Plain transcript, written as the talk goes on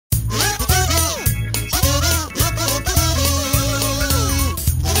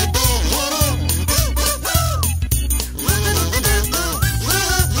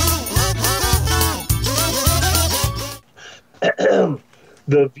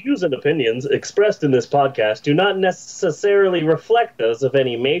The views and opinions expressed in this podcast do not necessarily reflect those of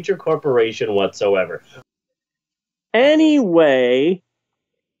any major corporation whatsoever. Anyway,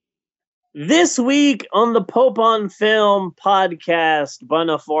 this week on the Pope on Film podcast,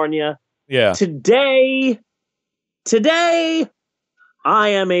 Bunafornia, today, I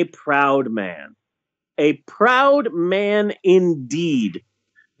am a proud man. A proud man indeed.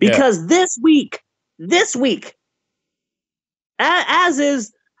 Because this week, as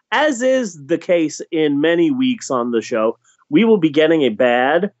is the case in many weeks on the show, we will be getting a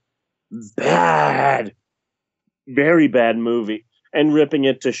bad, very bad movie and ripping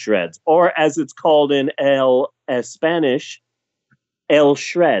it to shreds. Or as it's called in Spanish, El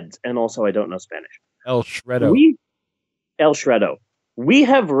Shreds. And also, I don't know Spanish. El Shreddo. El Shreddo. We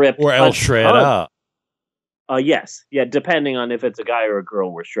have ripped... Or El Shredda. Yes. Yeah, depending on if it's a guy or a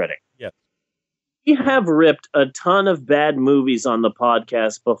girl we're shredding. Yeah. We have ripped a ton of bad movies on the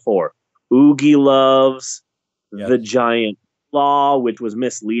podcast before. Oogie Loves, The Giant Claw, which was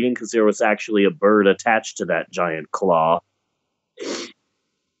misleading because there was actually a bird attached to that giant claw.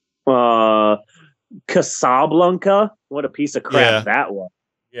 Casablanca, what a piece of crap that was.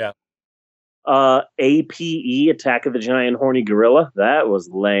 Yeah. APE, Attack of the Giant Horny Gorilla, that was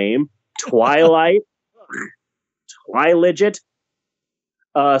lame. Twilight, Twiligit,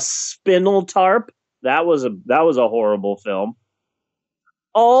 Spinal Tarp, that was a horrible film.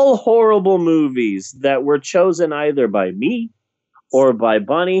 All horrible movies that were chosen either by me or by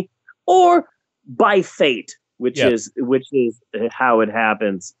Bunny or by fate, which is how it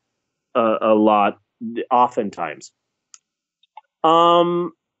happens a lot, oftentimes.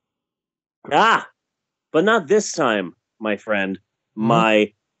 But not this time, my friend.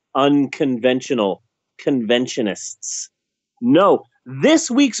 My unconventional conventionists. No, this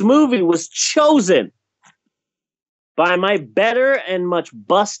week's movie was chosen by my better and much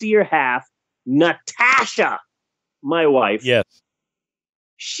bustier half, Natasha, my wife. Yes.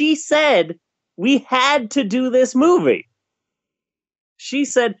 She said we had to do this movie. She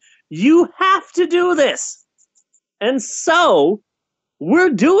said, you have to do this. And so, we're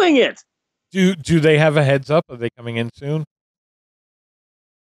doing it. Do they have a heads up? Are they coming in soon?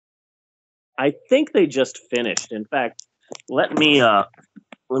 I think they just finished. In fact, let me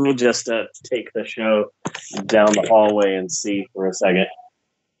just take the show down the hallway and see for a second.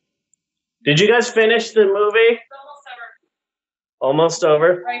 Did you guys finish the movie? Almost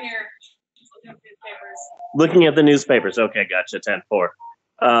over. Right here. Looking at the newspapers. Okay, gotcha. 10-4.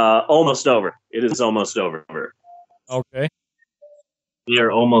 Almost over. It is almost over. Okay. We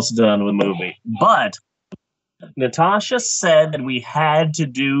are almost done with the movie. But Natasha said that we had to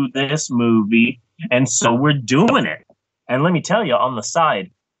do this movie, and so we're doing it. And let me tell you, on the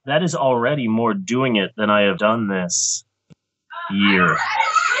side, that is already more doing it than I have done this year.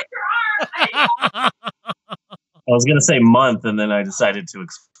 I was going to say month, and then I decided to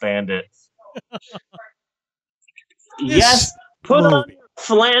expand it. Yes, put on your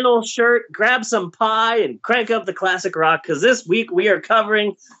flannel shirt, grab some pie, and crank up the classic rock, because this week we are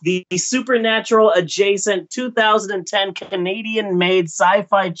covering the supernatural adjacent 2010 Canadian-made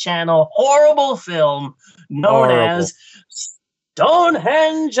Sci-Fi Channel horrible film known as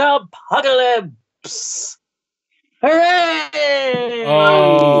Stonehenge Apocalypse. Hooray!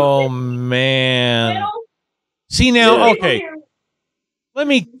 Oh man. See now, okay. Let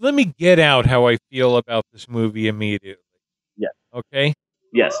me get out how I feel about this movie immediately. Yeah. Okay?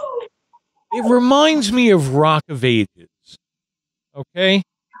 Yes. It reminds me of Rock of Ages. Okay?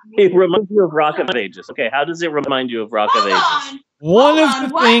 It reminds you of Rock of Ages. Okay, how does it remind you of Rock of Ages? One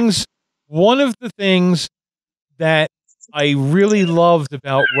of the things that I really loved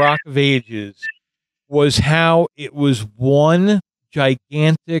about Rock of Ages was how it was one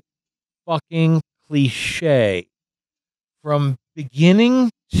gigantic fucking cliche from beginning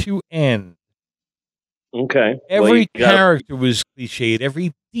to end. Okay. Every character was cliched.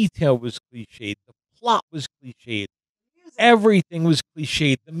 Every detail was cliched. The plot was cliched. Everything was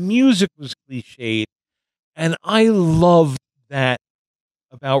cliched. The music was cliched. And I loved that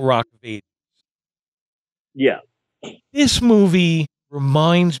about Rock of Ages. Yeah. This movie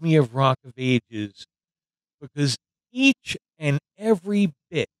reminds me of Rock of Ages because each and every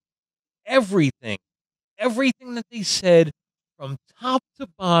bit, everything that they said from top to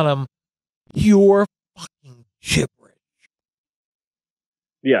bottom, pure fucking gibberish.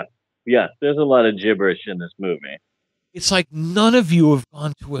 Yeah. Yeah. There's a lot of gibberish in this movie. It's like none of you have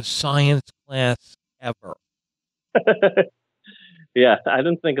gone to a science class ever. Yeah, I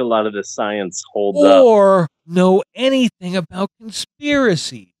don't think a lot of the science holds up. Or know anything about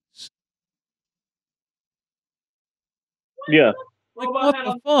conspiracies. Yeah. Like, what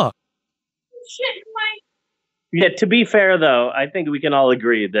the fuck? Shit, Mike. Yeah, to be fair, though, I think we can all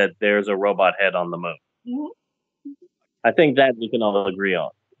agree that there's a robot head on the moon. Mm-hmm. I think that we can all agree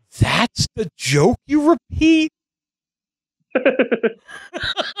on. That's the joke you repeat?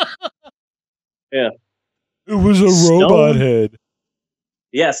 Yeah. It was a robot head.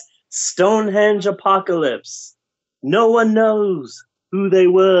 Yes. Stonehenge apocalypse. No one knows who they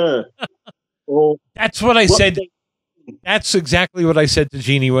were. That's what I said. That's exactly what I said to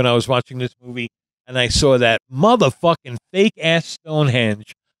Jeannie when I was watching this movie, and I saw that motherfucking fake-ass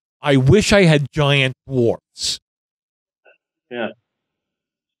Stonehenge. I wish I had giant dwarfs. Yeah.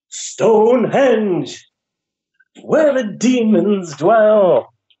 Stonehenge, where the demons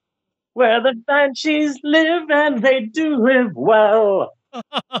dwell, where the banshees live, and they do live well.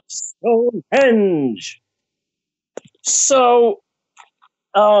 Stonehenge. So,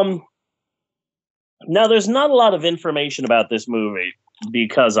 now there's not a lot of information about this movie,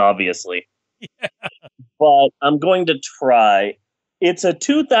 because obviously. Yeah. But I'm going to try. It's a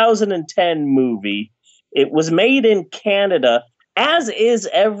 2010 movie. It was made in Canada, as is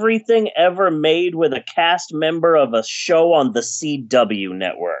everything ever made with a cast member of a show on the CW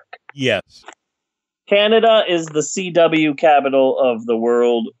network. Yes. Canada is the CW capital of the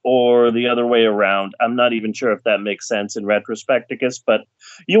world, or the other way around. I'm not even sure if that makes sense in retrospecticus, but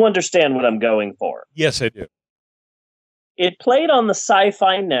you understand what I'm going for. Yes, I do. It played on the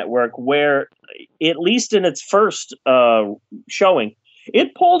Sci-Fi Network, where, at least in its first showing,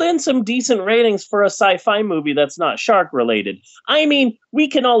 it pulled in some decent ratings for a sci-fi movie that's not shark-related. I mean, we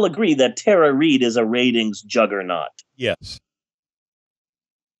can all agree that Tara Reid is a ratings juggernaut. Yes.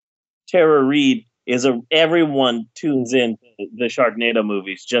 Tara Reid is everyone tunes in to the Sharknado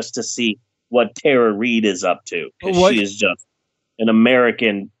movies just to see what Tara Reid is up to, because she is just an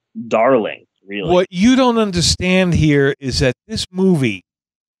American darling, really. What you don't understand here is that this movie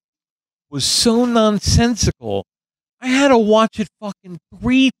was so nonsensical, I had to watch it fucking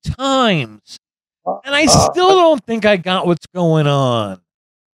 3 times. And I still don't think I got what's going on.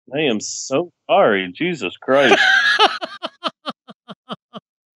 I am so sorry. Jesus Christ.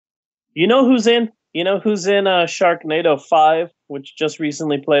 You know who's in? You know who's in Sharknado 5, which just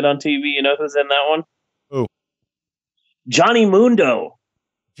recently played on TV? You know who's in that one? Who? Johnny Mundo.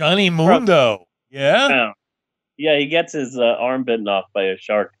 Johnny Mundo. Yeah? Yeah, he gets his arm bitten off by a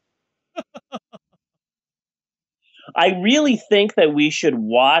shark. I really think that we should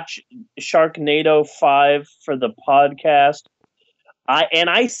watch Sharknado 5 for the podcast.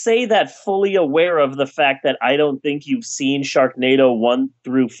 I say that fully aware of the fact that I don't think you've seen Sharknado 1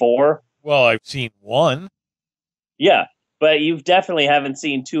 through 4. Well, I've seen 1. Yeah, but you definitely haven't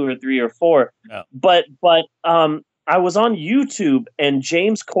seen 2 or 3 or 4. No. But I was on YouTube, and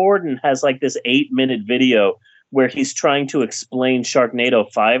James Corden has like this 8-minute video where he's trying to explain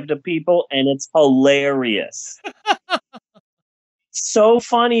Sharknado 5 to people, and it's hilarious. So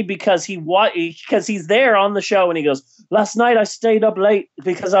funny because he's there on the show, and he goes, "Last night I stayed up late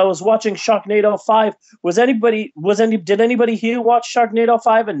because I was watching Sharknado 5. Did anybody here watch Sharknado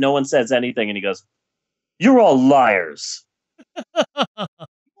 5?" And no one says anything, and he goes, "You're all liars."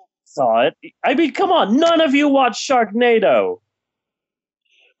 Saw it. I mean, come on, none of you watched Sharknado.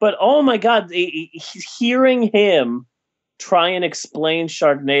 But oh my God, hearing him try and explain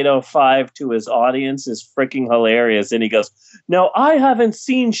Sharknado 5 to his audience is freaking hilarious. And he goes, "Now, I haven't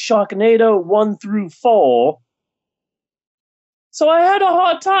seen Sharknado 1 through 4, so I had a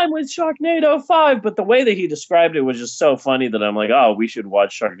hard time with Sharknado 5. But the way that he described it was just so funny that I'm like, oh, we should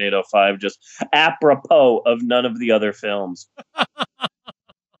watch Sharknado 5 just apropos of none of the other films.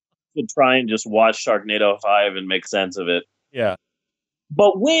 To try and just watch Sharknado 5 and make sense of it. Yeah.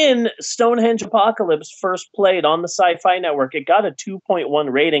 But when Stonehenge Apocalypse first played on the Sci-Fi Network, it got a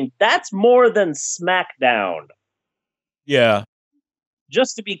 2.1 rating. That's more than SmackDown. Yeah.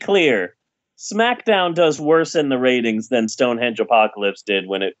 Just to be clear, SmackDown does worse in the ratings than Stonehenge Apocalypse did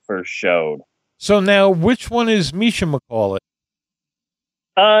when it first showed. So now, which one is Misha McCall?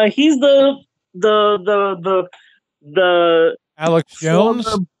 He's the Alex Jones,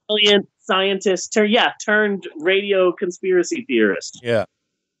 brilliant scientist, turned radio conspiracy theorist. Yeah.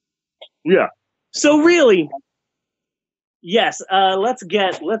 So really, yes. Let's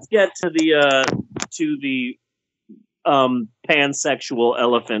get to the pansexual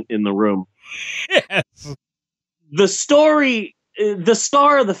elephant in the room. Yes. The story, the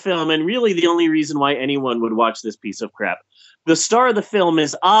star of the film, and really the only reason why anyone would watch this piece of crap. The star of the film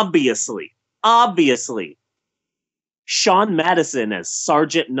is obviously Sean Madison as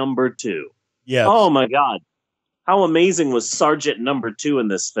Sergeant Number 2. Yes. Oh my God. How amazing was Sergeant Number 2 in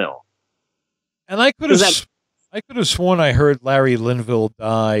this film? And I could have I could have sworn I heard Larry Linville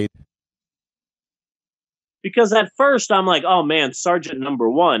died. Because at first I'm like, oh man, Sergeant Number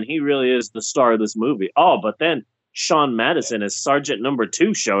 1, he really is the star of this movie. Oh, but then Sean Madison as Sergeant Number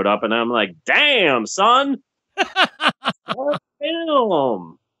 2 showed up, and I'm like, damn, son.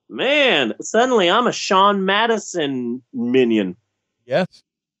 Film. Man, suddenly I'm a Sean Madison minion. Yes.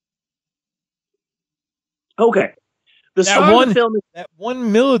 Okay. The star of the film is that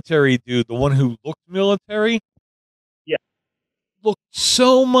one military dude, the one who looked military. Yeah. Looked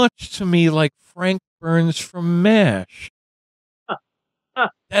so much to me like Frank Burns from MASH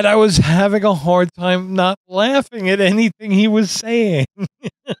that I was having a hard time not laughing at anything he was saying.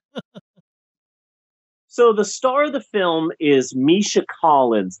 So the star of the film is Misha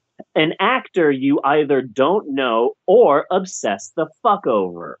Collins, an actor you either don't know or obsess the fuck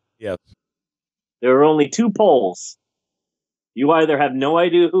over. Yes. There are only two poles. You either have no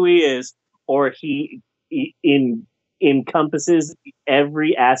idea who he is, or he encompasses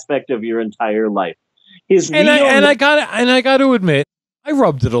every aspect of your entire life. I got to admit, I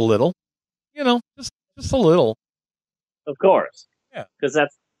rubbed it a little. You know, just a little. Of course. Yeah. Because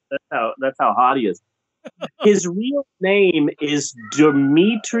that's how hot he is. His real name is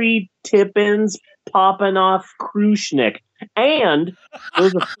Dmitry Tippins Popanov Krushnik. And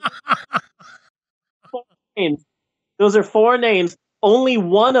those are four names. Those are four names. Only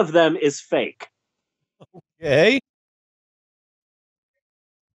one of them is fake. Okay.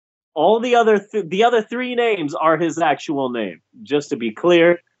 All the other three names are his actual name. Just to be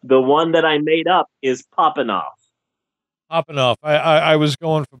clear, the one that I made up is Popanov. Popanov. I was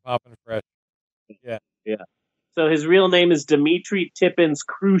going for Poppin' Fresh. Yeah. Yeah. So his real name is Dmitry Tippins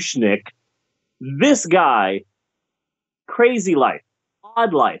Krushnik. This guy, crazy life,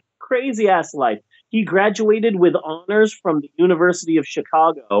 odd life, crazy ass life. He graduated with honors from the University of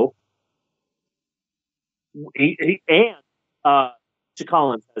Chicago. And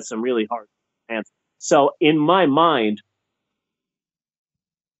Collins has some really hard answers. So in my mind,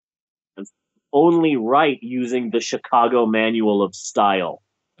 only write using the Chicago Manual of Style.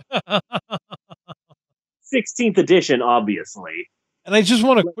 16th edition, obviously. And I just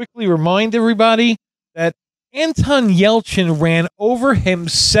want to quickly remind everybody that Anton Yelchin ran over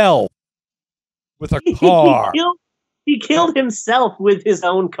himself with a car. He killed himself with his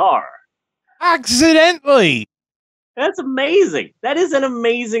own car. Accidentally. That's amazing. That is an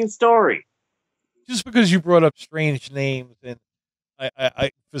amazing story. Just because you brought up strange names, and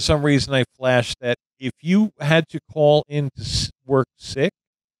I for some reason I flashed that if you had to call in to work sick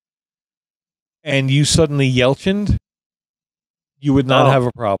and you suddenly Yelchined, you would not have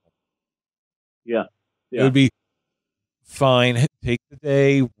a problem. Yeah. It would be fine. Take the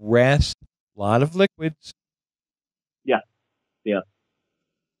day, rest, a lot of liquids. Yeah. Yeah.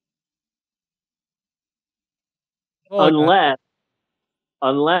 Oh,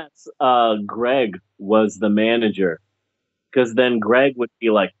 unless Greg was the manager, because then Greg would be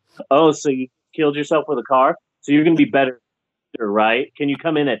like, "Oh, so you killed yourself with a car? So you're going to be better, right? Can you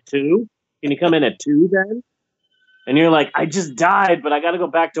come in at 2? Can you come in at 2 then?" And you're like, "I just died, but I got to go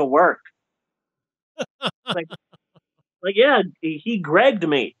back to work." like, yeah, he Gregged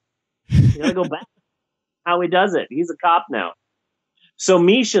me. You got to go back. How he does it? He's a cop now. So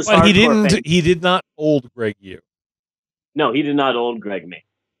Misha's. But he didn't. He did not old Greg you. No, he did not old Greg me.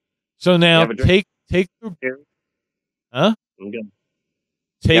 So now take the. Huh? I'm good.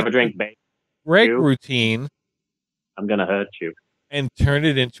 Take have a drink, babe. Greg routine. I'm gonna hurt you. And turn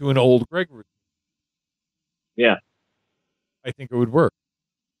it into an old Greg routine. Yeah. I think it would work.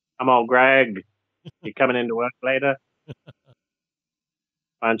 Come on, Greg. You coming into work later?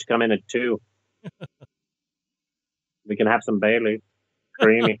 Why don't you come in at 2? We can have some Bailey.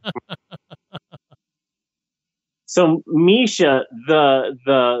 Creamy. So Misha,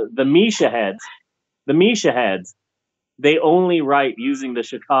 the Misha heads, they only write using the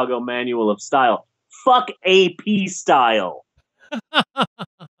Chicago Manual of Style. Fuck AP style.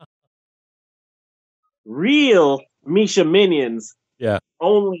 Real Misha minions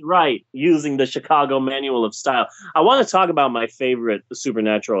only write using the Chicago Manual of Style. I want to talk about my favorite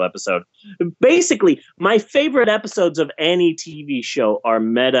Supernatural episode. Basically, my favorite episodes of any TV show are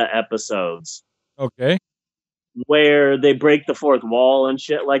meta episodes. Okay. Where they break the fourth wall and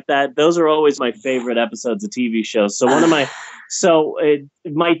shit like that. Those are always my favorite episodes of TV shows. So my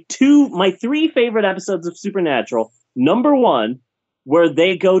 3 favorite episodes of Supernatural. Number 1, where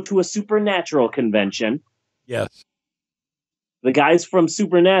they go to a supernatural convention. Yes. The guys from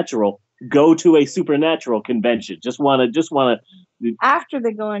Supernatural go to a supernatural convention. Just want to. After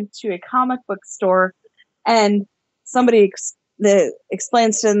they go into a comic book store and somebody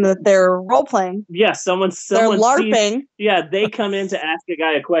explains to them that they're role playing. Yeah, someone They're LARPing. They come in to ask a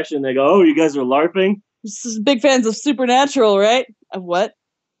guy a question. They go, "Oh, you guys are LARPing?" Big fans of Supernatural, right? Of what?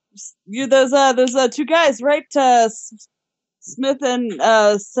 You those two guys, right? Smith and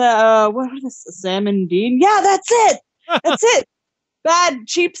what is it? Sam and Dean? Yeah, that's it. That's it. Bad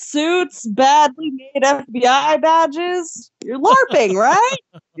cheap suits, badly made FBI badges. You're LARPing, right?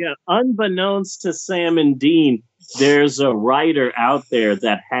 Yeah. Unbeknownst to Sam and Dean, there's a writer out there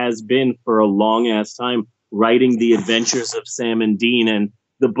that has been for a long ass time writing the adventures of Sam and Dean, and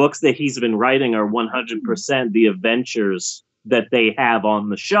the books that he's been writing are 100% the adventures that they have on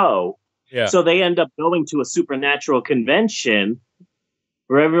the show. Yeah. So they end up going to a supernatural convention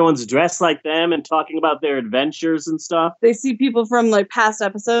where everyone's dressed like them and talking about their adventures and stuff. They see people from like past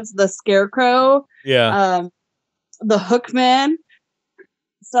episodes, the Scarecrow, Yeah. The Hookman,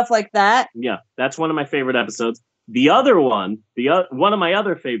 stuff like that. Yeah, that's one of my favorite episodes. The other one, one of my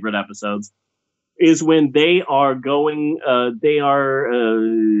other favorite episodes is when they are going,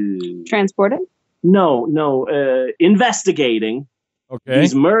 Transported? No, investigating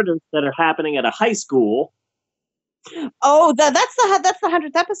these murders that are happening at a high school. Oh, that's the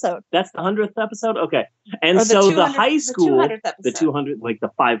 100th episode. That's the 100th episode? Okay. And so the high school, the 200, like the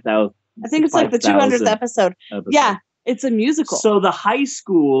 5,000. I think it's like the 200th episode. Yeah, it's a musical. So the high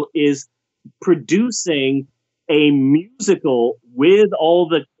school is producing a musical with all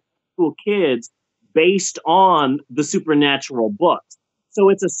the school kids based on the Supernatural books. So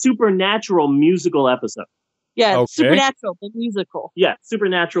it's a Supernatural musical episode. Yeah, Supernatural, the musical. Yeah,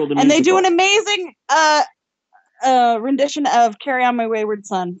 Supernatural, the musical. And they do an amazing rendition of Carry On My Wayward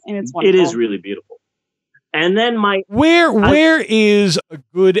Son, and it's wonderful. It is really beautiful. And then where is a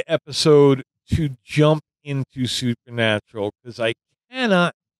good episode to jump into Supernatural? Because I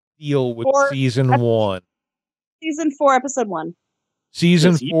cannot deal with season 1. Season 4, episode 1.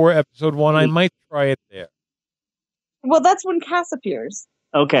 Season 4, episode 1. I might try it there. Well, that's when Cass appears.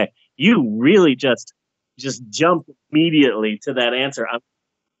 Okay, you really just jumped immediately to that answer.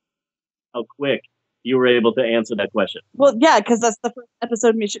 How quick you were able to answer that question. Well, yeah, because that's the first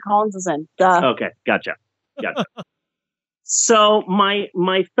episode Misha Collins is in. Duh. Okay, gotcha. So my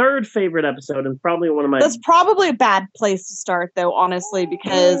third favorite episode, and probably one of my... That's probably a bad place to start, though, honestly,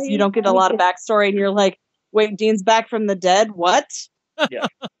 because you don't get a lot of backstory, and you're like, wait, Dean's back from the dead? What? Yeah.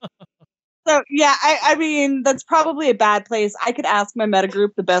 So, yeah, I mean, that's probably a bad place. I could ask my meta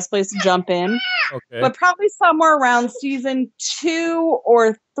group the best place to jump in. Okay. But probably somewhere around season 2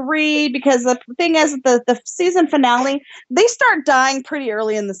 or 3, because the thing is, the season finale, they start dying pretty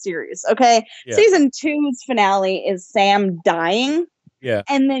early in the series, okay? Yeah. Season 2's finale is Sam dying. Yeah.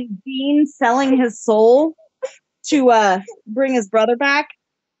 And then Dean selling his soul to bring his brother back.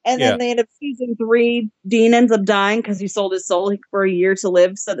 And then the end of season 3, Dean ends up dying because he sold his soul for a year to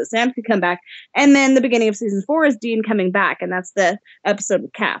live so that Sam could come back. And then the beginning of season 4 is Dean coming back, and that's the episode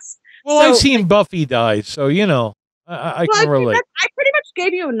with Cass. Well, I've seen Buffy die, so, you know, I can relate. I pretty much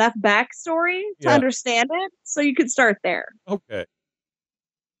gave you enough backstory to understand it, so you could start there. Okay.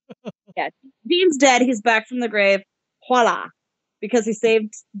 Yeah, Dean's dead. He's back from the grave. Voila. Because he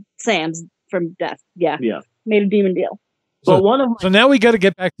saved Sam's from death. Yeah. Made a demon deal. So now we got to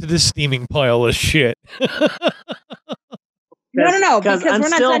get back to this steaming pile of shit. No, because we're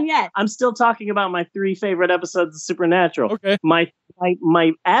not done yet. I'm still talking about my 3 favorite episodes of Supernatural. Okay. My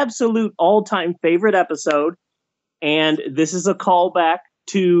absolute all-time favorite episode, and this is a callback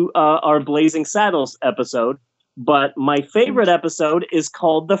to our Blazing Saddles episode, but my favorite episode is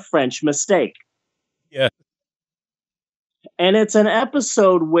called The French Mistake. Yeah. And it's an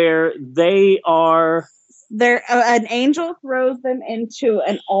episode where an angel throws them into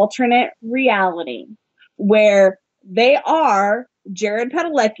an alternate reality where they are Jared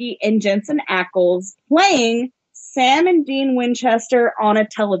Padalecki and Jensen Ackles playing Sam and Dean Winchester on a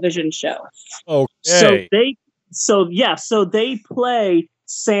television show. Okay. So they play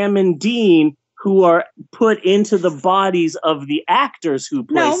Sam and Dean, who are put into the bodies of the actors who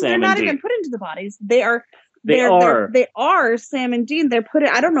play Sam and Dean. No, they're not even put into the bodies. They are Sam and Dean. They're put.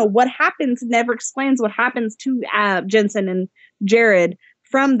 I don't know what happens. Never explains what happens to Jensen and Jared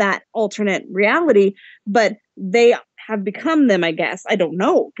from that alternate reality, but they have become them. I guess I don't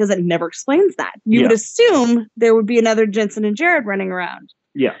know because it never explains that. You would assume there would be another Jensen and Jared running around.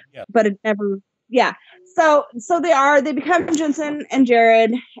 Yeah. But it never. Yeah. So they become Jensen and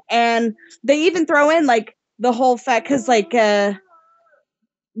Jared, and they even throw in like the whole fact because like.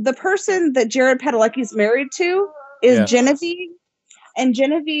 The person that Jared Padalecki's married to is Genevieve, and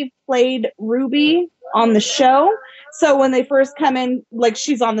Genevieve played Ruby on the show. So when they first come in, like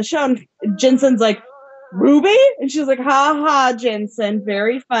she's on the show, and Jensen's like, Ruby? And she's like, ha ha, Jensen,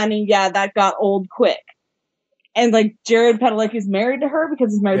 very funny. Yeah, that got old quick. And like Jared Padalecki's married to her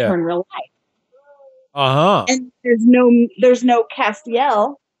because he's married to her in real life. Uh-huh. And there's no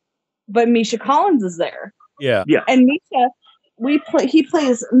Castiel, but Misha Collins is there. Yeah. Yeah. And Misha, he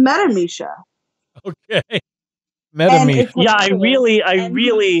plays Meta Misha. Okay. Meta Misha. Yeah, I really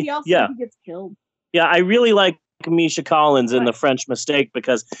he gets killed. Yeah, I really like Misha Collins in The French Mistake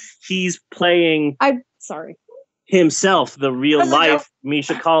because he's playing himself, the real life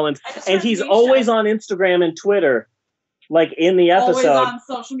Misha Collins. And he's always on Instagram and Twitter, like in the episode. Always on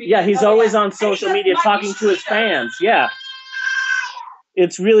social media. Yeah, he's always on social media talking to his fans. Yeah.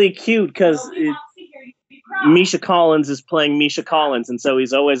 It's really cute because Misha Collins is playing Misha Collins, and so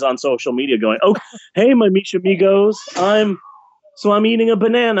he's always on social media going, "Oh, hey, my Misha amigos, I'm eating a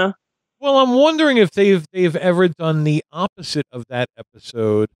banana." Well, I'm wondering if they've ever done the opposite of that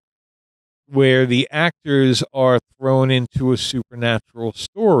episode, where the actors are thrown into a supernatural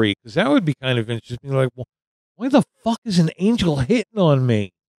story, because that would be kind of interesting. Like, well, why the fuck is an angel hitting on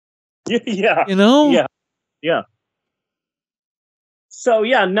me? Yeah, you know. Yeah. So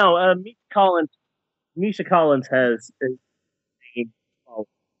yeah, no, Misha Collins has.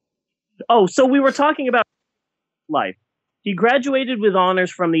 Oh, so we were talking about life. He graduated with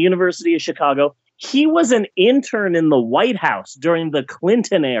honors from the University of Chicago. He was an intern in the White House during the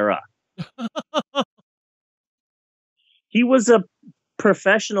Clinton era. He was a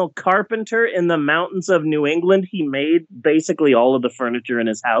professional carpenter in the mountains of New England. He made basically all of the furniture in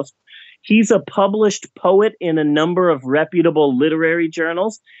his house. He's a published poet in a number of reputable literary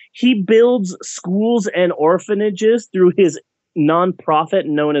journals. He builds schools and orphanages through his nonprofit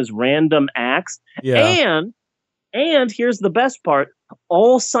known as Random Acts. Yeah. And here's the best part.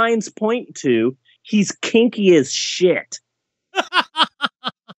 All signs point to he's kinky as shit.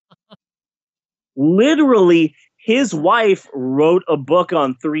 Literally, his wife wrote a book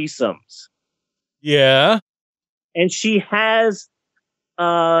on threesomes. Yeah. And she has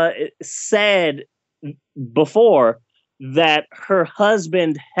said before that her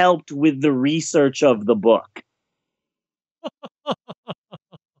husband helped with the research of the book.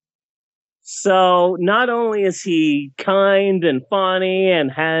 So not only is he kind and funny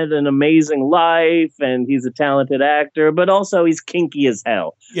and had an amazing life and he's a talented actor, but also he's kinky as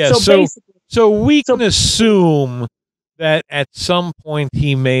hell. Yeah, so we can assume that at some point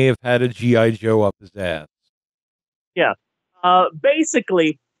he may have had a G.I. Joe up his ass. Yeah.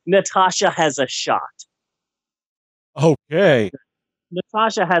 Basically, Natasha has a shot. Okay.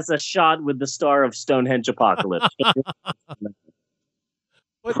 Natasha has a shot with the star of Stonehenge Apocalypse.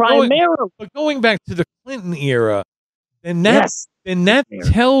 But going back to the Clinton era, then that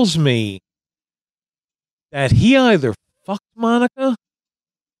tells me that he either fucked Monica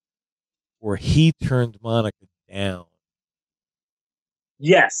or he turned Monica down.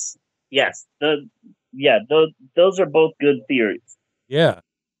 Yes. Those are both good theories. Yeah.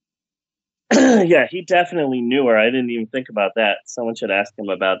 Yeah, he definitely knew her. I didn't even think about that. Someone should ask him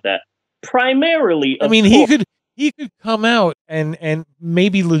about that. Primarily, I mean, he could come out and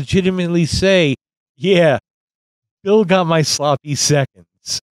maybe legitimately say, "Yeah, Bill got my sloppy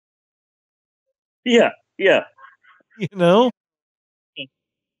seconds." Yeah. You know?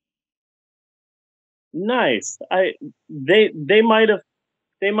 Nice. They might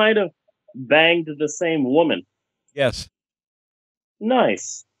have banged the same woman. Yes.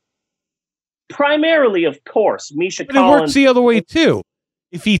 Nice. Primarily, of course, Misha Collins. But it works the other way too.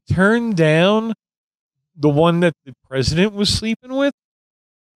 If he turned down the one that the president was sleeping with,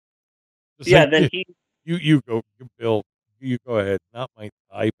 then you go, Bill. You go ahead. Not my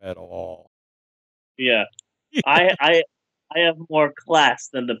type at all. Yeah. I have more class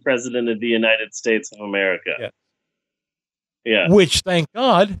than the president of the United States of America. Yeah. Yeah. Which, thank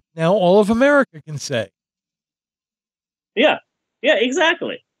God, now all of America can say. Yeah. Yeah,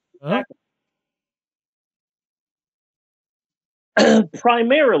 exactly. Huh?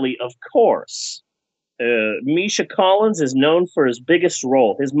 Primarily, of course, Misha Collins is known for his biggest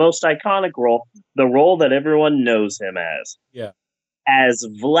role, his most iconic role, the role that everyone knows him as. Yeah. As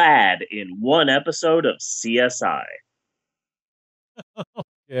Vlad in one episode of CSI.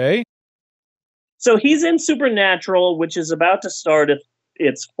 Okay. So he's in Supernatural, which is about to start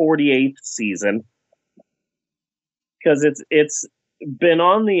its 48th season. Because it's been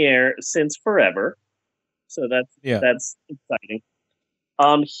on the air since forever. So that's exciting.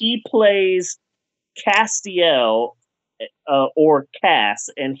 He plays Castiel, or Cass,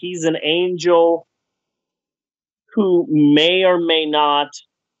 and he's an angel who may or may not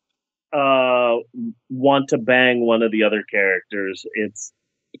want to bang one of the other characters. It's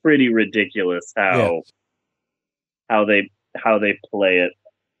pretty ridiculous how how they play it.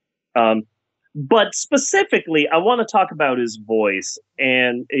 But specifically, I want to talk about his voice.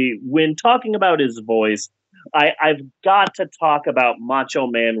 And when talking about his voice, I've got to talk about Macho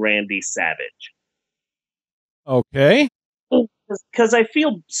Man Randy Savage. Okay. Because I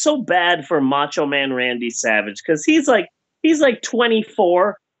feel so bad for Macho Man Randy Savage, because he's like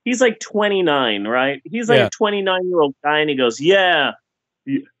 24. He's like 29, right? He's like a 29-year-old guy, and he goes, "Yeah,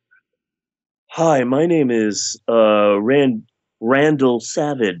 hi, my name is Randall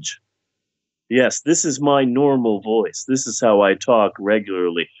Savage. Yes, this is my normal voice. This is how I talk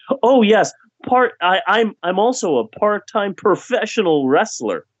regularly. Oh yes, I'm also a part-time professional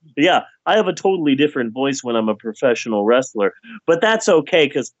wrestler. Yeah, I have a totally different voice when I'm a professional wrestler, but that's okay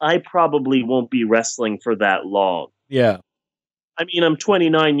because I probably won't be wrestling for that long. Yeah. I mean, I'm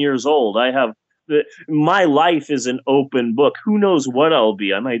 29 years old. My life is an open book. Who knows what I'll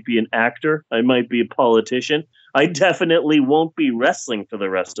be? I might be an actor. I might be a politician. I definitely won't be wrestling for the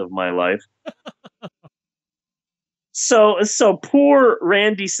rest of my life." So poor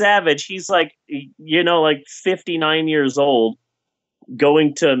Randy Savage, he's like, 59 years old,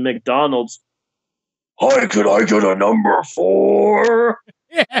 going to McDonald's. "Hi, could I get a number 4?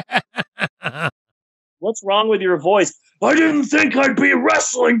 What's wrong with your voice? I didn't think I'd be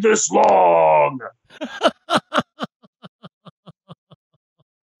wrestling this long.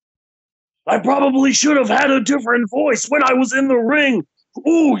 I probably should have had a different voice when I was in the ring.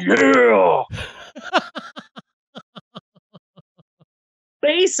 Oh, yeah."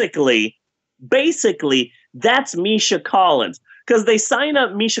 Basically, that's Misha Collins. Because they sign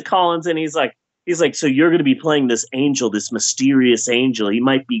up Misha Collins, and he's like, "So you're going to be playing this angel, this mysterious angel. He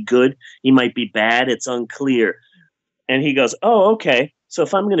might be good, he might be bad, it's unclear." And he goes, "Oh, okay. So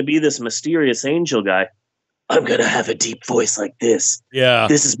if I'm going to be this mysterious angel guy, I'm going to have a deep voice like this. Yeah.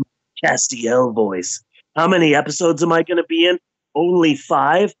 This is my Castiel voice. How many episodes am I going to be in? Only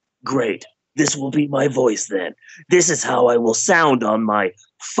 5? Great. This will be my voice then. This is how I will sound on my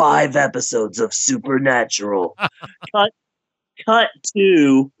 5 episodes of Supernatural." Cut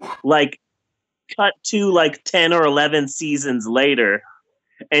to like 10 or 11 seasons later,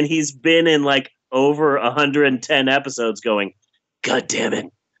 and he's been in like over 110 episodes going, "God damn it.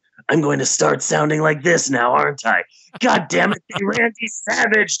 I'm going to start sounding like this now, aren't I? God damn it, they Randy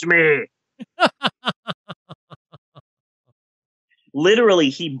Savaged me." Literally,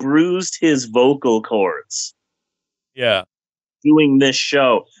 he bruised his vocal cords. Yeah. Doing this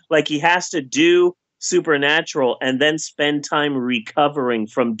show. Like, he has to do Supernatural and then spend time recovering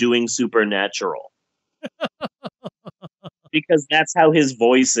from doing Supernatural. Because that's how his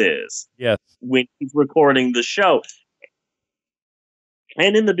voice is. Yes. When he's recording the show.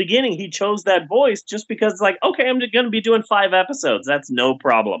 And in the beginning, he chose that voice just because, like, okay, I'm going to be doing 5 episodes. That's no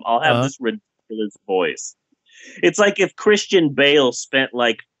problem. I'll have this ridiculous voice. It's like if Christian Bale spent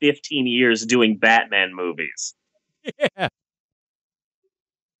like 15 years doing Batman movies. Yeah.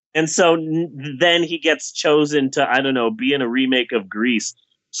 And so then he gets chosen to, I don't know, be in a remake of Grease.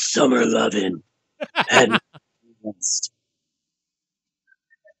 Summer Lovin'. And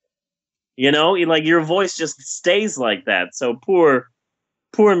like your voice just stays like that. So poor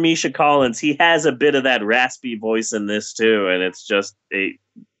Misha Collins, he has a bit of that raspy voice in this too, and it's just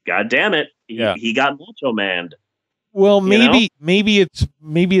God damn it, he got Macho Man. Well, maybe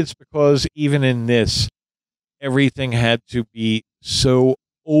it's because even in this, everything had to be so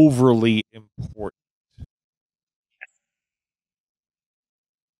overly important.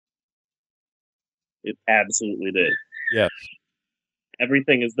 It absolutely did. Yes.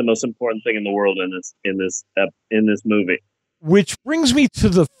 Everything is the most important thing in the world in this movie. Which brings me to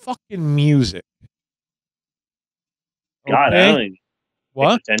the fucking music. God, okay? I don't even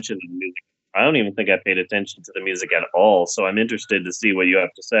pay attention to the music. I don't even think I paid attention to the music at all, so I'm interested to see what you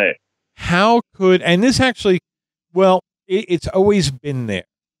have to say. How could, and this actually, well, it's always been there,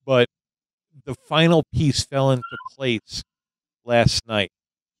 but the final piece fell into place last night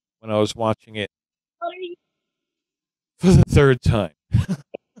when I was watching it for the 3rd time.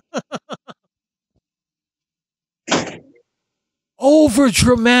 Over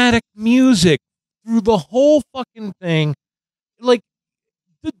dramatic music through the whole fucking thing. Like,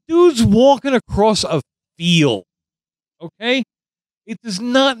 the dude's walking across a field. Okay? It does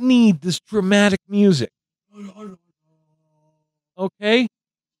not need this dramatic music. Okay?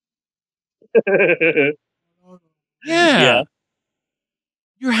 Yeah.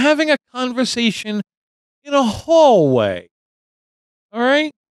 You're having a conversation in a hallway. All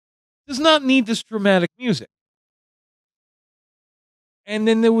right? Does not need this dramatic music. And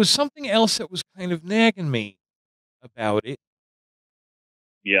then there was something else that was kind of nagging me about it.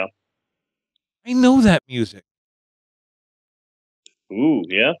 Yeah. I know that music. Ooh,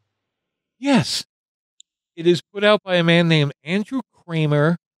 yeah. Yes. It is put out by a man named Andrew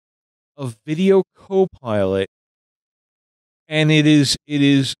Kramer of Video Copilot. And it is,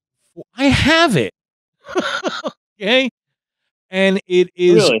 I have it. Okay. And it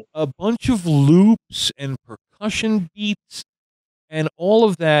is Really? a bunch of loops and percussion beats and all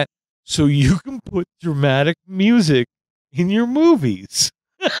of that, so you can put dramatic music in your movies.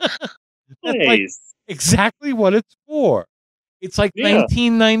 That's like Nice. exactly what it's for. It's like Yeah.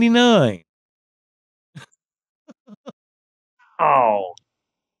 1999. Oh,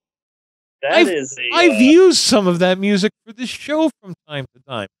 I've used some of that music for this show from time to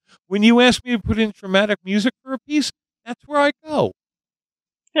time. When you ask me to put in dramatic music for a piece, that's where I go.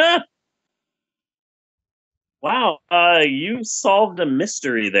 Wow, you solved a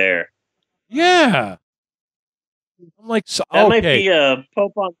mystery there. Yeah. I'm like, so, That okay. might be a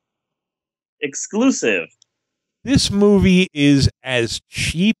Popon exclusive. This movie is as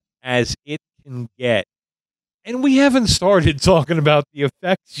cheap as it can get. And we haven't started talking about the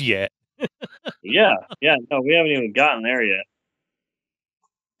effects yet. Yeah, no, we haven't even gotten there yet.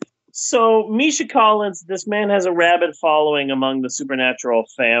 So, Misha Collins, this man has a rabid following among the supernatural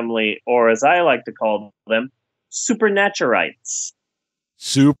family, or as I like to call them, supernaturites.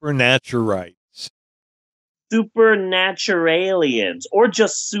 Supernaturites. Supernaturalians, or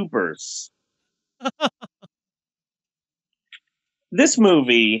just supers. This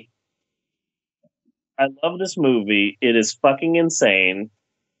movie, I love this movie. It is fucking insane.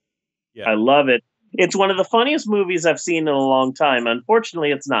 Yeah. I love it. It's one of the funniest movies I've seen in a long time.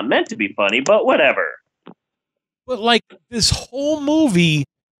 Unfortunately, it's not meant to be funny, but whatever. But like this whole movie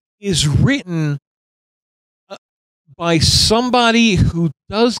is written by somebody who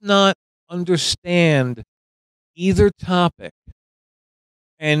does not understand either topic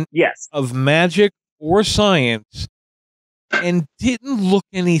and of magic or science and didn't look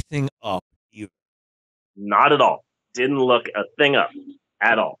anything up either. Not at all. Didn't look a thing up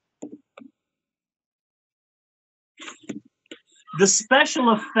at all. The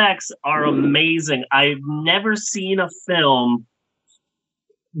special effects are amazing. I've never seen a film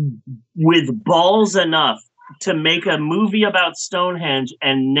with balls enough to make a movie about Stonehenge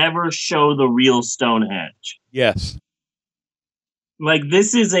and never show the real Stonehenge. Yes. Like,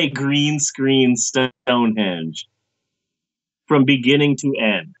 this is a green screen Stonehenge from beginning to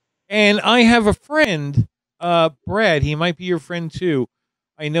end. And I have a friend, Brad, he might be your friend too.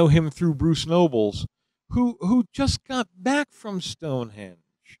 I know him through Bruce Nobles, who just got back from Stonehenge.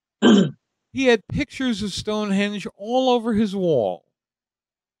 He had pictures of Stonehenge all over his wall.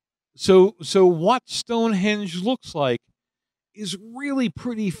 So what Stonehenge looks like is really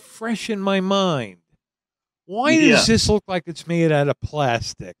pretty fresh in my mind. Why does this look like it's made out of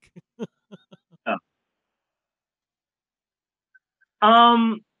plastic?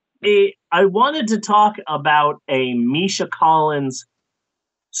 I wanted to talk about a Misha Collins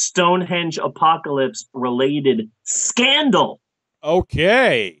Stonehenge apocalypse related scandal.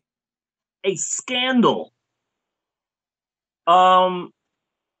 Okay. A scandal.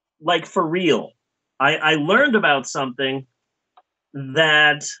 Like for real. I learned about something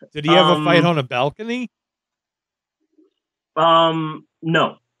that did he have a fight on a balcony? No.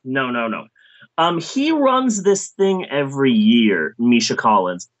 He runs this thing every year, Misha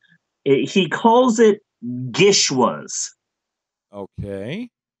Collins. He calls it Gishwas. Okay.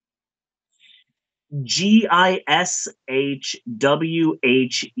 Gishwhes.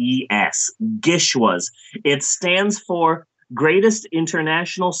 Gishwas. It stands for Greatest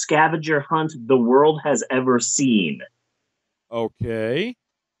International Scavenger Hunt the World Has Ever Seen. Okay.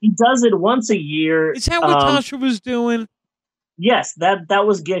 He does it once a year. Is that what Tasha was doing? Yes, that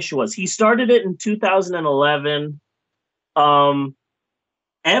was Gishwas. He started it in 2011.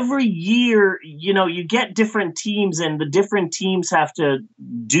 Every year, you get different teams, and the different teams have to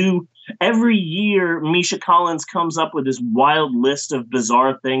do. Every year, Misha Collins comes up with this wild list of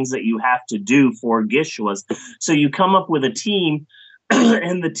bizarre things that you have to do for Gishwas. So you come up with a team,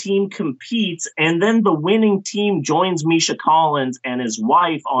 and the team competes, and then the winning team joins Misha Collins and his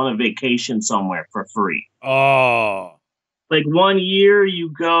wife on a vacation somewhere for free. Oh. Like one year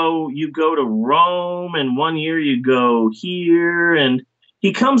you go to Rome, and one year you go here, and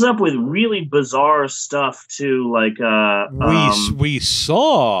he comes up with really bizarre stuff too. Like we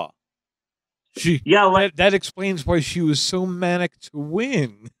saw. That explains why she was so manic to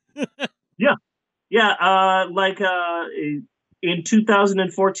win. In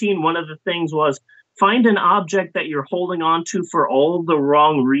 2014, one of the things was find an object that you're holding on to for all the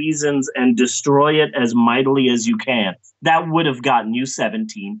wrong reasons and destroy it as mightily as you can. That would have gotten you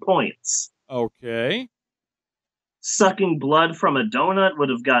 17 points. Okay. Sucking blood from a donut would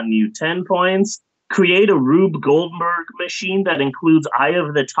have gotten you 10 points. Create a Rube Goldberg machine that includes Eye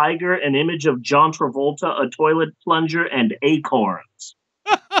of the Tiger, an image of John Travolta, a toilet plunger, and acorns.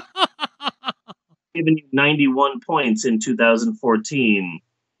 Giving you 91 points in 2014.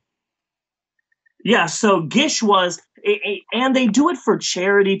 Yeah, so Gish was, and they do it for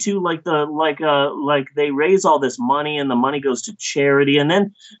charity too. Like they raise all this money, and the money goes to charity. And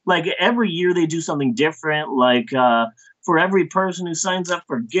then, like every year, they do something different. Like for every person who signs up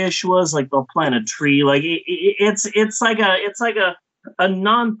for Gish was, like they'll plant a tree. Like it's like a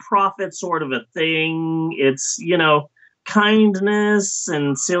non-profit sort of a thing. It's kindness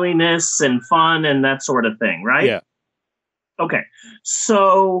and silliness and fun and that sort of thing, right? Yeah. Okay,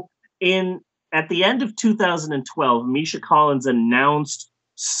 so at the end of 2012, Misha Collins announced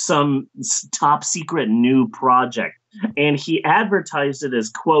some top secret new project, and he advertised it as,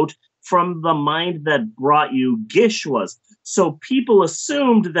 quote, "from the mind that brought you Gishwas." So people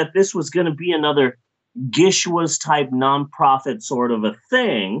assumed that this was going to be another Gishwas type nonprofit sort of a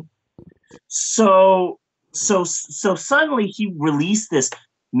thing. So suddenly he released this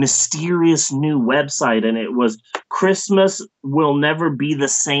mysterious new website, and it was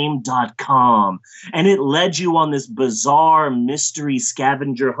christmaswillneverbethesame.com, and it led you on this bizarre mystery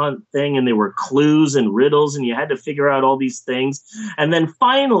scavenger hunt thing, and there were clues and riddles, and you had to figure out all these things. And then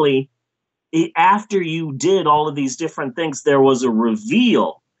finally, after you did all of these different things, there was a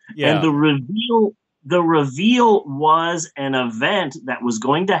reveal. Yeah. And the reveal was an event that was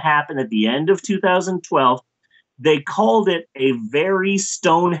going to happen at the end of 2012. They called it a very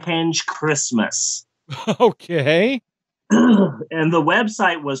Stonehenge Christmas. Okay. And the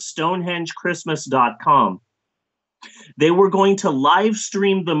website was stonehengechristmas.com. They were going to live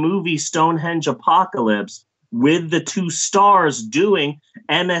stream the movie Stonehenge Apocalypse with the two stars doing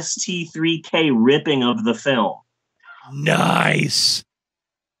MST3K ripping of the film. Nice.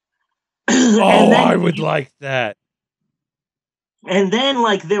 I would like that. And then,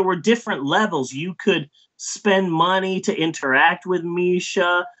 like, there were different levels. You could spend money to interact with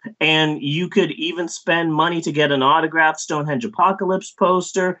Misha, and you could even spend money to get an autographed Stonehenge Apocalypse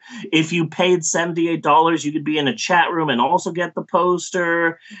poster. If you paid $78, you could be in a chat room and also get the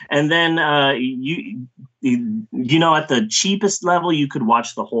poster. And then, you know, at the cheapest level, you could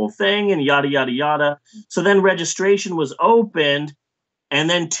watch the whole thing and yada, yada, yada. So then registration was opened. And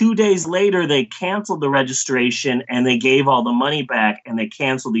then 2 days later, they canceled the registration and they gave all the money back, and they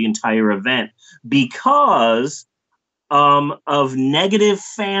canceled the entire event because of negative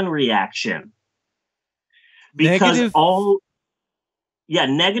fan reaction. Negative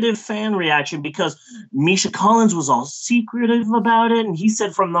fan reaction, because Misha Collins was all secretive about it, and he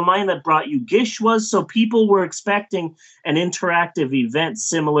said from the mind that brought you Gishwas. So people were expecting an interactive event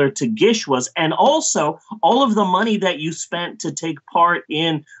similar to Gishwas, and also all of the money that you spent to take part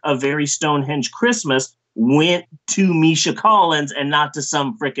in a very Stonehenge Christmas went to Misha Collins and not to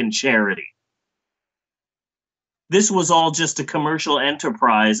some frickin' charity. This was all just a commercial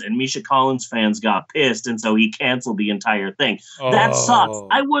enterprise, and Misha Collins fans got pissed, and so he canceled the entire thing. Oh. That sucks.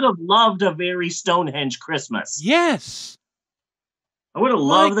 I would have loved a very Stonehenge Christmas. Yes. I would have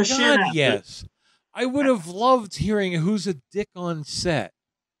loved the shit out of it. Yes. I would have loved hearing who's a dick on set.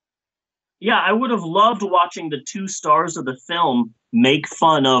 Yeah, I would have loved watching the two stars of the film make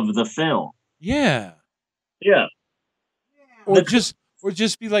fun of the film. Yeah. Yeah. Or just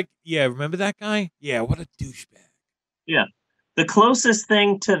be like, yeah, remember that guy? Yeah, what a douchebag. Yeah. The closest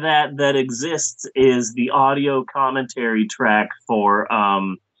thing to that exists is the audio commentary track for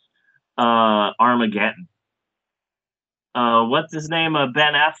Armageddon. What's his name?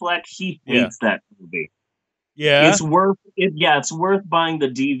 Ben Affleck. He hates that movie. Yeah. It's worth buying the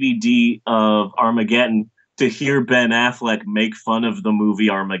DVD of Armageddon to hear Ben Affleck make fun of the movie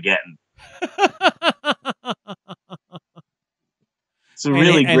Armageddon. It's a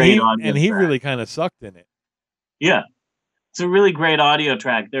really great audio and he track. really kind of sucked in it. Yeah. It's a really great audio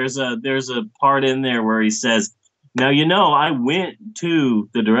track. There's a part in there where he says, "Now, I went to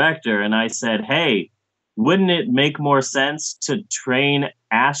the director and I said, hey, wouldn't it make more sense to train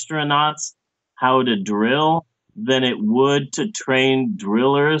astronauts how to drill than it would to train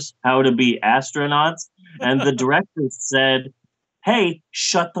drillers how to be astronauts?" And the director said, "Hey,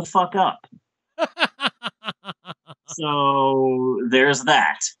 shut the fuck up." So there's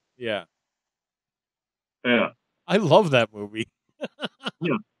that. Yeah. Yeah. I love that movie.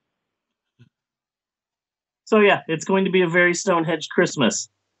 Yeah. So yeah, it's going to be a very Stonehenge Christmas.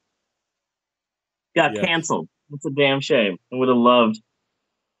 Got canceled. It's a damn shame. I would have loved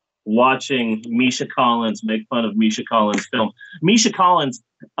watching Misha Collins make fun of Misha Collins' film. Misha Collins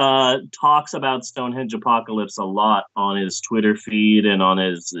talks about Stonehenge Apocalypse a lot on his Twitter feed and on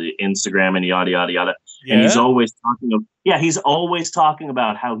his Instagram and yada yada yada. Yeah. And he's always talking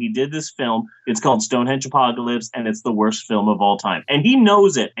about how he did this film. It's called Stonehenge Apocalypse, and it's the worst film of all time. And he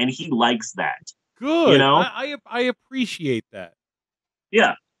knows it, and he likes that. Good. You know? I appreciate that.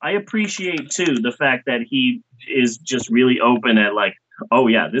 Yeah, I appreciate too the fact that he is just really open at like, oh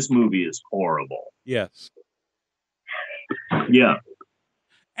yeah, this movie is horrible. Yes. Yeah.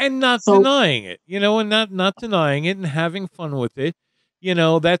 And not denying it, you know, and not denying it and having fun with it. You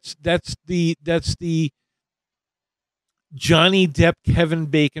know, that's the Johnny Depp, Kevin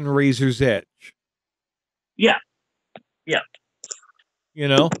Bacon, Razor's Edge. Yeah. Yeah. You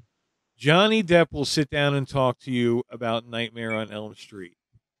know, Johnny Depp will sit down and talk to you about Nightmare on Elm Street.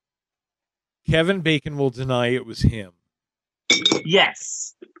 Kevin Bacon will deny it was him.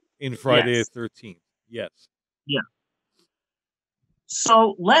 Yes. In Friday the 13th. Yes. Yeah.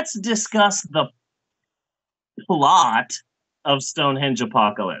 So let's discuss the plot of Stonehenge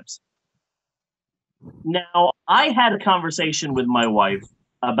Apocalypse. Now, I had a conversation with my wife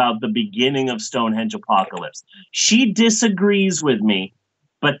about the beginning of Stonehenge Apocalypse. She disagrees with me,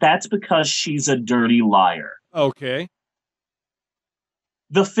 but that's because she's a dirty liar. Okay.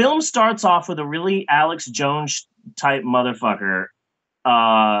 The film starts off with a really Alex Jones type motherfucker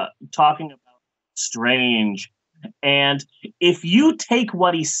talking about Strange. And if you take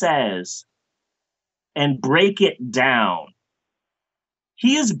what he says and break it down,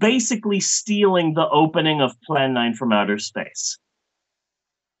 he is basically stealing the opening of Plan 9 from Outer Space.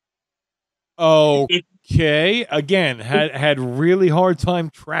 Okay. Again, had really hard time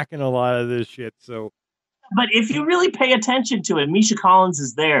tracking a lot of this shit. So, but if you really pay attention to it, Misha Collins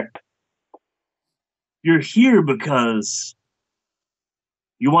is there. You're here because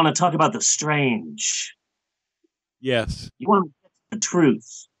you want to talk about the strange. Yes. You want to get the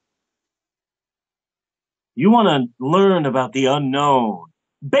truth. You want to learn about the unknown.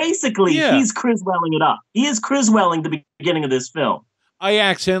 Basically, he's Criswelling it up. He is Criswelling the beginning of this film. I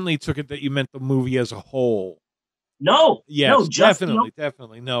accidentally took it that you meant the movie as a whole. No. Yes, no,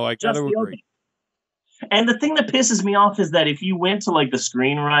 definitely. No, I got to agree. And the thing that pisses me off is that if you went to like the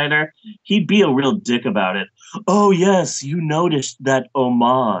screenwriter, he'd be a real dick about it. Oh, yes, you noticed that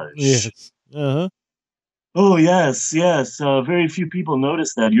homage. Yes. Uh-huh. Oh, yes. Very few people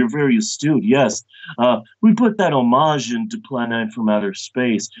notice that. You're very astute. Yes. We put that homage into Plan 9 from Outer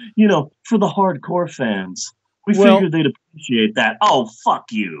Space, you know, for the hardcore fans. We figured they'd appreciate that. Oh, fuck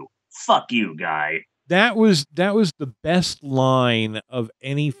you. Fuck you, guy. That was the best line of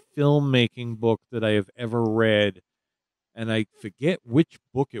any filmmaking book that I have ever read. And I forget which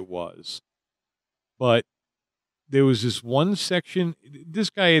book it was. But there was this one section. This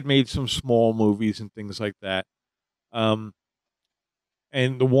guy had made some small movies and things like that. And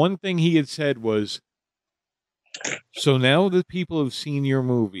the one thing he had said was, so now that people have seen your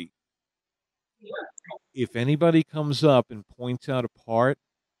movie, if anybody comes up and points out a part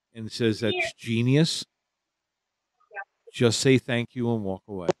and says that's genius, just say thank you and walk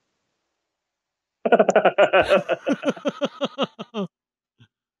away.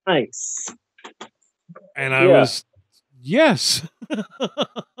 Nice. And I was, yes. Oh,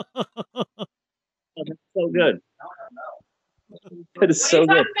 that's so good. That is so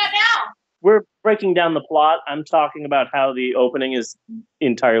good. We're breaking down the plot. I'm talking about how the opening is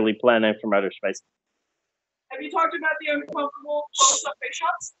entirely Plan 9 from Outer Space. Have you talked about the uncomfortable close-up face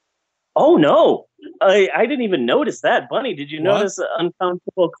shots? Oh, no. I didn't even notice that. Bunny, did you notice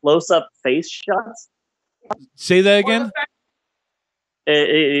uncomfortable close-up face shots? Say that again?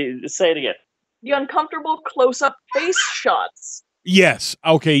 Say it again. The uncomfortable close-up face shots. Yes.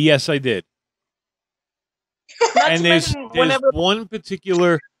 Okay, yes, I did. And there's one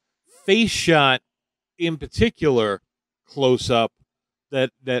particular face shot in particular close-up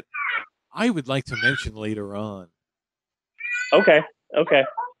that I would like to mention later on. Okay.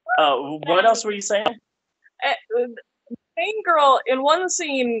 What else were you saying? The main girl, in one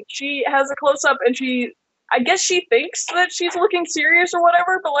scene, she has a close-up and I guess she thinks that she's looking serious or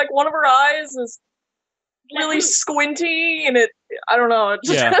whatever, but like one of her eyes is really squinty and I don't know, it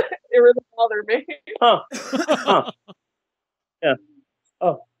really bothered me. Huh. Yeah.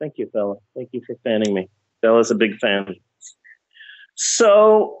 Oh, thank you, Bella. Thank you for fanning me. Bella's a big fan.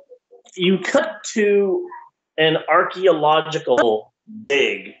 So you cut to an archaeological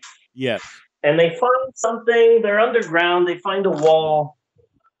dig. Yes. And they find something. They're underground. They find a wall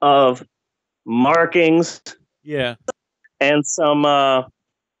of markings. Yeah. And some I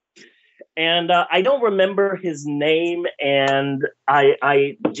don't remember his name, and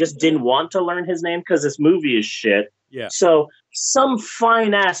I just didn't want to learn his name because this movie is shit. Yeah. So some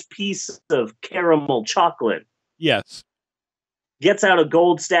fine ass piece of caramel chocolate. Yes. Gets out a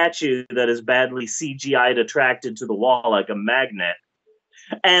gold statue that is badly CGI'd attracted to the wall like a magnet.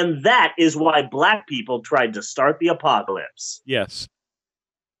 And that is why black people tried to start the apocalypse. Yes.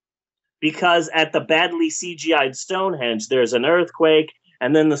 Because at the badly CGI'd Stonehenge, there's an earthquake,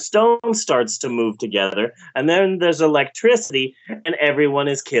 and then the stone starts to move together, and then there's electricity, and everyone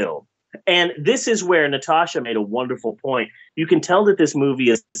is killed. And this is where Natasha made a wonderful point. You can tell that this movie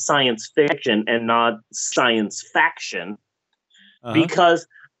is science fiction and not science faction. Because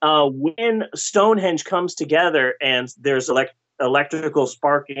when Stonehenge comes together and there's electrical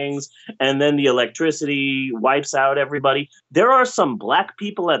sparkings and then the electricity wipes out everybody, there are some black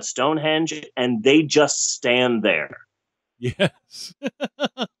people at Stonehenge and they just stand there. Yes.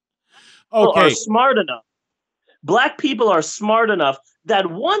 Are smart enough. Black people are smart enough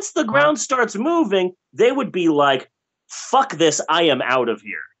that once the ground starts moving, they would be like, fuck this, I am out of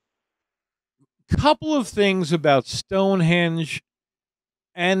here. Couple of things about Stonehenge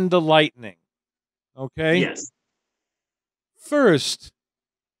and the lightning. Okay? Yes. First,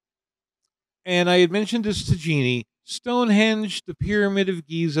 and I had mentioned this to Jeannie, Stonehenge, the Pyramid of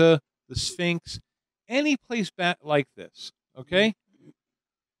Giza, the Sphinx, any place back like this, okay?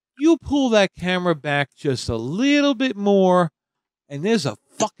 You pull that camera back just a little bit more, and there's a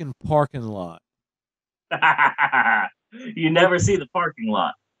fucking parking lot. You never see the parking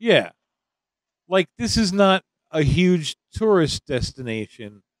lot. Yeah. Like, this is not a huge tourist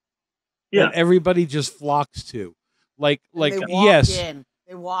destination that everybody just flocks to. Like yes.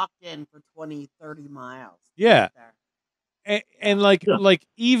 They walk in for 20, 30 miles. Yeah. And like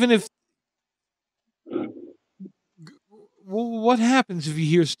even if what happens if you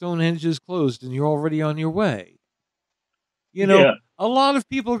hear Stonehenge is closed and you're already on your way? You know, a lot of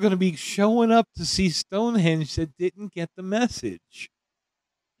people are going to be showing up to see Stonehenge that didn't get the message.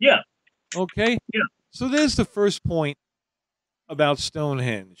 Yeah. Okay? Yeah. So there's the first point about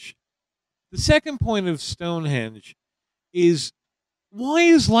Stonehenge. The second point of Stonehenge is, why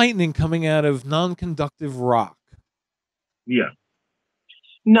is lightning coming out of non-conductive rock? Yeah.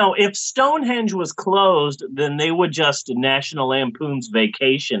 No, if Stonehenge was closed, then they would just National Lampoon's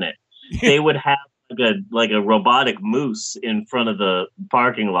Vacation it. They would have like a robotic moose in front of the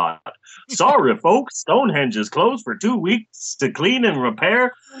parking lot. Sorry, folks, Stonehenge is closed for 2 weeks to clean and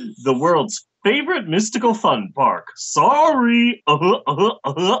repair the world's favorite mystical fun park. Sorry.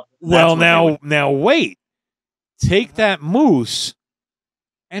 Well, now wait. Take that moose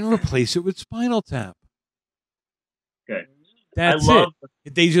and replace it with Spinal Tap. Okay. That's it.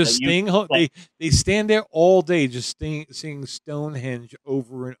 They just they stand there all day just singing Stonehenge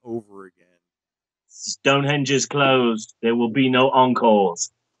over and over again. Stonehenge is closed. There will be no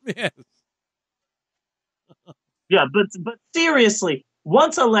encores. Yes. Yeah, but seriously,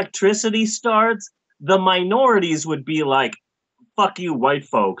 once electricity starts, the minorities would be like, fuck you, white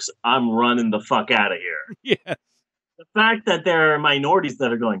folks. I'm running the fuck out of here. Yeah. The fact that there are minorities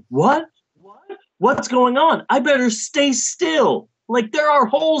that are going, what? What's going on? I better stay still. Like, there are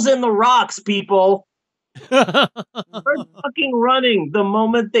holes in the rocks, people. They're fucking running the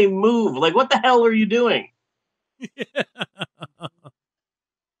moment they move. Like, what the hell are you doing? Yeah.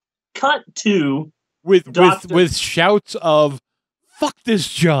 Cut to with shouts of "fuck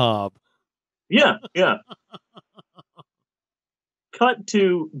this job." Yeah. Cut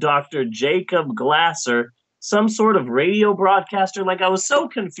to Dr. Jacob Glasser, some sort of radio broadcaster. Like, I was so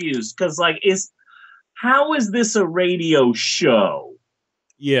confused because, like, how is this a radio show?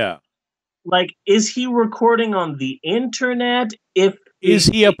 Yeah. Like, is he recording on the internet? Is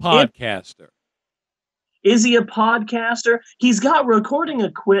he a podcaster? Is he a podcaster? He's got recording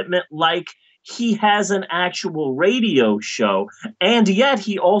equipment like he has an actual radio show, and yet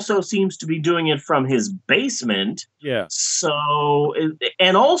he also seems to be doing it from his basement. Yeah. So,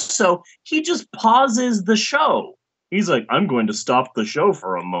 and also, he just pauses the show. He's like, I'm going to stop the show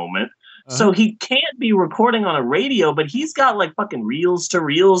for a moment. So he can't be recording on a radio, but he's got like fucking reels to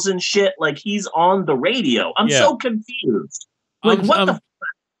reels and shit. Like, he's on the radio. I'm so confused. Like,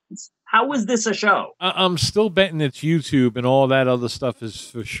 how is this a show? I'm still betting it's YouTube and all that other stuff is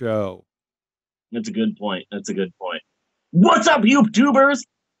for show. That's a good point. What's up, YouTubers?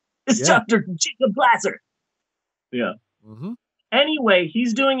 It's Dr. Jacob Glasser. Yeah. Mm-hmm. Anyway,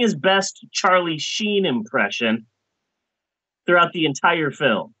 he's doing his best Charlie Sheen impression throughout the entire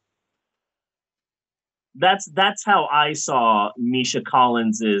film. That's how I saw Misha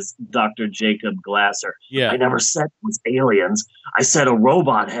Collins's Dr. Jacob Glasser. Yeah. I never said it was aliens. I said a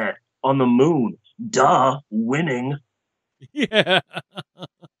robot head on the moon. Duh, winning. Yeah.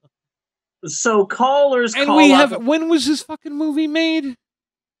 So callers And call we up have. When was this fucking movie made?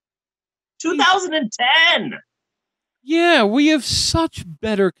 2010. Yeah, we have such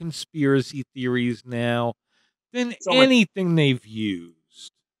better conspiracy theories now than So much. anything they've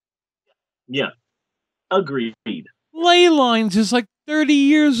used. Yeah, agreed. Ley lines is like 30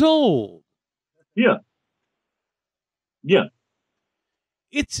 years old. Yeah. Yeah.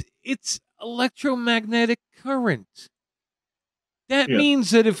 It's electromagnetic current. That Yeah.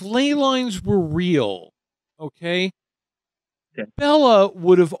 means that if ley lines were real, okay, Okay. Bella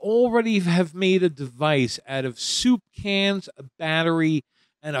would have already have made a device out of soup cans, a battery,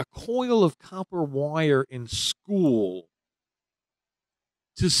 and a coil of copper wire in school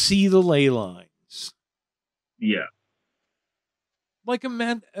to see the ley lines. Yeah. Like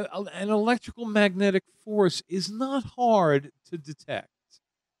an electrical magnetic force is not hard to detect.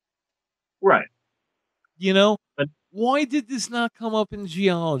 Right. You know? But why did this not come up in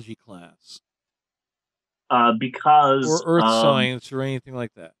geology class? Because or earth science or anything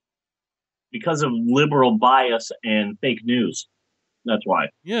like that. Because of liberal bias and fake news. That's why.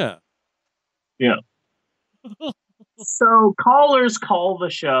 Yeah. Yeah. So callers call the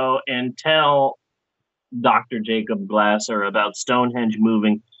show and tell Dr. Jacob Glasser about Stonehenge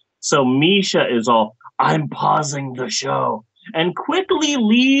moving. So Misha is all, I'm pausing the show, and quickly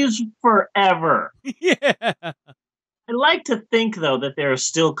leaves forever. Yeah. I like to think, though, that there are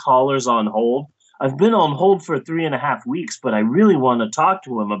still callers on hold. I've been on hold for 3.5 weeks, but I really want to talk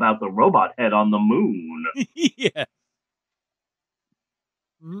to him about the robot head on the moon. Yeah.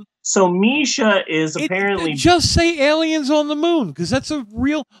 Mm-hmm. So Misha is apparently... Just say aliens on the moon, because that's a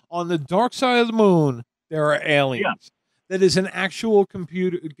real... On the dark side of the moon, there are aliens. Yeah. That is an actual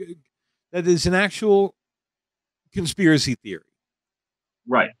computer... That is an actual conspiracy theory.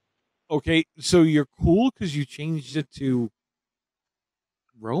 Right. Okay, so you're cool because you changed it to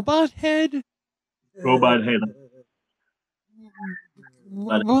robot head? Robot head.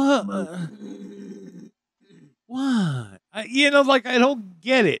 What? What? I don't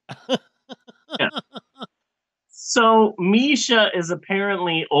get it. Yeah. So Misha is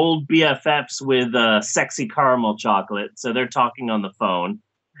apparently old BFFs with sexy caramel chocolate. So they're talking on the phone,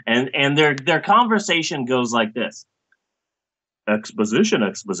 and their conversation goes like this: exposition,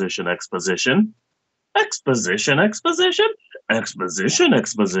 exposition, exposition, exposition, exposition, exposition,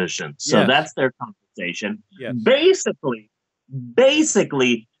 exposition. So yes. That's their conversation. Yes.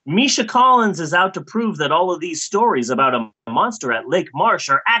 Basically, Misha Collins is out to prove that all of these stories about a monster at Lake Marsh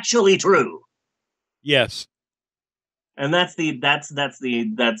are actually true. Yes. And that's the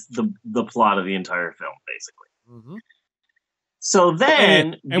plot of the entire film, basically. Mm-hmm. So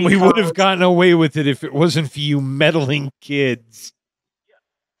then, and we would have gotten away with it if it wasn't for you meddling kids.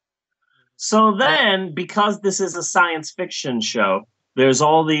 So then, because this is a science fiction show, there's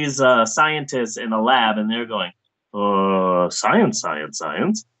all these scientists in a lab, and they're going, science, science,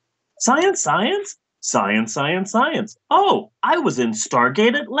 science, science, science, science, science, science. Oh, I was in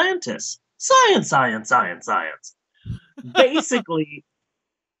Stargate Atlantis. Science, science, science, science.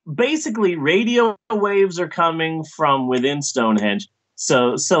 Basically, radio waves are coming from within Stonehenge.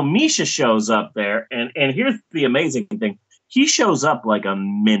 So Misha shows up there, and here's the amazing thing: he shows up like a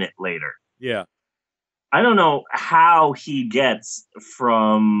minute later. Yeah. I don't know how he gets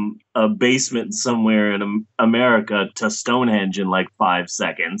from a basement somewhere in America to Stonehenge in like 5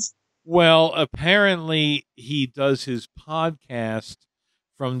 seconds. Well, apparently he does his podcast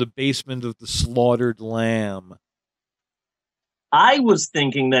from the basement of the Slaughtered Lamb. I was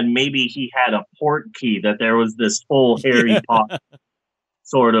thinking that maybe he had a port key, that there was this whole Harry Potter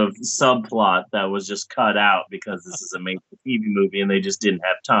sort of subplot that was just cut out because this is a made-for-TV movie and they just didn't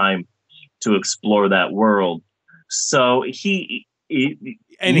have time to explore that world. So he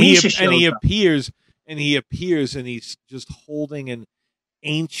appears and he's just holding an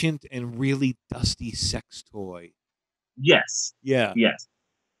ancient and really dusty sex toy. Yes. Yeah. Yes.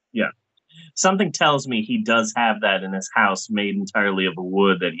 Yeah. Something tells me he does have that in his house, made entirely of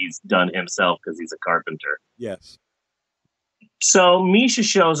wood that he's done himself because he's a carpenter. Yes. So Misha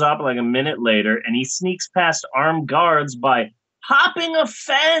shows up like a minute later, and he sneaks past armed guards by hopping a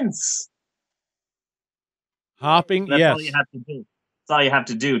fence. Hopping, That's yes. all you have to do. That's all you have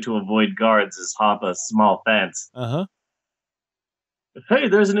to do to avoid guards is hop a small fence. Uh-huh. Hey,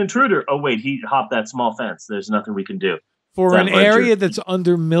 there's an intruder. Oh, wait, he hopped that small fence. There's nothing we can do. For an area that's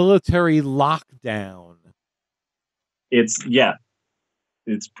under military lockdown. It's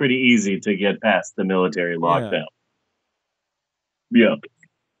pretty easy to get past the military lockdown. Yeah.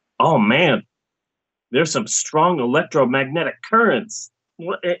 Oh, man. There's some strong electromagnetic currents.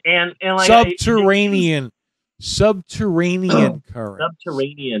 And like subterranean current.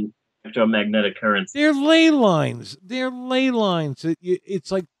 Subterranean. electromagnetic currents. They're ley lines.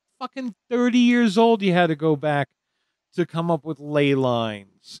 It's like fucking 30 years old you had to go back to come up with ley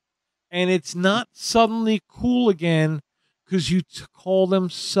lines. And it's not suddenly cool again because you call them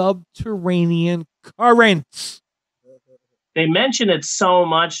subterranean currents. They mention it so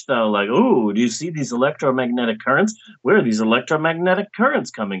much, though, like, ooh, do you see these electromagnetic currents? Where are these electromagnetic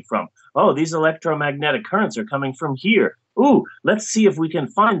currents coming from? Oh, these electromagnetic currents are coming from here. Ooh, let's see if we can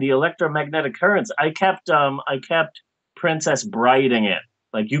find the electromagnetic currents. I kept Princess Brighting it.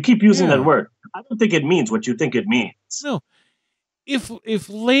 Like, you keep using that word. I don't think it means what you think it means. No. If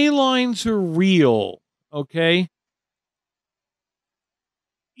ley lines are real, okay,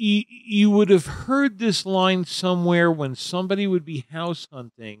 you would have heard this line somewhere when somebody would be house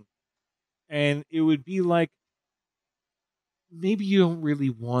hunting, and it would be like, maybe you don't really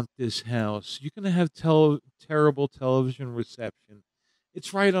want this house. You're going to have terrible television reception.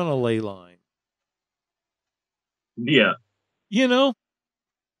 It's right on a ley line. Yeah. You know?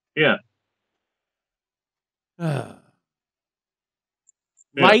 Yeah.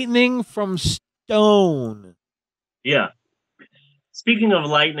 Lightning from stone. Yeah. Speaking of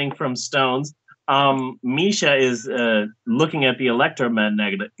lightning from stones, Misha is looking at the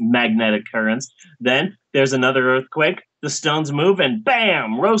electromagnetic currents. Then there's another earthquake. The stones move, and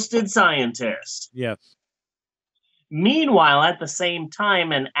bam, roasted scientist. Yes. Meanwhile, at the same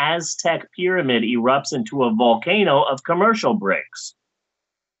time, an Aztec pyramid erupts into a volcano of commercial bricks.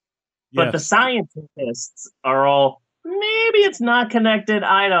 But Yes. the scientists are all, maybe it's not connected.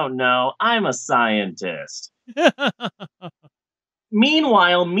 I don't know. I'm a scientist.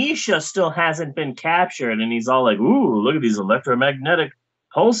 Meanwhile, Misha still hasn't been captured, and he's all like, ooh, look at these electromagnetic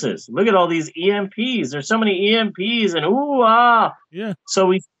pulses. Look at all these EMPs. There's so many EMPs, and ooh, ah. Yeah. So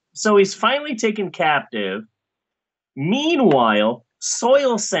he's finally taken captive. Meanwhile,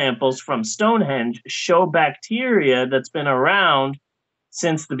 soil samples from Stonehenge show bacteria that's been around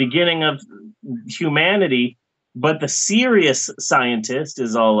since the beginning of humanity. But the serious scientist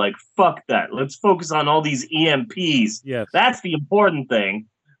is all like, fuck that. Let's focus on all these EMPs. Yes. That's the important thing.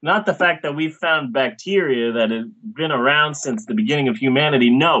 Not the fact that we've found bacteria that have been around since the beginning of humanity.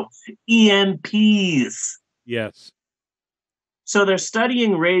 No, EMPs. Yes. So they're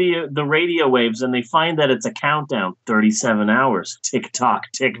studying the radio waves, and they find that it's a countdown, 37 hours. Tick tock,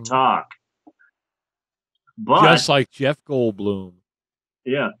 tick tock. But just like Jeff Goldblum.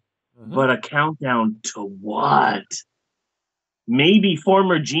 Yeah. But a countdown to what? Maybe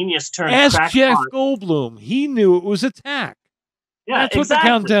former genius turned Ask Jeff Goldblum. He knew it was attack. Yeah, that's what the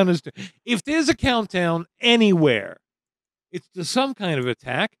countdown is. If there's a countdown anywhere, it's to some kind of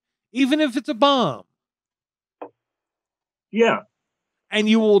attack, even if it's a bomb. Yeah. And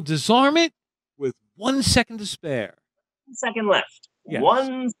you will disarm it with 1 second to spare. 1 second left. Yes. 1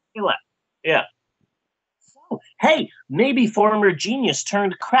 second left. Yeah. Hey, maybe former genius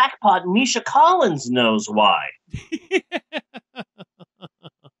turned crackpot Misha Collins knows why.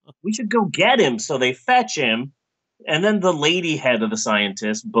 We should go get him. So they fetch him, and then the lady head of the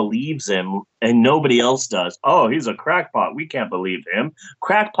scientist believes him, and nobody else does. Oh, he's a crackpot. We can't believe him.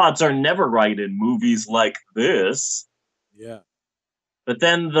 Crackpots are never right in movies like this. Yeah. But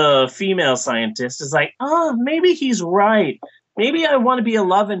then the female scientist is like, oh, maybe he's right. Maybe I want to be a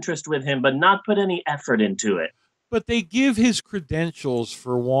love interest with him, but not put any effort into it. But they give his credentials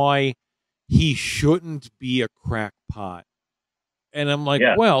for why he shouldn't be a crackpot. And I'm like,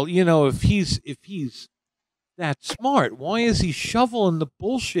 well, you know, if he's that smart, why is he shoveling the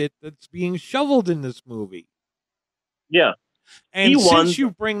bullshit that's being shoveled in this movie? Yeah. And since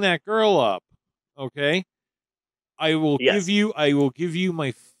you bring that girl up, okay, I will give you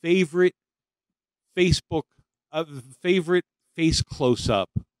my favorite Facebook favorite face close-up.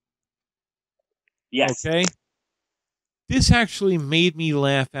 Yes. Okay? This actually made me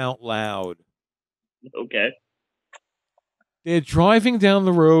laugh out loud. Okay. They're driving down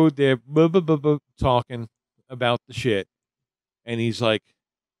the road. They're talking about the shit. And he's like,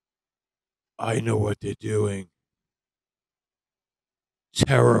 I know what they're doing.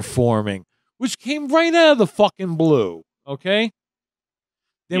 Terraforming. Which came right out of the fucking blue. Okay?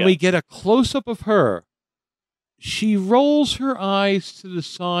 Then we get a close-up of her. She rolls her eyes to the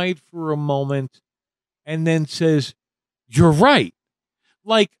side for a moment and then says, you're right.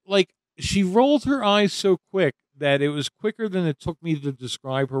 Like she rolled her eyes so quick that it was quicker than it took me to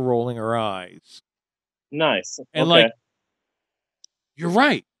describe her rolling her eyes. Nice. And like, you're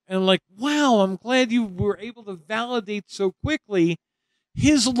right. And like, wow, I'm glad you were able to validate so quickly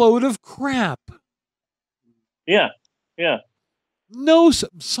his load of crap. Yeah. Yeah. No,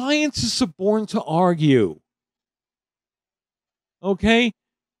 science is born to argue. Okay?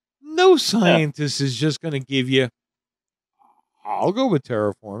 no scientist is just going to give you, I'll go with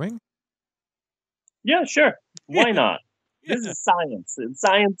terraforming. Yeah, sure. Why not? Yeah. This is science.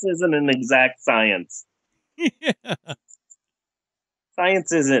 Science isn't an exact science. Yeah.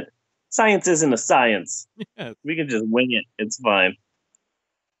 Science isn't a science. Yes. We can just wing it. It's fine.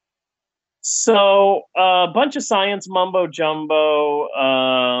 So, a bunch of science mumbo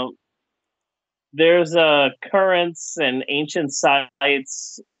jumbo. There's currents and ancient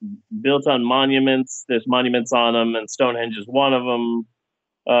sites built on monuments. There's monuments on them, and Stonehenge is one of them.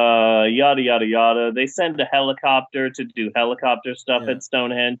 Yada yada yada. They send a helicopter to do helicopter stuff at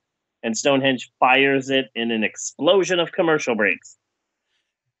Stonehenge, and Stonehenge fires it in an explosion of commercial breaks.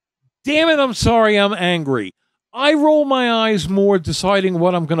 Damn it! I'm sorry. I'm angry. I roll my eyes more deciding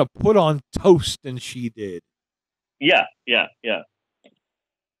what I'm going to put on toast than she did. Yeah.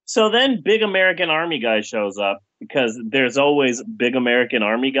 So then Big American Army Guy shows up, because there's always Big American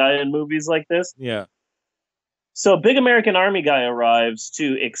Army Guy in movies like this. Yeah. So Big American Army Guy arrives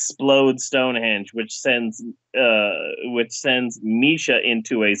to explode Stonehenge, which sends Misha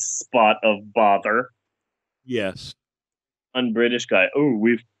into a spot of bother. Yes. Un-British guy. Oh,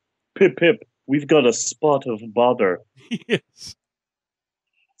 we've got a spot of bother. Yes.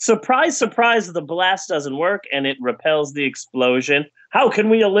 Surprise, surprise, the blast doesn't work and it repels the explosion. How can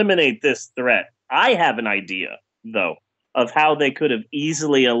we eliminate this threat? I have an idea, though, of how they could have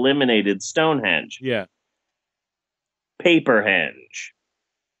easily eliminated Stonehenge. Yeah. Paperhenge.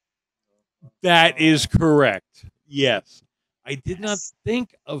 That is correct. Yes. I did not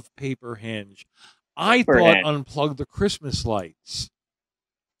think of Paperhenge. I thought unplug the Christmas lights.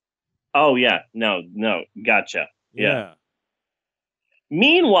 Oh, yeah. No. Gotcha. Yeah.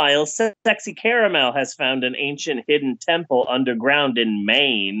 Meanwhile, Sexy Caramel has found an ancient hidden temple underground in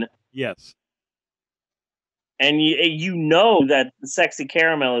Maine. Yes. And you know that Sexy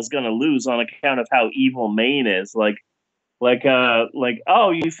Caramel is going to lose on account of how evil Maine is. Like,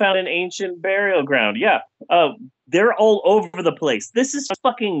 oh, you found an ancient burial ground. Yeah. They're all over the place. This is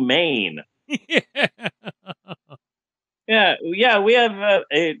fucking Maine. Yeah. We have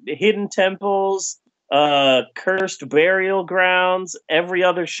hidden temples, cursed burial grounds. Every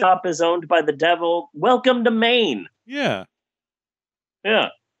other shop is owned by the devil. Welcome to Maine. Yeah.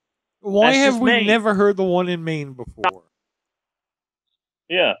 That's Why have we Maine. never heard the one in Maine before?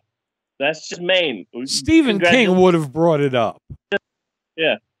 Yeah. That's just Maine. Stephen King would have brought it up.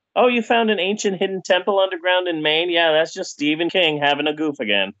 Yeah. Oh, you found an ancient hidden temple underground in Maine? Yeah, that's just Stephen King having a goof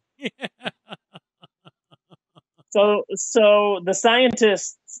again. Yeah. So the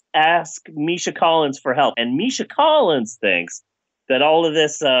scientists ask Misha Collins for help, and Misha Collins thinks that all of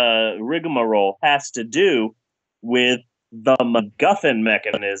this rigmarole has to do with the MacGuffin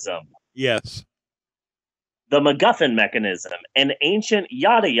mechanism. Yes. The MacGuffin mechanism, an ancient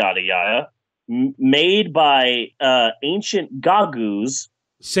yada yada yada made by ancient Gagus.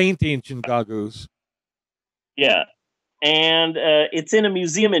 Saint Ancient Gagus. Yeah. And it's in a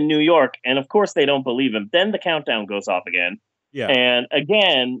museum in New York, and of course they don't believe him. Then the countdown goes off again. Yeah. And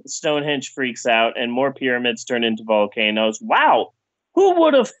again, Stonehenge freaks out, and more pyramids turn into volcanoes. Wow! Who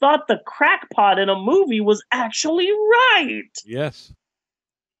would have thought the crackpot in a movie was actually right? Yes.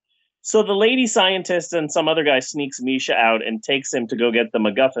 So the lady scientist and some other guy sneaks Misha out and takes him to go get the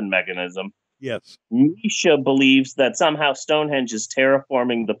MacGuffin mechanism. Yes. Misha believes that somehow Stonehenge is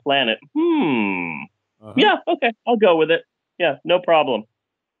terraforming the planet. Yeah, okay, I'll go with it. Yeah, no problem.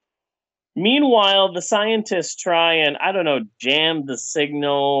 Meanwhile, the scientists try and, I don't know, jam the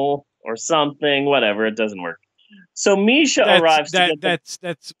signal or something, whatever, it doesn't work. So Misha arrives to get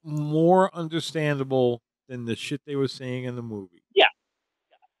that's more understandable than the shit they were saying in the movie. Yeah.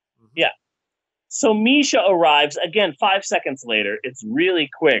 Yeah. So Misha arrives, again, 5 seconds later. It's really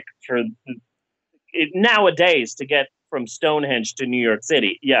quick for nowadays to get from Stonehenge to New York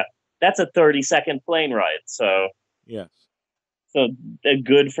City. Yeah. That's a 30-second plane ride. So yes. So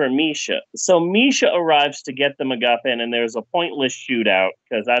good for Misha. So Misha arrives to get the MacGuffin, and there's a pointless shootout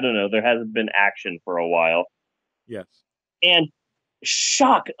because, I don't know, there hasn't been action for a while. Yes. And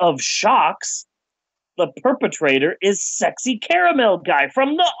shock of shocks, the perpetrator is Sexy Caramel Guy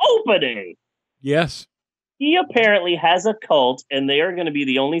from the opening. Yes. He apparently has a cult, and they are going to be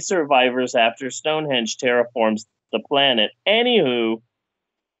the only survivors after Stonehenge terraforms the planet. Anywho,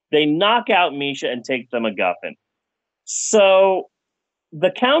 they knock out Misha and take the MacGuffin. So the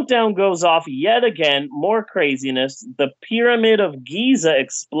countdown goes off yet again, more craziness. The Pyramid of Giza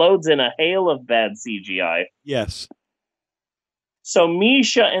explodes in a hail of bad CGI. Yes. So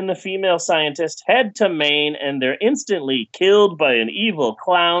Misha and the female scientist head to Maine, and they're instantly killed by an evil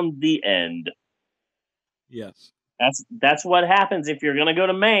clown. The end. Yes. That's what happens if you're gonna go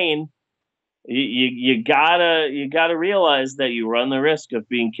to Maine. You gotta realize that you run the risk of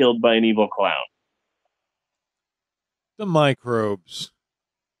being killed by an evil clown. The microbes.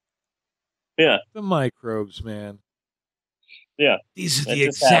 Yeah. The microbes, man. Yeah. These are the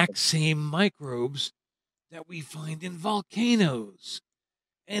exact same microbes that we find in volcanoes.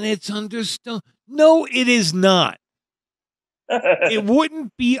 And it's under stone. No, it is not. It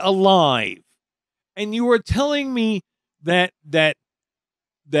wouldn't be alive. And you are telling me that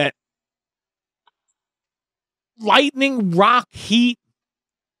lightning, rock, heat,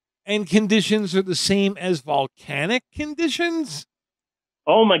 and conditions are the same as volcanic conditions?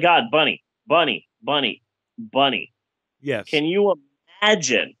 Oh my God, Bunny. Yes. Can you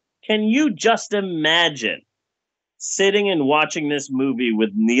imagine? Can you just imagine sitting and watching this movie with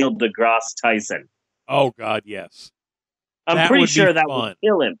Neil deGrasse Tyson? Oh God, yes. I'm pretty sure that would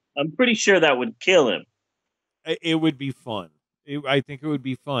kill him. I'm pretty sure that would kill him. It would be fun. I think it would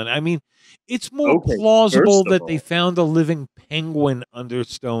be fun. I mean, it's more plausible that they found a living penguin under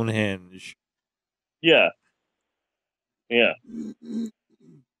Stonehenge. Yeah. Yeah.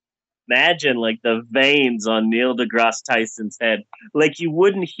 Imagine like the veins on Neil deGrasse Tyson's head. Like you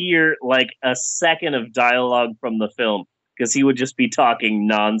wouldn't hear like a second of dialogue from the film because he would just be talking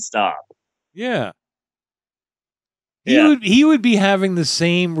nonstop. Yeah. He would be having the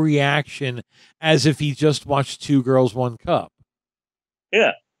same reaction as if he just watched Two Girls, One Cup.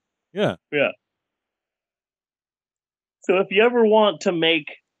 Yeah. Yeah. Yeah. So if you ever want to make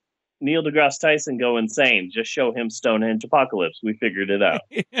Neil deGrasse Tyson go insane, just show him Stonehenge Apocalypse. We figured it out.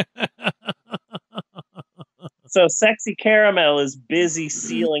 So Sexy Caramel is busy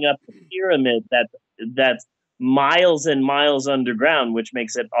sealing up the pyramid that's miles and miles underground, which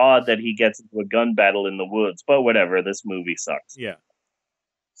makes it odd that he gets into a gun battle in the woods. But whatever, this movie sucks. Yeah.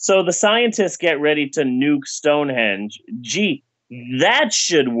 So the scientists get ready to nuke Stonehenge. Gee, that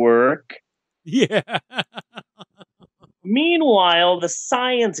should work. Yeah. Meanwhile, the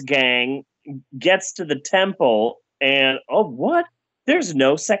science gang gets to the temple and, oh, what? There's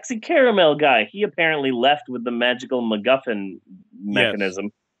no Sexy Caramel guy. He apparently left with the magical MacGuffin mechanism.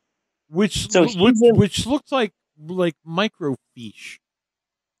 Yes. Which looks like microfiche.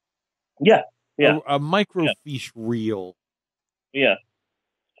 Yeah. Yeah. A microfiche reel. Yeah.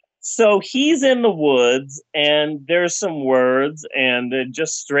 So he's in the woods, and there's some words, and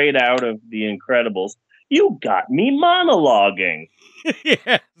just straight out of The Incredibles. You got me monologuing.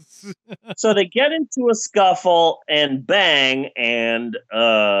 Yes. So they get into a scuffle, and bang, and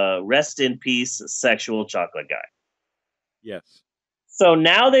rest in peace, sexual chocolate guy. Yes. So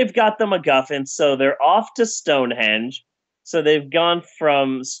now they've got the MacGuffin, so they're off to Stonehenge. So they've gone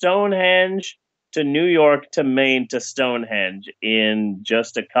from Stonehenge to New York to Maine to Stonehenge in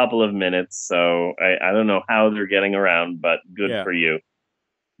just a couple of minutes. So I don't know how they're getting around, but good for you.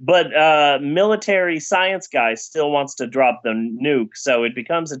 But military science guy still wants to drop the nuke, so it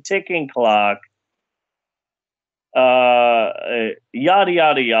becomes a ticking clock. Yada,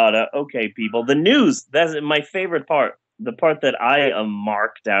 yada, yada. Okay, people. The news, that's my favorite part. The part that I am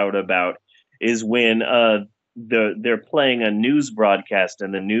marked out about is when they're playing a news broadcast,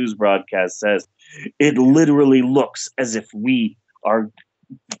 and the news broadcast says, it literally looks as if we are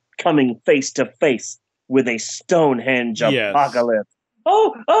coming face to face with a Stonehenge apocalypse.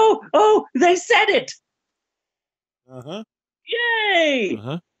 Oh, they said it. Uh-huh. Yay.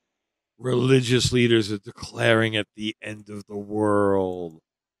 Uh-huh. Religious leaders are declaring it the end of the world.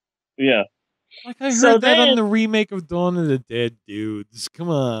 Yeah. Like I heard that on the remake of Dawn of the Dead, dudes. Come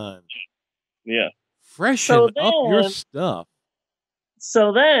on. Yeah. Freshen up your stuff.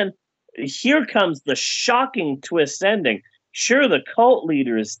 So then, here comes the shocking twist ending. Sure, the cult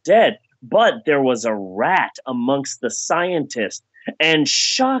leader is dead, but there was a rat amongst the scientists. And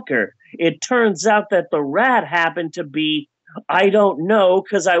shocker, it turns out that the rat happened to be, I don't know,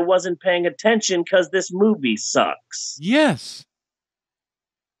 because I wasn't paying attention because this movie sucks. Yes.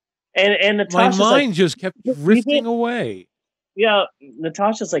 And Natasha's my mind just kept drifting away. Yeah,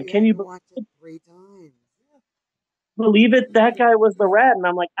 Natasha's like, can you watch it 3 times? Believe it? That guy was the rat. And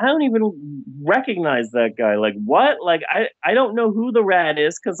I'm like, I don't even recognize that guy. Like, what? Like, I don't know who the rat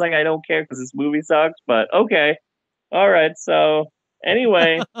is because, like, I don't care because this movie sucks. But okay. All right. So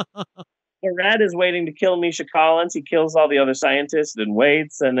anyway, the rat is waiting to kill Misha Collins. He kills all the other scientists and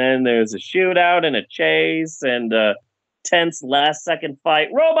waits. And then there's a shootout and a chase and a tense last second fight.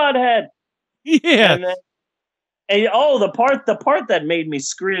 Robot head. Yeah. And the part that made me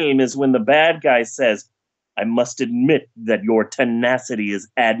scream is when the bad guy says, I must admit that your tenacity is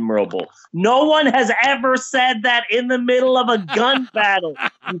admirable. No one has ever said that in the middle of a gun battle.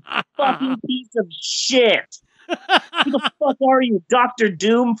 You fucking piece of shit. Who the fuck are you, Dr.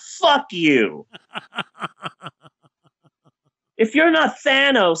 Doom? Fuck you. If you're not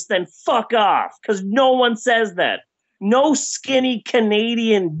Thanos, then fuck off, because no one says that. No skinny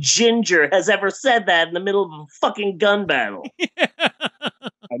Canadian ginger has ever said that in the middle of a fucking gun battle. Yeah.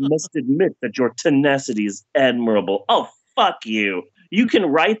 I must admit that your tenacity is admirable. Oh, fuck you. You can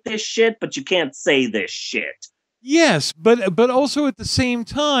write this shit, but you can't say this shit. Yes, but also at the same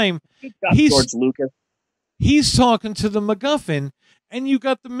time, George Lucas. He's talking to the MacGuffin, and you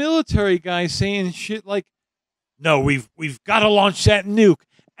got the military guy saying shit like, "No, we've got to launch that nuke,"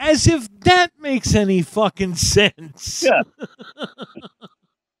 as if that makes any fucking sense. Yeah.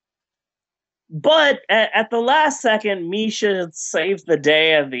 But at the last second, Misha saves the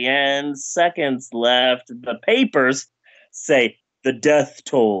day at the end. Seconds left. The papers say the death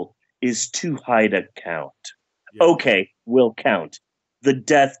toll is too high to count. Yeah. Okay, we'll count. The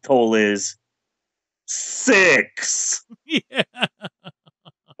death toll is 6. Yeah.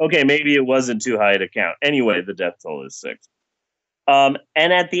 Okay, maybe it wasn't too high to count. Anyway, the death toll is 6. And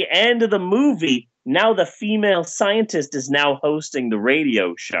at the end of the movie, now the female scientist is now hosting the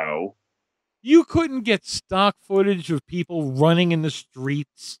radio show. You couldn't get stock footage of people running in the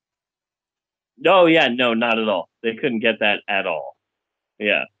streets? Oh, yeah, no, not at all. They couldn't get that at all.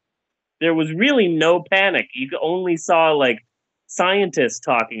 Yeah. There was really no panic. You only saw, like, scientists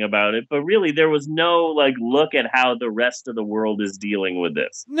talking about it, but really there was no, like, look at how the rest of the world is dealing with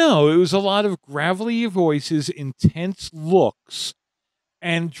this. No, it was a lot of gravelly voices, intense looks,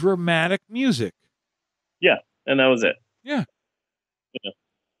 and dramatic music. Yeah, and that was it. Yeah.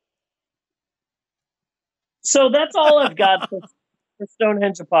 So that's all I've got for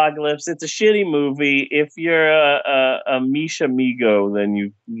Stonehenge Apocalypse. It's a shitty movie. If you're a Misha Migo, then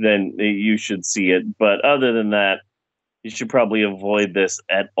you should see it. But other than that, you should probably avoid this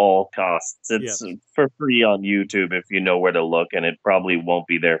at all costs. It's for free on YouTube if you know where to look, and it probably won't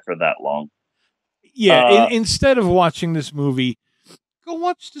be there for that long. Yeah, instead of watching this movie, go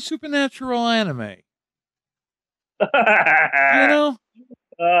watch the Supernatural anime. You know?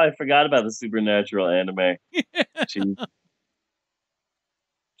 Oh, I forgot about the Supernatural anime.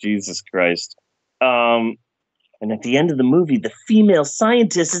 Jesus Christ. And at the end of the movie, the female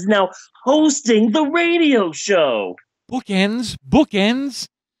scientist is now hosting the radio show. Bookends.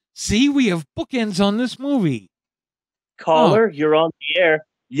 See, we have bookends on this movie. Caller, you're on the air.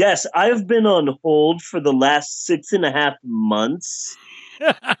 Yes, I've been on hold for the last 6.5 months.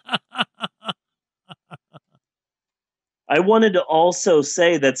 I wanted to also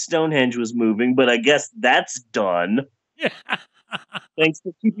say that Stonehenge was moving, but I guess that's done. Thanks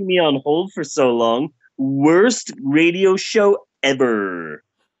for keeping me on hold for so long. Worst radio show ever.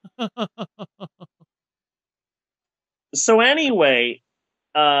 So anyway,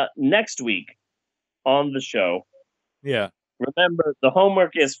 next week on the show, remember the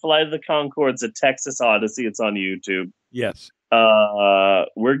homework is Flight of the Conchords, A Texas Odyssey. It's on YouTube. Yes.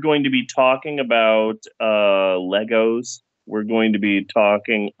 We're going to be talking about Legos. We're going to be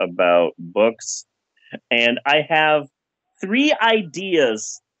talking about books. And I have 3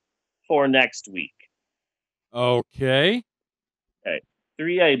 ideas for next week. Okay.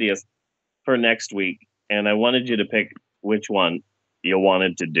 3 ideas for next week. And I wanted you to pick which one you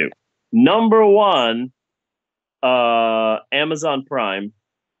wanted to do. Number 1, Amazon Prime,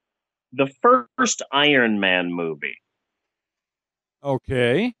 the first Iron Man movie.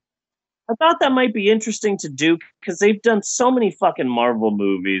 Okay. I thought that might be interesting to do because they've done so many fucking Marvel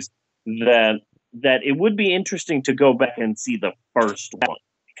movies that it would be interesting to go back and see the first one.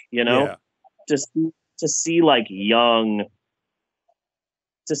 You know, to see like young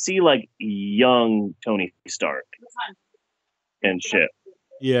Tony Stark and shit.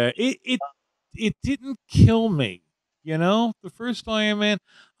 Yeah, it didn't kill me. You know, the first Iron Man,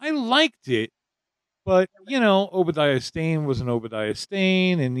 I liked it. But, you know, Obadiah Stane was an Obadiah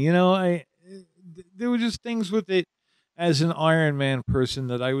Stane, and, you know, there were just things with it as an Iron Man person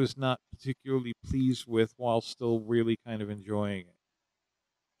that I was not particularly pleased with while still really kind of enjoying it.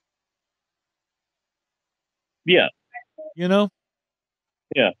 Yeah. You know?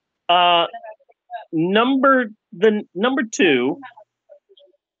 Yeah. Number 2,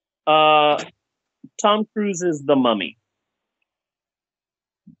 Tom Cruise's The Mummy.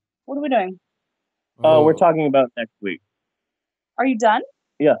 What are we doing? We're talking about next week. Are you done?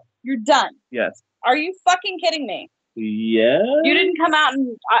 Yeah. You're done? Yes. Are you fucking kidding me? Yeah. You didn't come out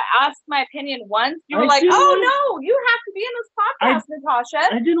and ask my opinion once. You were like, "Oh no, you have to be in this podcast,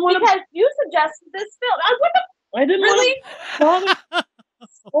 Natasha." I didn't want because you suggested this film. I didn't really.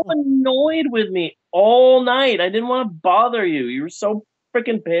 So annoyed with me all night. I didn't want to bother you. You were so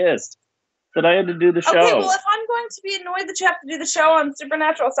freaking pissed. that I had to do the show. Okay, well, if I'm going to be annoyed that you have to do the show on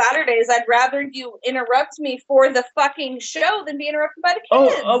Supernatural Saturdays, I'd rather you interrupt me for the fucking show than be interrupted by the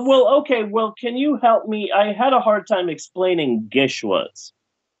kids. Well, okay. Well, can you help me? I had a hard time explaining Gishwas.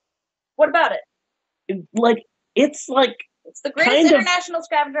 What about it? It's the greatest international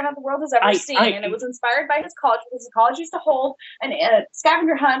scavenger hunt the world has ever seen, and it was inspired by his college because his college used to hold a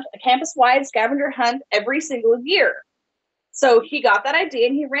scavenger hunt, a campus-wide scavenger hunt every single year. So he got that idea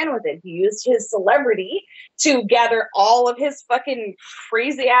and he ran with it. He used his celebrity to gather all of his fucking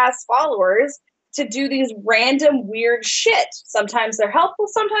crazy-ass followers to do these random weird shit. Sometimes they're helpful,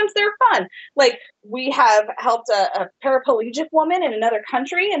 sometimes they're fun. Like, we have helped a paraplegic woman in another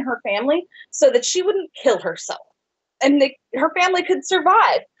country and her family so that she wouldn't kill herself. And her family could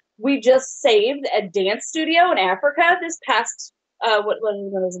survive. We just saved a dance studio in Africa this past, what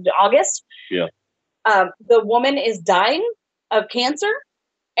was it, August? Yeah. The woman is dying of cancer.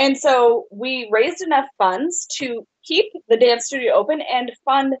 And so we raised enough funds to keep the dance studio open and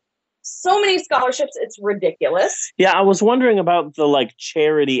fund so many scholarships. It's ridiculous. Yeah, I was wondering about the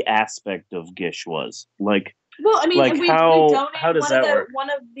charity aspect of Gishwas. Well, I mean, we donated how does that work? One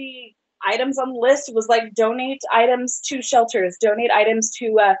of the items on the list was donate items to shelters, donate items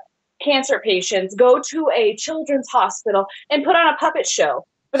to cancer patients, go to a children's hospital, and put on a puppet show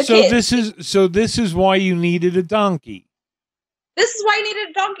for the kids. This is why you needed a donkey. This is why I needed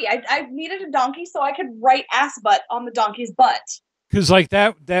a donkey. I needed a donkey so I could write ass butt on the donkey's butt. Because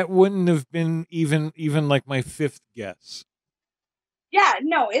that wouldn't have been even my fifth guess. Yeah,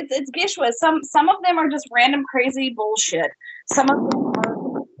 no, it's Gishwas. Some of them are just random crazy bullshit. Some of them are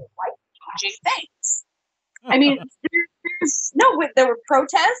life-changing things. I mean, there were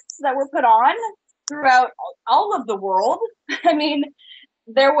protests that were put on throughout all of the world. I mean,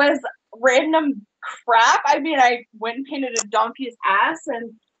 there was random crap. I mean, I went and painted a donkey's ass,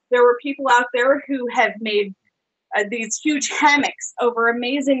 and there were people out there who have made these huge hammocks over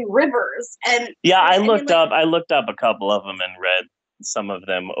amazing rivers. And I looked up a couple of them and read some of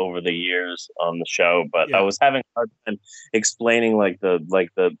them over the years on the show, but I was having a hard time explaining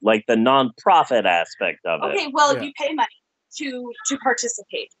the non-profit aspect of it. Okay, well, if you pay money to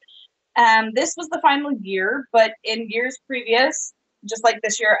participate, this was the final year, but in years previous, just like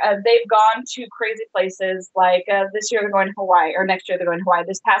this year, they've gone to crazy places. Like this year they're going to Hawaii, or next year they're going to Hawaii.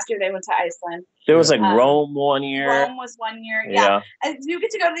 This past year they went to Iceland. There was Rome one year. Rome was 1 year. Yeah. And you get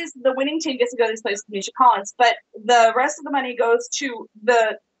to go to these. The winning team gets to go to these places with Misha Collins, but the rest of the money goes to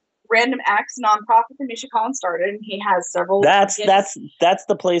the Random Acts nonprofit that Misha Collins started, and he has several. That's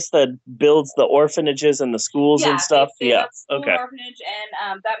the place that builds the orphanages and the schools and stuff. Okay. Orphanage,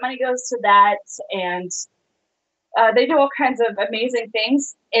 and that money goes to that, and they do all kinds of amazing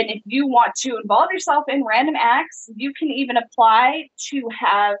things. And if you want to involve yourself in Random Acts, you can even apply to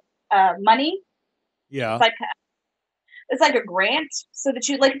have money. Yeah. It's like a grant, so that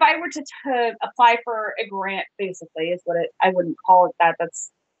you, like, if I were to apply for a grant, basically is what I wouldn't call it that.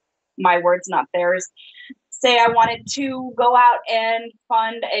 That's my words, not theirs. Say I wanted to go out and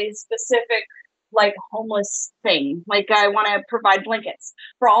fund a specific, homeless thing. Like, I want to provide blankets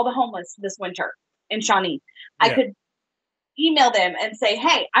for all the homeless this winter in Shawnee. I could email them and say,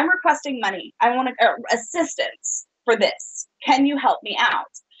 hey, I'm requesting money. I want assistance for this. Can you help me out?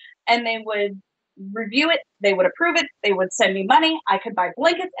 And they would review it. They would approve it. They would send me money. I could buy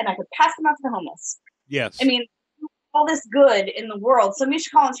blankets and I could pass them out to the homeless. Yes. I mean, all this good in the world. So Misha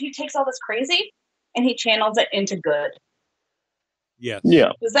Collins, he takes all this crazy and he channels it into good. Yes.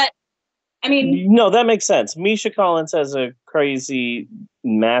 Yeah. Does that, I mean... No, that makes sense. Misha Collins has a crazy,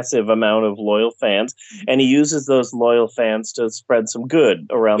 massive amount of loyal fans, and he uses those loyal fans to spread some good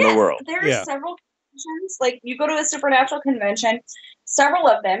around the world. There are several conventions. Like, you go to a Supernatural convention, several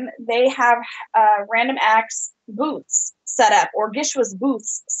of them, they have Random Acts booths set up, or Gishwas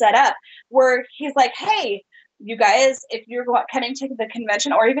booths set up, where he's like, hey, you guys, if you're coming to the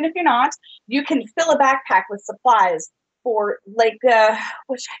convention, or even if you're not, you can fill a backpack with supplies for, which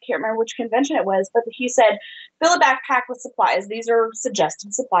I can't remember which convention it was, but he said, fill a backpack with supplies. These are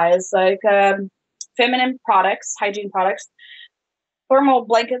suggested supplies, like feminine products, hygiene products, thermal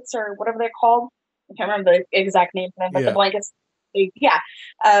blankets, or whatever they're called. I can't remember the exact name for them, but the blankets.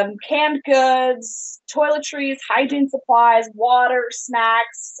 Canned goods, toiletries, hygiene supplies, water,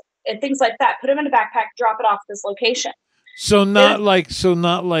 snacks, and things like that. Put them in a backpack, drop it off this location. So not like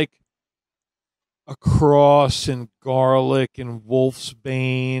a cross and garlic and wolf's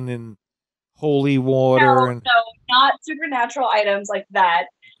bane and holy water. No, not supernatural items like that.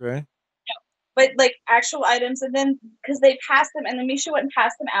 Okay. No, but actual items, and then because they passed them, and then Misha went and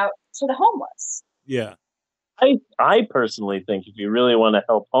passed them out to the homeless. Yeah. I personally think if you really want to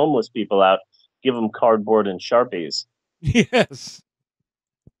help homeless people out, give them cardboard and Sharpies. Yes.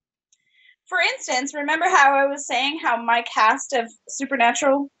 For instance, remember how I was saying how my cast of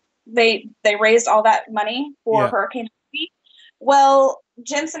Supernatural, they raised all that money for Hurricane Harvey? Well,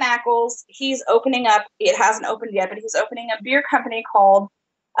 Jensen Ackles, he's opening up, it hasn't opened yet, but he's opening a beer company called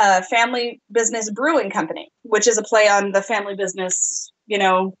Family Business Brewing Company, which is a play on the family business,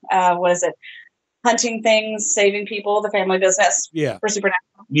 what is it? Hunting things, saving people, the family business for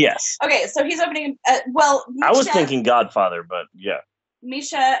Supernatural. Yes. Okay, so he's opening, I was thinking Godfather, but yeah.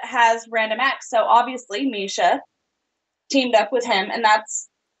 Misha has Random Acts, so obviously Misha teamed up with him, and that's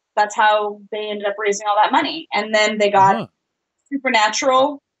how they ended up raising all that money. And then they got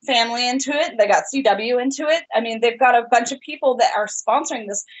Supernatural family into it. They got CW into it. I mean, they've got a bunch of people that are sponsoring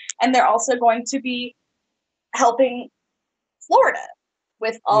this, and they're also going to be helping Florida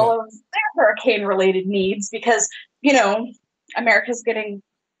with all of their hurricane-related needs because, America's getting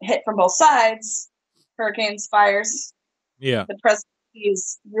hit from both sides. Hurricanes, fires. Yeah. The president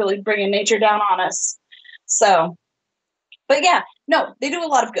is really bringing nature down on us. So, but yeah, no, they do a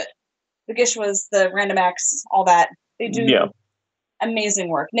lot of good. The Gishwas, the Random Acts, all that. They do amazing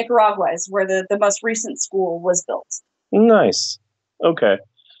work. Nicaragua is where the most recent school was built. Nice. Okay.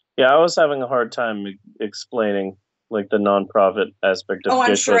 Yeah, I was having a hard time explaining like the nonprofit aspect of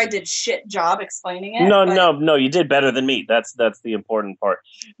I'm Gishwas. sure I did shit job explaining it. No, you did better than me. That's the important part.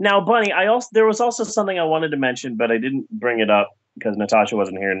 Now, Bunny, there was also something I wanted to mention, but I didn't bring it up because Natasha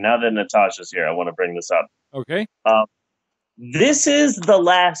wasn't here. Now that Natasha's here, I want to bring this up. Okay. This is the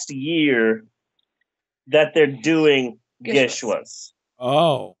last year that they're doing Gishwas.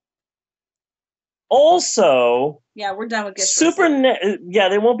 Oh. Also, yeah, we're done with Gishwas.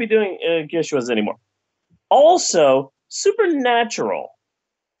 They won't be doing Gishwas anymore. Also, Supernatural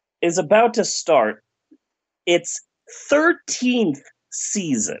is about to start its 13th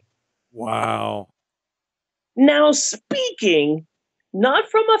season. Wow. Now, speaking not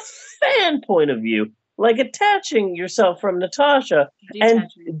from a fan point of view, like attaching yourself from Natasha and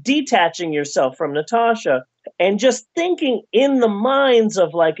detaching yourself from Natasha and just thinking in the minds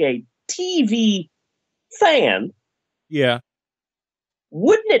of like a TV fan. Yeah.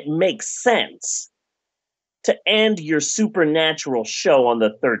 Wouldn't it make sense to end your Supernatural show on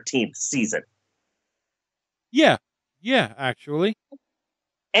the 13th season? Yeah. Yeah, actually.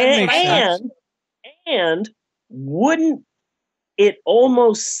 And wouldn't it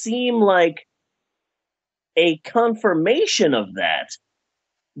almost seem like a confirmation of that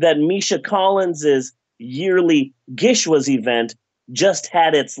Misha Collins' yearly Gishwas event just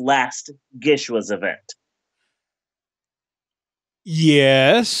had its last Gishwas event?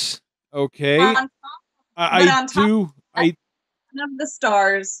 Yes. Okay. I do. One of the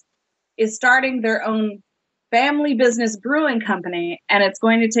stars is starting their own family business brewing company, and it's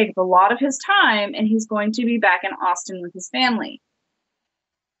going to take a lot of his time, and he's going to be back in Austin with his family.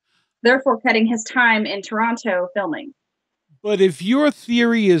 Therefore, cutting his time in Toronto filming. But if your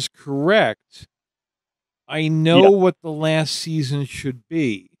theory is correct, I know what the last season should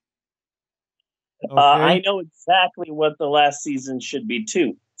be. Okay? I know exactly what the last season should be,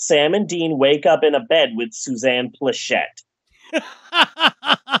 too. Sam and Dean wake up in a bed with Suzanne Plachette.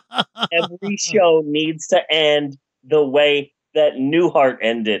 Every show needs to end the way that Newhart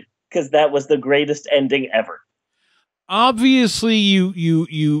ended, because that was the greatest ending ever. Obviously,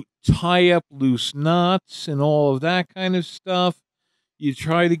 you tie up loose knots and all of that kind of stuff. You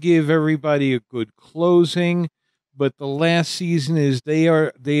try to give everybody a good closing, but the last season is they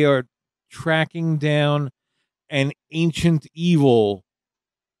are tracking down an ancient evil,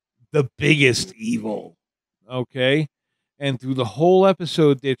 the biggest evil. Okay, and through the whole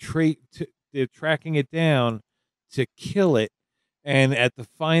episode, they're tracking it down to kill it, and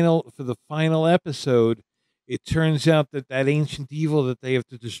for the final episode, it turns out that ancient evil that they have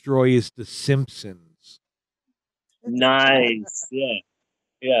to destroy is the Simpsons. Nice,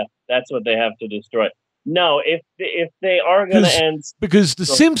 yeah, that's what they have to destroy. No, if they are going to end, because the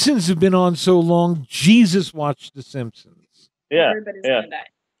Simpsons have been on so long, Jesus watched the Simpsons. Yeah, everybody's gonna die.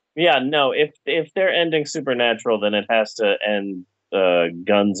 Yeah, no, if they're ending Supernatural, then it has to end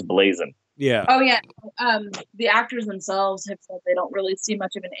guns blazing. Yeah. Oh yeah. The actors themselves have said they don't really see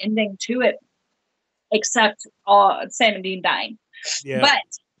much of an ending to it, except Sam and Dean dying. Yeah.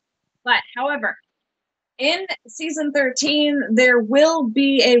 But however, in season 13, there will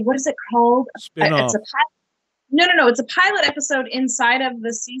be a, what is it called? Spin-off. No. It's a pilot episode inside of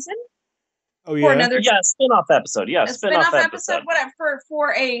the season. Oh yeah. Spin-off episode. Yeah, spin-off episode. Whatever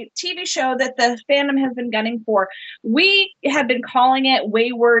for a TV show that the fandom has been gunning for. We have been calling it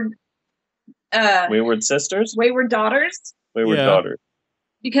Wayward Wayward Sisters? Wayward Daughters. Wayward Daughters.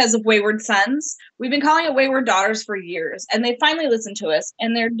 Because of Wayward Sons. We've been calling it Wayward Daughters for years, and they finally listened to us,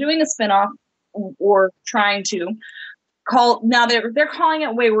 and they're doing a spinoff, or trying to now they're calling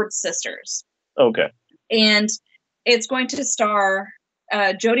it Wayward Sisters. Okay. And it's going to star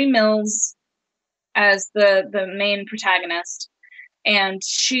Jody Mills as the main protagonist, and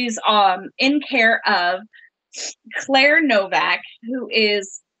she's in care of Claire Novak, who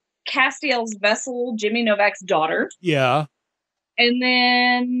is Castiel's vessel, Jimmy Novak's daughter. Yeah. And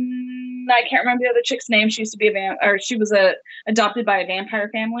then I can't remember the other chick's name. She used to be she was adopted by a vampire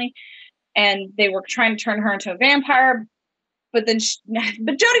family, and they were trying to turn her into a vampire. But then,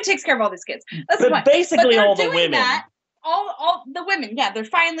 but Jody takes care of all these kids. That's but basically all the women. All the women, yeah, they're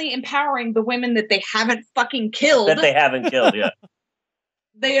finally empowering the women that they haven't fucking killed. Yeah.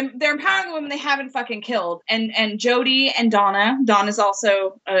 They're empowering the women they haven't fucking killed, and Jody and Donna. Donna's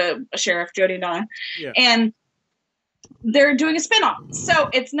also a sheriff. Jody and Donna, and they're doing a spinoff. So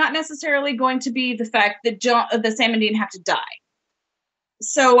it's not necessarily going to be the fact that Sam and Dean have to die.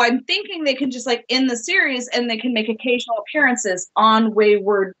 So I'm thinking they can just end the series, and they can make occasional appearances on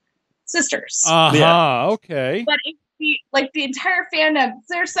Wayward Sisters. Okay. But the entire fandom,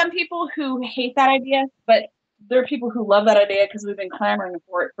 there's some people who hate that idea, but there are people who love that idea because we've been clamoring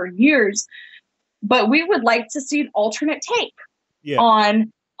for it for years. But we would like to see an alternate take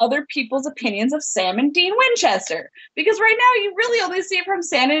on other people's opinions of Sam and Dean Winchester. Because right now you really only see it from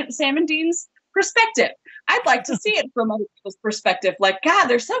Sam and Dean's perspective. I'd like to see it from other people's perspective. Like, God,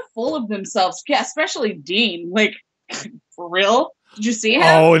 they're so full of themselves. Yeah, especially Dean. Like, for real? Did you see him?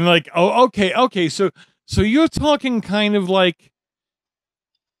 Oh, and okay. So you're talking kind of like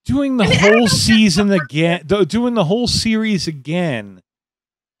doing the whole season again, doing the whole series again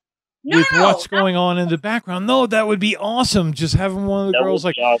with what's going on in the background. No, that would be awesome. Just having one of the girls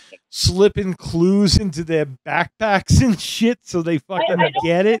slipping clues into their backpacks and shit so they fucking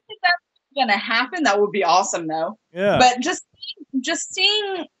get it. Think that's gonna happen. That would be awesome though. Yeah. But just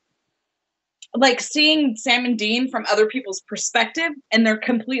seeing Sam and Dean from other people's perspective, and they're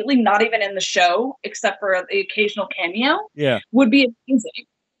completely not even in the show except for the occasional cameo, would be amazing.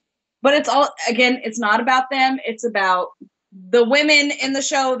 But it's not about them. It's about the women in the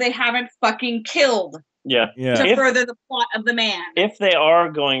show they haven't fucking killed. Yeah. To further the plot of the man. If they are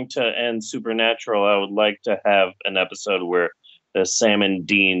going to end Supernatural, I would like to have an episode where the Sam and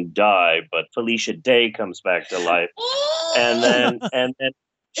Dean die, but Felicia Day comes back to life. and then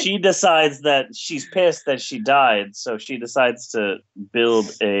she decides that she's pissed that she died, so she decides to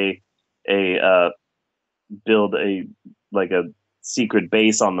build a secret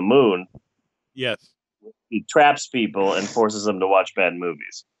base on the moon. Yes. He traps people and forces them to watch bad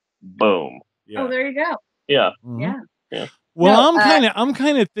movies. Boom. Yeah. Oh, there you go. Yeah. Mm-hmm. Yeah. Well, I'm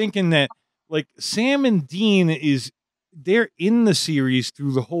kind of thinking that like Sam and Dean they're in the series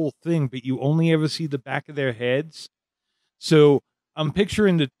through the whole thing, but you only ever see the back of their heads. So I'm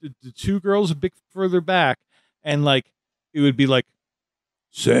picturing the two girls a bit further back, and like it would be like,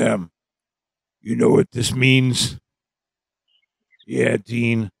 Sam, you know what this means? Yeah,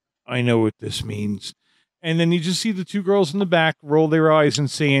 Dean, I know what this means. And then you just see the two girls in the back roll their eyes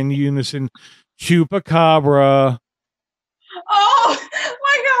and say in unison, Chupacabra. Oh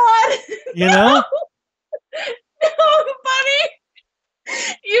my God. You know? No, buddy.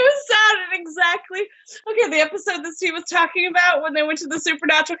 You sounded exactly okay. The episode that Steve was talking about when they went to the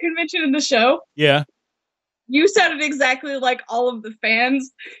Supernatural convention in the show. Yeah. You sounded exactly like all of the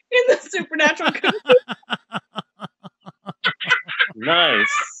fans in the Supernatural convention.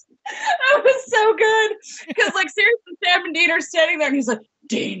 Nice. That was so good. Because, like, seriously, Sam and Dean are standing there, and he's like,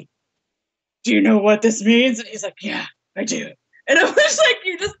 Dean, do you know what this means? And he's like, yeah, I do. And it was like,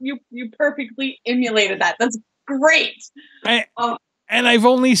 you perfectly emulated that. That's great. And I've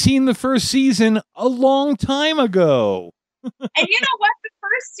only seen the first season a long time ago. And you know what? The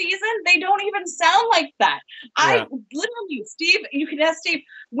first season, they don't even sound like that. Yeah. I literally, Steve, you can ask Steve,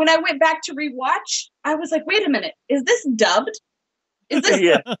 when I went back to rewatch, I was like, wait a minute, is this dubbed? Is this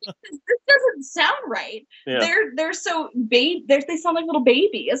this doesn't sound right. Yeah. They're so they sound like little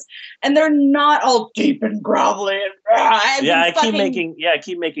babies, and they're not all deep and grovelly and I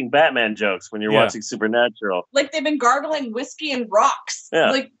keep making Batman jokes when you're watching Supernatural. Like they've been gargling whiskey and rocks.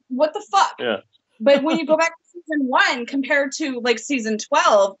 Yeah. Like what the fuck? Yeah. But when you go back to season 1 compared to like season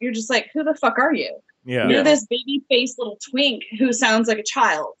 12, you're just like, who the fuck are you? Yeah. You're this baby faced little twink who sounds like a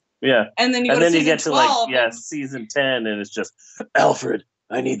child. Yeah. And then you get to 12, like season 10 and it's just Alfred,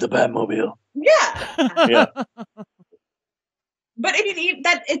 I need the Batmobile. Yeah. Yeah. But I mean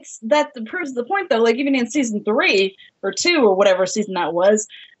that proves the point though. Like even in season 3 or 2 or whatever season that was,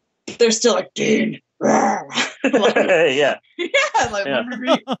 they're still like, Dean. Yeah. Yeah, like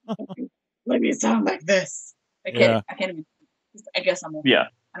let me sound like this. I can't even. I guess I'm. Yeah.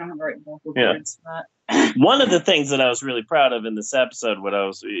 I don't have the right vocal words for that. One of the things that I was really proud of in this episode,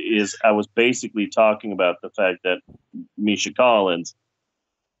 I was basically talking about the fact that Misha Collins,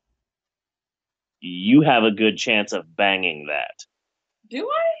 you have a good chance of banging that. Do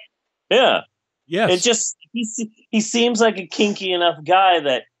I? Yeah. Yes. It just he seems like a kinky enough guy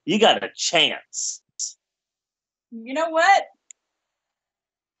that you got a chance. You know what?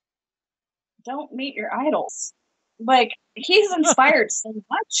 Don't meet your idols. Like, he's inspired so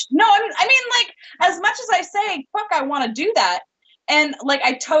much. No, I mean, like, as much as I say, fuck, I want to do that. And, like,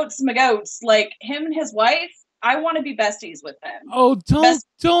 I totes my goats. Like, him and his wife, I want to be besties with them. Oh, don't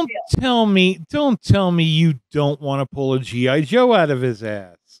tell me you don't want to pull a G.I. Joe out of his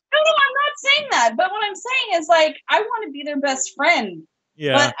ass. No, I'm not saying that. But what I'm saying is, like, I want to be their best friend.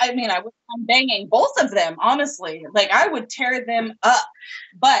 Yeah. But, I mean, I'm banging both of them, honestly. Like, I would tear them up.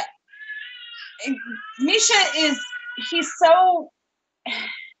 But Misha he's so,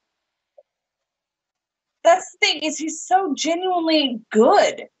 that's the thing, is he's so genuinely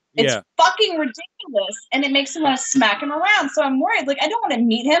good. It's fucking ridiculous. And it makes me want to smack him around. So I'm worried. Like, I don't want to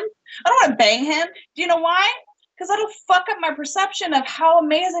meet him. I don't want to bang him. Do you know why? Because that'll fuck up my perception of how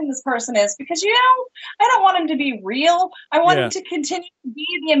amazing this person is. Because, you know, I don't want him to be real. I want him to continue to be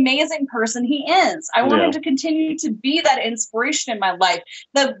the amazing person he is. I want him to continue to be that inspiration in my life.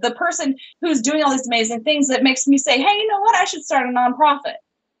 The person who's doing all these amazing things that makes me say, hey, you know what? I should start a nonprofit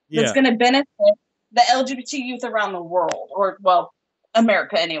that's going to benefit the LGBT youth around the world. Or, well,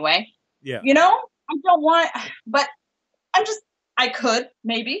 America anyway. Yeah. You know? I don't want, but I could,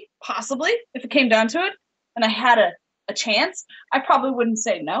 maybe, possibly, if it came down to it. And I had a chance, I probably wouldn't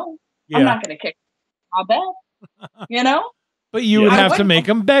say no. Yeah. I'm not going to kick my bed, you know? But you would have to make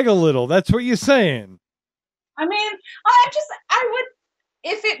him beg a little. That's what you're saying. I mean, I would,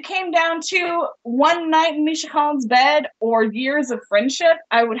 if it came down to one night in Misha Collins' bed or years of friendship,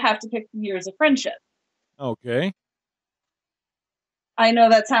 I would have to pick years of friendship. Okay. I know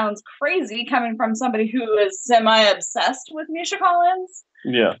that sounds crazy coming from somebody who is semi-obsessed with Misha Collins.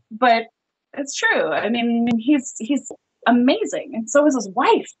 Yeah. But it's true. I mean, he's amazing, and so is his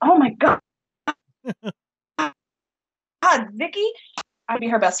wife. Oh my god, Vicky, I'd be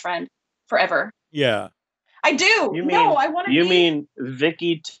her best friend forever. Yeah, I do. I want to. You mean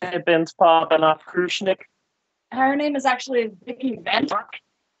Vicky Tippins popping off Krushnik? Her name is actually Vicky Vantok,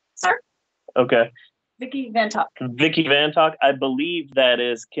 sir. Okay. Vicky Vantok. Vicky Vantok. I believe that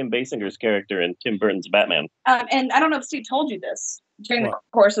is Kim Basinger's character in Tim Burton's Batman. And I don't know if Steve told you this during the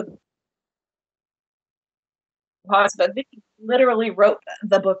course of. But Vicky literally wrote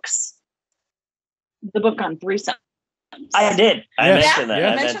the book on threesomes. I did. I mentioned that.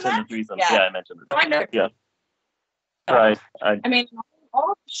 Yeah. I mentioned the threesomes. Yeah, I mentioned it. I know. Yeah. Right. I mean,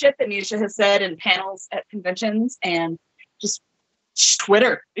 all the shit that Misha has said in panels at conventions and just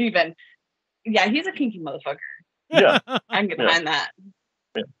Twitter, even. Yeah, he's a kinky motherfucker. Yeah. I can get behind that.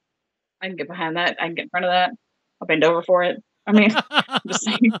 Yeah. I can get behind that. I can get in front of that. I'll bend over for it. I mean, I'm just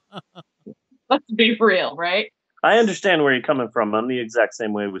saying. Let's be real, right? I understand where you're coming from. I'm the exact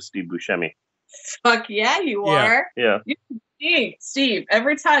same way with Steve Buscemi. Fuck yeah, you are. Yeah. Steve.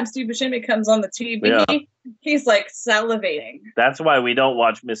 Every time Steve Buscemi comes on the TV, he's like salivating. That's why we don't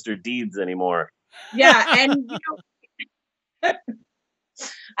watch Mr. Deeds anymore. Yeah, and you know,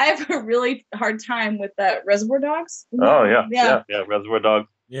 I have a really hard time with Reservoir Dogs. Oh yeah, Reservoir Dogs.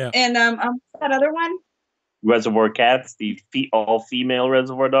 Yeah, and that other one, Reservoir Cats, the all-female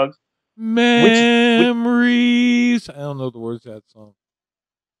Reservoir Dogs. Memories. I don't know the words of that song.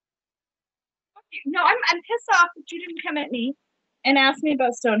 No, I'm pissed off that you didn't come at me and ask me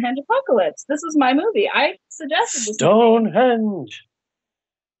about Stonehenge Apocalypse. This was my movie. I suggested this. Stonehenge,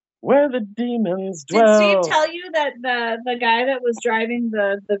 where the demons dwell. Did Steve tell you that the guy that was driving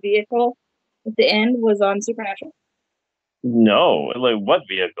the vehicle at the end was on Supernatural? No, like what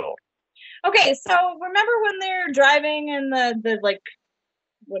vehicle? Okay, so remember when they're driving in the like.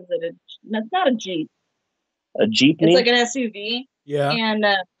 What is it? It's not a Jeep. A Jeepney? It's like an SUV. Yeah. And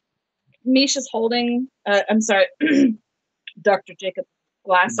Misha's holding, I'm sorry, Dr. Jacob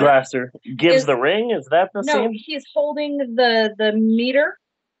Glasser gives the ring? Is that the scene? No, he's holding the meter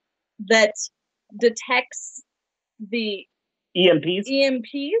that detects the EMPs?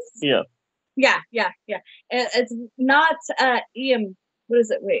 Yeah. Yeah. It's not EM. What is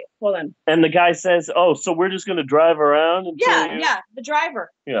it? Wait, hold on. And the guy says, "Oh, so we're just going to drive around?" Yeah. The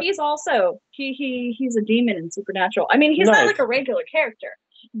driver. Yeah. He's also he's a demon in Supernatural. I mean, he's not like a regular character,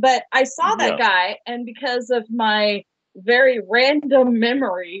 but I saw that guy, and because of my very random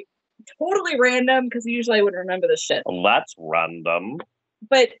memory totally random because usually I wouldn't remember this shit. Well, that's random.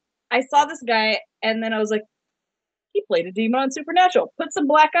 But I saw this guy, and then I was like, he played a demon on Supernatural. Put some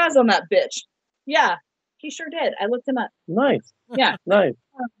black eyes on that bitch. Yeah, he sure did. I looked him up. Nice. Yeah. Nice.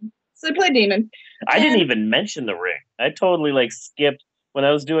 So he played demon. I didn't even mention the ring. I totally skipped when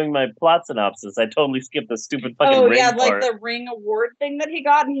I was doing my plot synopsis. I totally skipped the stupid fucking ring part. Like the ring award thing that he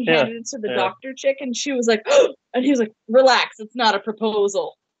got, and he handed it to the doctor chick, and she was like, oh, and he was like, relax, it's not a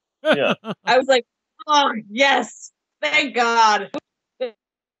proposal. Yeah. I was like, oh yes, thank God.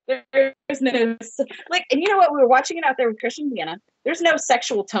 There's no and you know what? We were watching it out there with Christian Vienna. There's no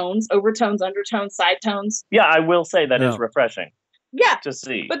sexual tones, overtones, undertones, side tones. Yeah, I will say that is refreshing. Yeah, to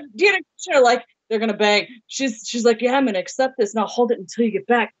see. But like they're gonna bang. She's like, yeah, I'm gonna accept this, and I'll hold it until you get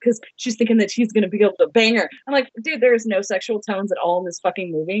back because she's thinking that he's gonna be able to bang her. I'm like, dude, there is no sexual tones at all in this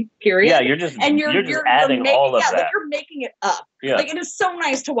fucking movie. Period. Yeah, you're just adding all of that. Like you're making it up. Yeah. Like it is so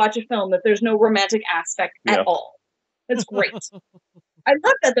nice to watch a film that there's no romantic aspect at all. It's great. I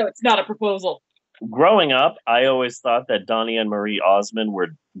love that though. It's not a proposal. Growing up, I always thought that Donnie and Marie Osmond were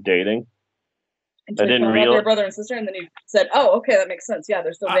dating. I didn't realize their brother and sister, and then he said, "Oh, okay, that makes sense. Yeah,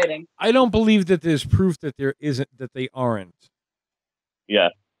 they're still dating." I don't believe that there's proof that they aren't. Yeah,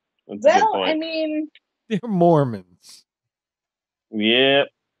 that's a good point. I mean, they're Mormons. Yeah,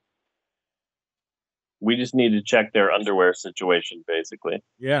 we just need to check their underwear situation, basically.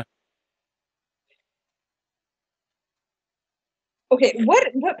 Yeah. Okay,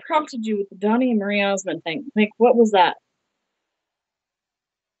 what prompted you with the Donnie and Marie Osmond thing? Like, what was that?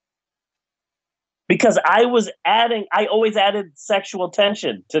 Because I always added sexual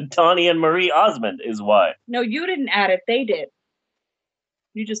tension to Donnie and Marie Osmond is why. No, you didn't add it. They did.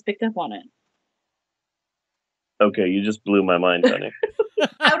 You just picked up on it. Okay, you just blew my mind, Bunny.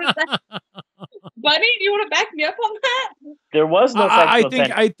 How did that... Bunny, do you want to back me up on that? There was no sexual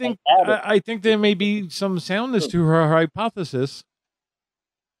tension. I think there may be some soundness to her hypothesis.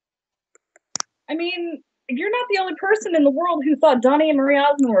 I mean, you're not the only person in the world who thought Donnie and Marie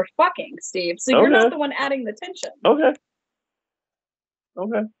Osmond were fucking, Steve. So you're not the one adding the tension. Okay.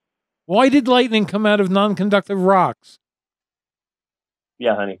 Why did lightning come out of non-conductive rocks?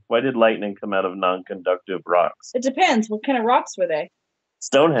 Yeah, honey. Why did lightning come out of non-conductive rocks? It depends. What kind of rocks were they?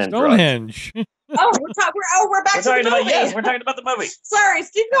 Stonehenge. We're back to the movie. Yes, we're talking about the movie. Sorry,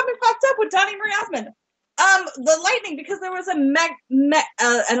 Steve got me fucked up with Donnie and Marie Osmond. The lightning, because there was an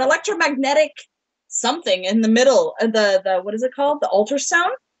electromagnetic something in the middle of the what is it called? The altar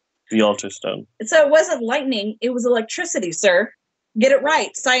stone? The altar stone. So it wasn't lightning, it was electricity, sir. Get it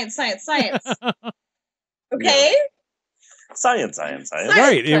right. Science. Okay? Yeah. Science.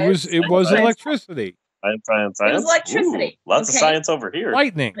 Right. It was electricity. Science. It was electricity. Ooh, lots of science over here.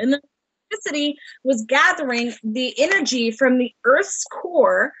 Lightning. And the electricity was gathering the energy from the Earth's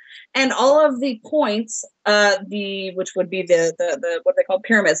core and all of the points, which would be the what they call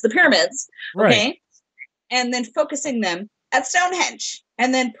pyramids. The pyramids. Right. Okay. And then focusing them at Stonehenge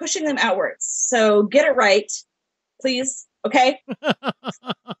and then pushing them outwards. So get it right, please. Okay. I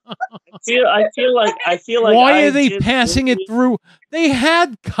feel like. Why are they passing it through? They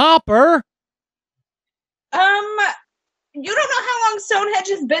had copper. You don't know how long Stonehenge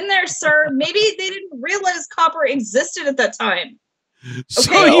has been there, sir. Maybe they didn't realize copper existed at that time.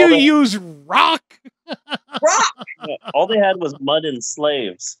 So you use rock? Rock. Yeah, all they had was mud and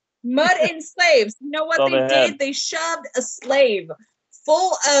slaves. Mud and slaves. You know what they did? They shoved a slave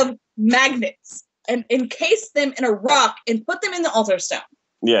full of magnets and encased them in a rock and put them in the altar stone.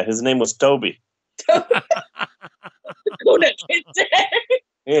 Yeah, his name was Toby.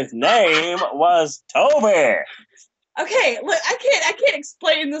 His name was Toby. Okay, look, I can't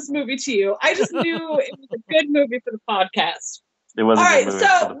explain this movie to you. I just knew it was a good movie for the podcast. It was. All right,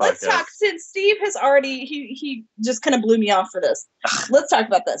 so let's talk. Since Steve has already, he just kind of blew me off for this. Let's talk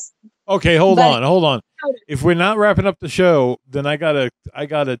about this. Okay, hold on. If we're not wrapping up the show, then I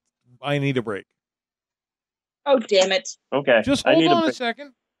need a break. Oh, damn it. Okay. Just hold on a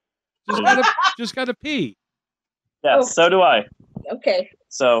second. Just gotta pee. Yes, so do I. Okay.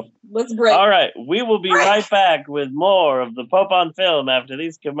 So let's break. All right, we will be right back with more of the Pope on Film after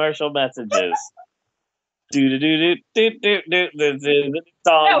these commercial messages. New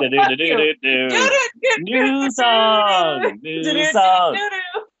song. New song.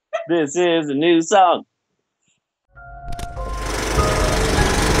 This is a new song.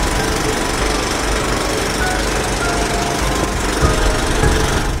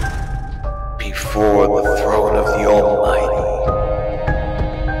 Before the throne of the Almighty,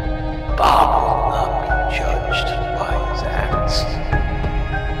 Bob will not be judged by his acts,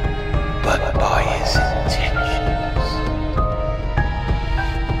 but by his intentions.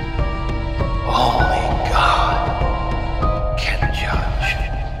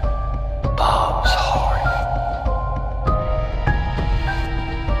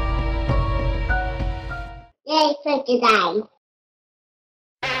 such a guy.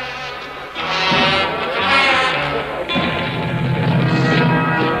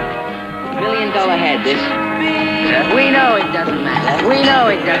 $1 million head, this. We know it doesn't matter. We know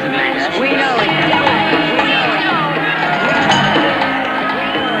it doesn't matter. We know it doesn't matter.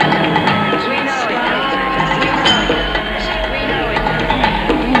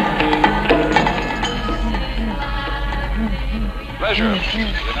 Pleasure, the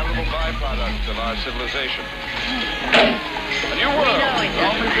inevitable byproduct of our civilization. A new world, the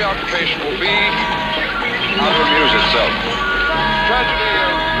only preoccupation will be how to amuse itself. Tragedy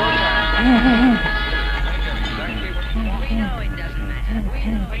of your time. I get exactly what you want. We know it doesn't matter.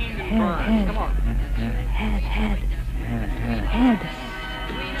 We cleaned and burned. Come on. Head.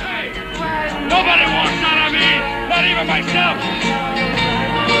 Hey! Nobody wants none of me! Not even myself!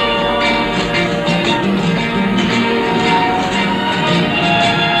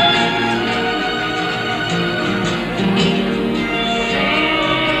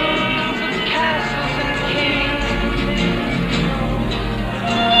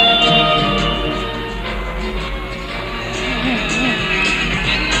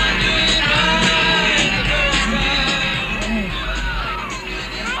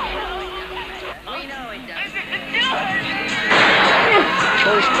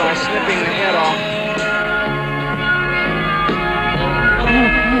 First by snipping the head off.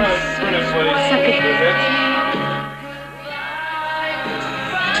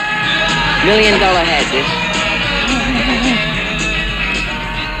 $1 million head, this.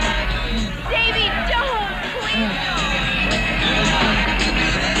 Davey, don't!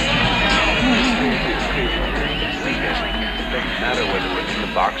 It doesn't matter whether it's in the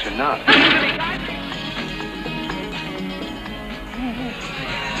box or not.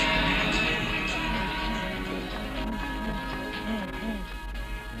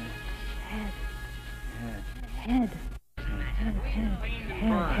 Head.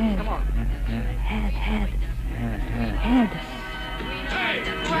 Come on. Head. Hey!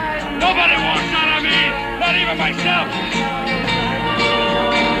 Nobody wants none of me! Not even myself!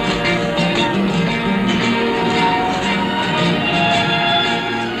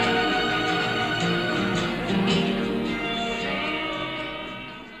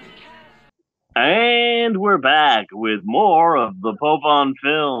 And we're back with more of the Pope on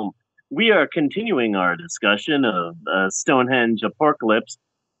Film. We are continuing our discussion of Stonehenge Apocalypse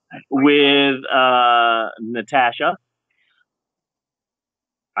with Natasha.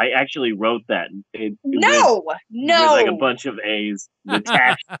 I actually wrote that. No. With like a bunch of A's.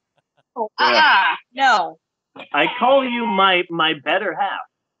 Natasha. No. I call you my better half.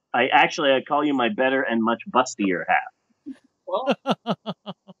 I call you my better and much bustier half. Well,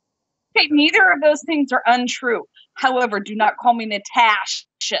 okay, neither of those things are untrue. However, do not call me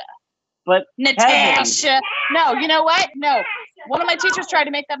Natasha. But Natasha. Kevin. No, you know what? No. One of my teachers tried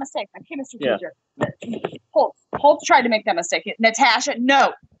to make that mistake. My chemistry teacher. Holtz tried to make that mistake. Natasha.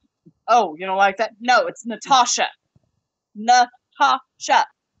 No. Oh, you don't like that? No, it's Natasha. Natasha.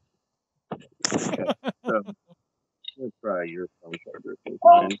 Let's try your phone charger.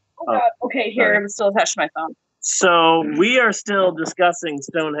 Oh, God. Okay, here. I'm still attached to my phone. So we are still discussing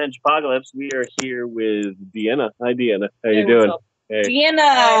Stonehenge Apocalypse. We are here with Deanna. Hi, Deanna. How you doing? Hey.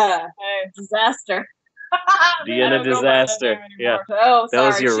 Deanna. Hey, disaster. Deanna Disaster. Yeah. Oh, that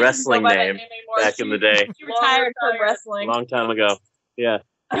was your wrestling name back in the day. She retired from wrestling. A long time ago. Yeah.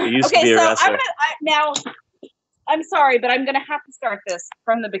 You used to be a wrestler. I'm sorry, but I'm going to have to start this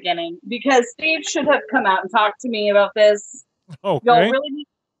from the beginning because Steve should have come out and talked to me about this. Okay. Y'all really need.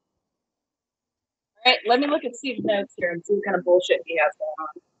 All right, let me look at Steve's notes here and see what kind of bullshit he has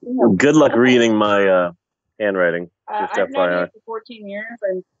going on. Good luck reading my handwriting. Just I've known him for 14 years.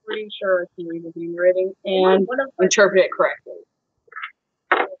 I'm pretty sure I can read his handwriting and interpret it correctly.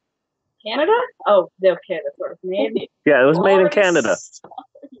 Canada? Oh, okay, that's where it's made. Yeah, it was made in Canada.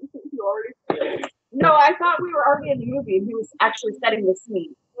 No, I thought we were already in the movie and he was actually setting the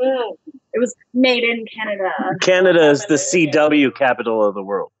scene. It was made in Canada. Canada is the CW capital of the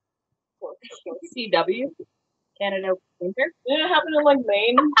world. CW? Canada Winter? Didn't it happen in, like,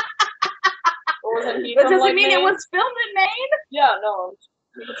 Maine? Or wasn't he? But does it mean Maine? It was filmed in Maine? Yeah, no.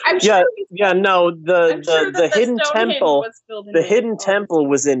 I'm sure no. The hidden temple. The hidden temple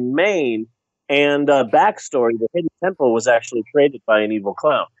was in Maine, and backstory: the hidden temple was actually created by an evil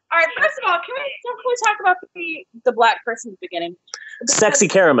clown. All right. First of all, can we talk about the black person at the beginning? Because Sexy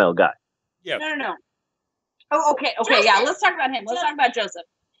caramel guy. Yeah. No. Oh, okay. Joseph. Yeah. Let's talk about him. Let's talk about Joseph.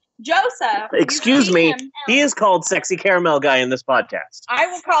 Joseph. Excuse me. He is called Sexy Caramel Guy in this podcast. I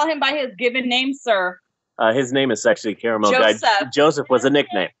will call him by his given name, sir. His name is Sexy Caramel Guy. Joseph was a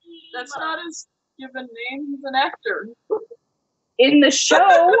nickname. That's not his given name. He's an actor. In the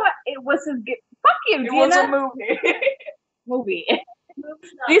show, it was his. Fuck you, It was a movie.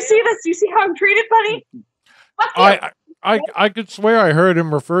 Do you see this? Do you see how I'm treated, buddy? Fuck you. I could swear I heard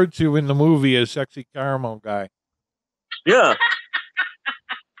him referred to in the movie as Sexy Caramel Guy. Yeah.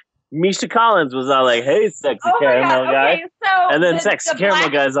 Misha Collins was all like, "Hey, sexy caramel guy," okay, so and then sexy caramel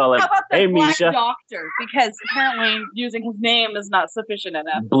guy's all like, how about the "Hey, black Misha." doctor? Because apparently using his name is not sufficient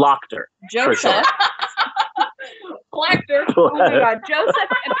enough. Blocked her. Joseph. sure. Blackter. Oh my God. Joseph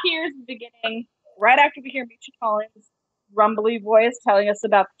appears at the beginning, right after we hear Misha Collins' rumbly voice telling us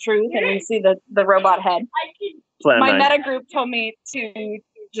about the truth, and we see the robot head. My meta group told me to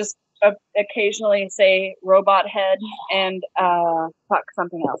just occasionally say robot head and fuck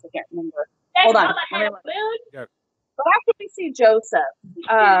something else. I can't remember. Hold on. Yeah. But after we see Joseph,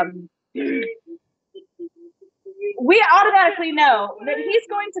 we automatically know that he's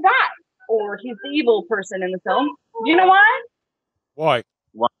going to die, or he's the evil person in the film. Do you know why? Why?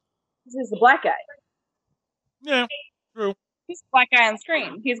 What? Because he's the black guy. Yeah, true. He's the black guy on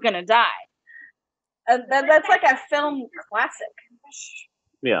screen. He's going to die. And that's like a film classic.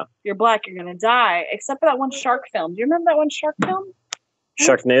 Yeah. If you're black, you're going to die. Except for that one shark film. Do you remember that one shark film?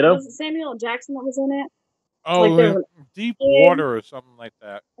 Sharknado? Was it Samuel L. Jackson that was in it? Oh, like Deep Water or something like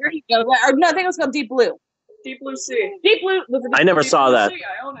that. There you go. Or, no, I think it was called Deep Blue. Deep Blue Sea. Deep Blue was I never saw that.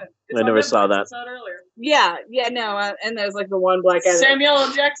 I own it. I never saw that. I saw it earlier. Yeah, no, and there's like the one black guy. Samuel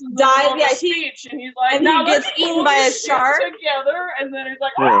L. Jackson died. Yeah, speech, and he's like, and now he gets eaten by a shark together, and then he's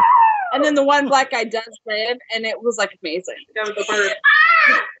like, Yeah. and then the one black guy does live, and it was like amazing. That was the bird.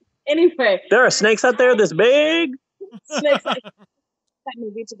 Anyway, There are snakes out there this big. snakes like that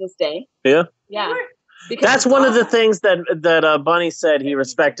movie to this day. Yeah. Yeah. Because That's one of the things that Bunny said he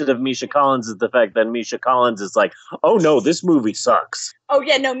respected of Misha Collins is the fact that Misha Collins is like, oh no, this movie sucks. Oh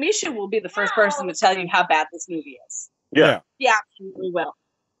yeah, no, Misha will be the first person to tell you how bad this movie is. Yeah. He absolutely will.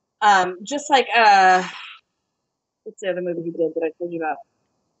 Just like what's the other movie he did that I told you about?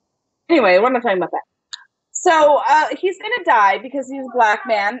 Anyway, we're not talking about that. So he's gonna die because he's a black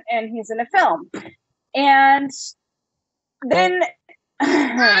man and he's in a film. And then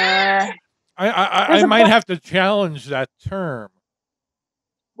I might have to challenge that term.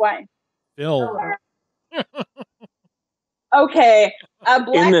 Why? Film. Okay. A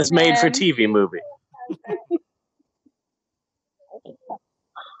black In this man, made-for-TV movie.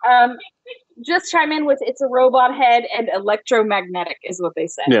 just chime in with it's a robot head and electromagnetic is what they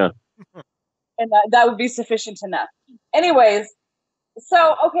said. Yeah. And that would be sufficient enough. Anyways,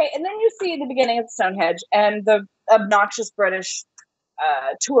 so, okay, and then you see the beginning of Stonehenge and the obnoxious British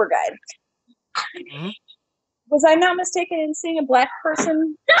tour guide. Mm-hmm. Was I not mistaken in seeing a black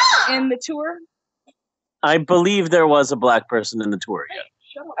person in the tour? I believe there was a black person in the tour.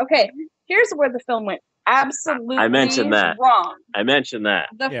 Yeah. Okay, here's where the film went absolutely I mentioned that. wrong. I mentioned that.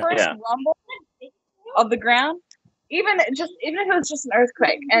 The first rumble of the ground, even if it was just an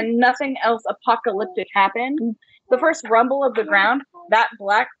earthquake and nothing else apocalyptic happened, the first rumble of the ground, that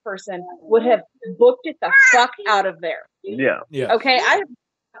black person would have booked it the fuck out of there. Yeah. Okay, I have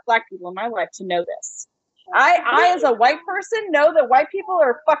black people in my life to know this. I as a white person know that white people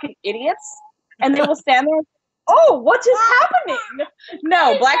are fucking idiots, and they will stand there and say, oh, what is happening?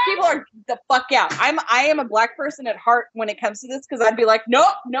 No, black people are the fuck out. I am a black person at heart when it comes to this, because I'd be like, nope,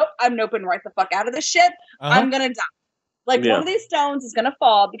 I'm noping right the fuck out of this shit. I'm gonna die. Like one of these stones is gonna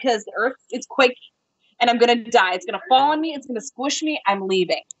fall because the earth is quaking, and I'm gonna die. It's gonna fall on me. It's gonna squish me. I'm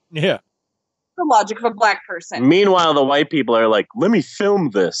leaving. Yeah. The logic of a black person. Meanwhile, the white people are like, let me film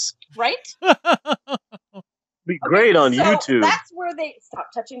this. Right? Be great on YouTube. That's where they stop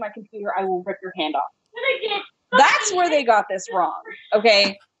touching my computer. I will rip your hand off. That's where they got this wrong.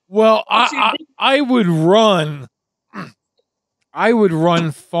 Okay. Well, I would run. I would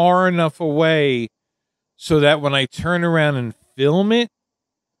run far enough away so that when I turn around and film it,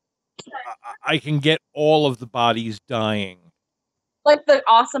 I can get all of the bodies dying. Like the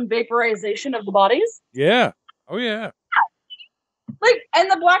awesome vaporization of the bodies? Yeah. Oh, yeah. Like, and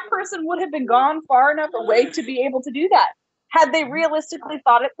the black person would have been gone far enough away to be able to do that had they realistically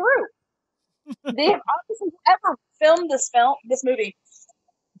thought it through. They have obviously ever filmed this movie,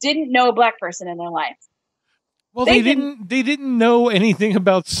 didn't know a black person in their life. Well, they didn't know anything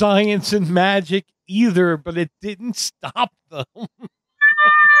about science and magic either, but it didn't stop them.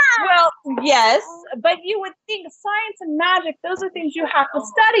 Well, yes, but you would think science and magic, those are things you have to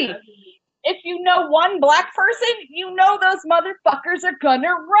study. If you know one black person, you know those motherfuckers are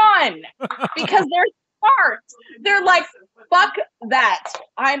gonna run because they're smart. They're like, fuck that.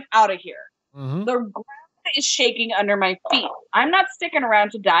 I'm out of here. Mm-hmm. The ground is shaking under my feet. I'm not sticking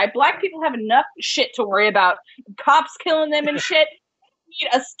around to die. Black people have enough shit to worry about. Cops killing them and shit.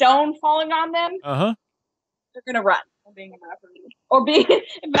 A stone falling on them. They're gonna run. Or being evaporated. Or being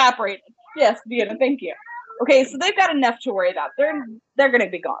evaporated. Yes, Deanna, thank you. Okay, so they've got enough to worry about. They're gonna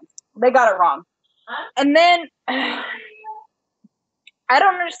be gone. They got it wrong. And then I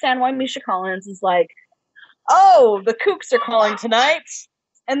don't understand why Misha Collins is like, oh, the kooks are calling tonight.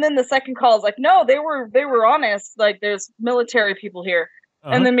 And then the second call is like, no, they were honest. Like, there's military people here.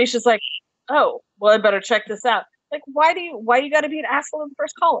 And then Misha's like, oh, well, I better check this out. Like, why you got to be an asshole in the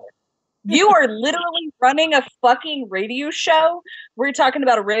first caller? You are literally running a fucking radio show where you're talking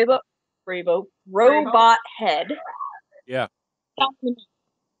about a robot head. Yeah.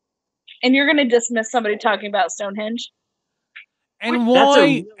 And you're going to dismiss somebody talking about Stonehenge? And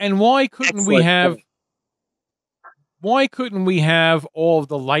why couldn't we have? Why couldn't we have all of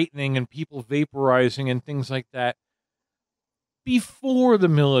the lightning and people vaporizing and things like that before the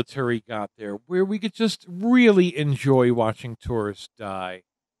military got there, where we could just really enjoy watching tourists die?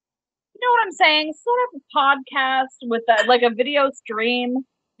 You know what I'm saying? Sort of a podcast with like a video stream.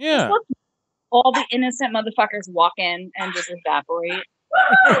 Yeah. Just let all the innocent motherfuckers walk in and just evaporate.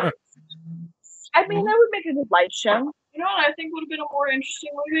 I mean, that would make a good light show. You know what I think would have been a more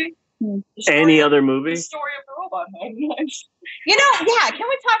interesting movie? Any other movie? The story of the robot head. You know, yeah. Can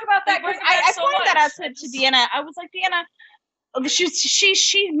we talk about that? Because I pointed that out to Deanna. I was like, Deanna,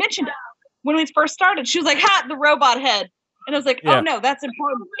 she mentioned it when we first started. She was like, "Ha, the robot head," and I was like, "Oh no, that's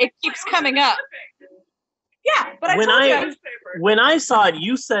important. It keeps coming up." Yeah, but when I saw it,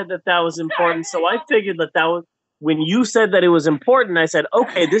 you said that was important, so I figured that was. When you said that it was important, I said,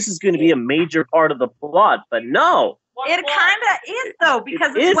 okay, this is going to be a major part of the plot. But no. It kind of is, though,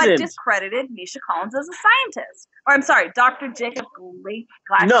 because it's what discredited Misha Collins as a scientist. Or, I'm sorry, Dr. Jacob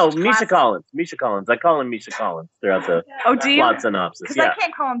Glass. No, Misha Collins. Misha Collins. I call him Misha Collins throughout the plot synopsis. Because I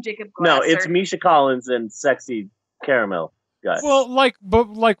can't call him Jacob Glass. No, it's Misha Collins and Sexy Caramel guy. Well, like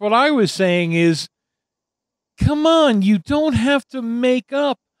what I was saying is, come on, you don't have to make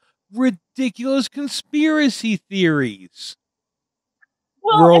up ridiculous conspiracy theories.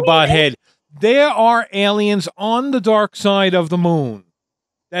 Well, robot head. There are aliens on the dark side of the moon.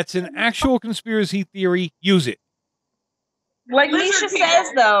 That's an actual conspiracy theory. Use it. Like Misha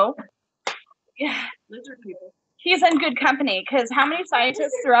says, though, yeah, lizard people. He's in good company, because how many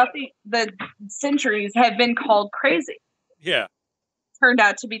scientists throughout the centuries have been called crazy? Yeah. Turned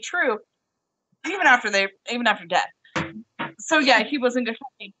out to be true, even after death. So yeah, he was in good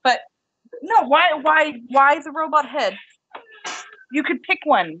company. But no, why the robot head? You could pick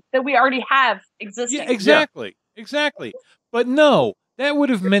one that we already have existing. Yeah, exactly. But no, that would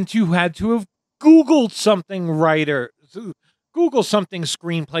have meant you had to have Googled something Google something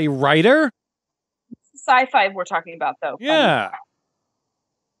screenplay writer. Sci-fi we're talking about, though. Yeah.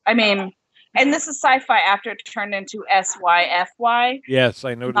 I mean, and this is sci-fi after it turned into SYFY. Yes,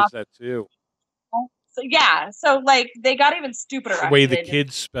 I noticed that too. So yeah, so like they got even stupider. The way the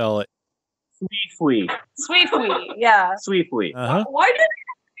kids spell it. Sweefwee, yeah. Sweefwee. Why did it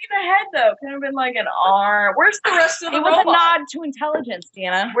be the head though? Could have been like an R. Where's the rest of the robot? It was a nod to intelligence,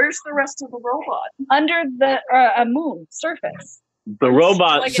 Deanna. Where's the rest of the robot? Under the a moon surface. The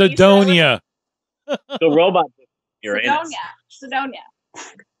robot. Like Sidonia. The robot. Sidonia.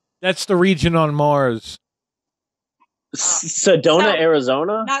 That's the region on Mars. Sedona,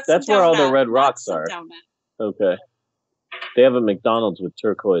 Arizona? That's where all the red rocks are. Okay. They have a McDonald's with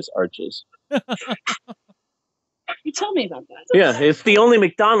turquoise arches. You told me about that. Yeah, it's the only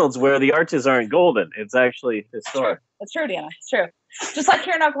McDonald's where the arches aren't golden. It's actually historic. It's true, Deanna. It's true. Just like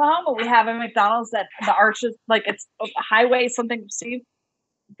here in Oklahoma, we have a McDonald's that the arches, like it's a highway, something received.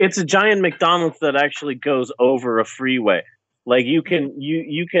 It's a giant McDonald's that actually goes over a freeway. Like you can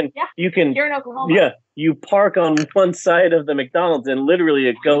Here in Oklahoma. Yeah, you park on one side of the McDonald's and literally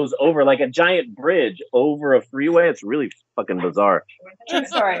it goes over like a giant bridge over a freeway. It's really fucking bizarre. True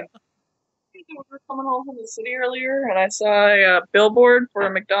story. We were coming home from the city earlier and I saw a billboard for a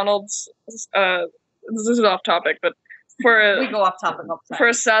McDonald's. This is off topic, but we go off topic all the time. For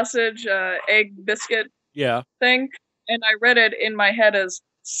a sausage egg biscuit thing, and I read it in my head as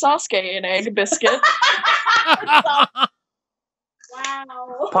Sasuke and egg biscuit.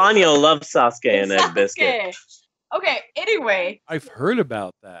 Wow. Ponyo loves Sasuke and egg biscuit. Okay, anyway. I've heard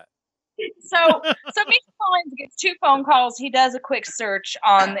about that. So Misha Collins gets 2 phone calls. He does a quick search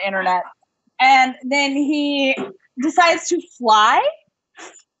on the internet. And then he decides to fly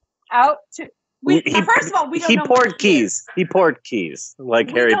out to... first of all, we don't know. He poured keys. He poured keys,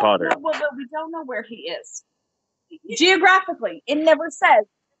 like Harry Potter. But we don't know where he is. Geographically, it never says.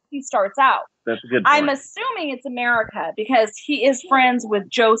 he starts out. That's a good point. I'm assuming it's America because he is friends with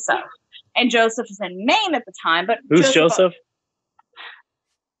Joseph. And Joseph is in Maine at the time. But who's Joseph?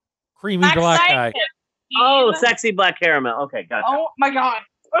 Creamy black guy. Oh, sexy black caramel. Okay, gotcha. Oh my God.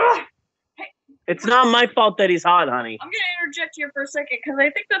 Ugh. It's not my fault that he's hot, honey. I'm going to interject here for a second because I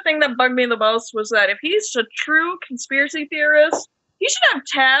think the thing that bugged me the most was that if he's a true conspiracy theorist, he should have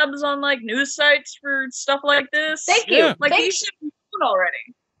tabs on like news sites for stuff like this. Thank you. Like he should have known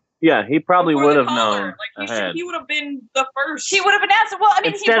already. Yeah, he probably would have known. Like he would have been the first. He would have been asked. Well, I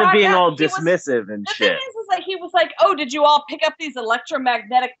mean, instead of being all dismissive and the shit. thing is like he was like, "Oh, did you all pick up these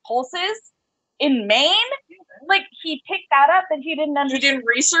electromagnetic pulses in Maine?" Like he picked that up and he didn't understand. He didn't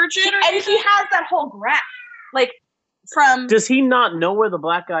research it, and he has that whole graph, like from. Does he not know where the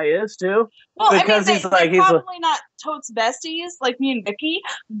black guy is too? Well, because I mean, they're probably not totes besties like me and Vicky,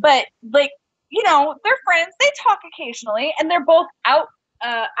 but like they're friends. They talk occasionally, and they're both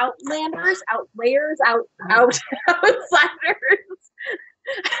outlanders, outlayers, outsiders.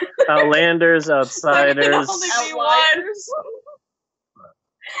 Outlanders, outsiders. Outliers.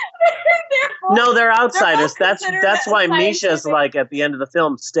 No, they're outsiders. That's why Misha's like at the end of the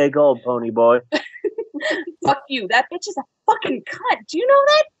film, "Stay gold, pony boy." Fuck you. That bitch is a fucking cunt. Do you know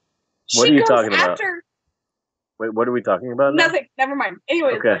that? What are you talking about? Wait, what are we talking about now? Nothing. Never mind.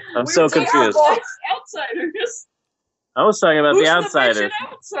 Anyways. Okay, I'm so confused. Outsiders. I was talking about Who's the outsiders. The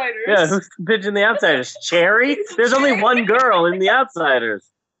outsiders? Yeah, who's the bitch in the outsiders? Cherry? There's only one girl in the outsiders.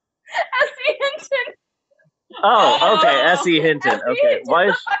 S.E. Hinton. Oh, okay. S.E. Hinton. Okay. Why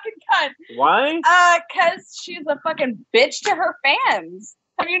is fucking cunt? Why? Because she's a fucking bitch to her fans.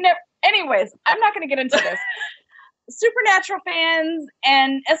 Have you never? Anyways, I'm not going to get into this. Supernatural fans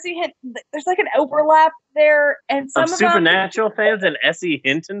and S.E. Hinton. There's like an overlap there, and some of Supernatural fans and S.E.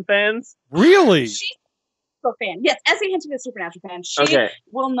 Hinton fans. Really? She's a fan. Yes, S.E. Hinton is a Supernatural fan. She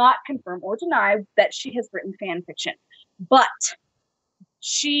will not confirm or deny that she has written fan fiction, but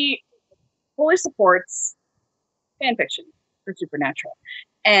she fully supports fan fiction for Supernatural,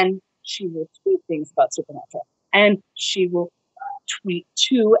 and she will tweet things about Supernatural, and she will tweet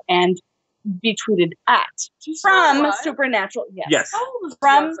to and be tweeted at from Supernatural. Yes.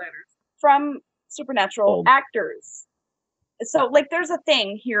 From Supernatural actors. So like there's a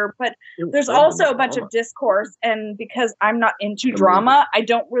thing here, but there's also a bunch of discourse, and because I'm not into drama, I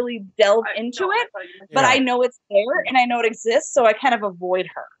don't really delve into it, but I know it's there and I know it exists, so I kind of avoid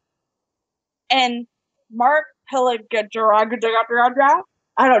her. And Mark Pellegrino,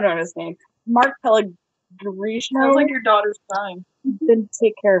 I don't know his name. Mark Pellegrino. Sounds like your daughter's crying. Then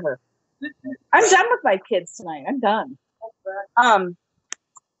take care of her. I'm done with my kids tonight. I'm done.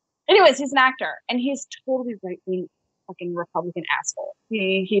 Anyways, he's an actor, and he's totally right-wing fucking Republican asshole.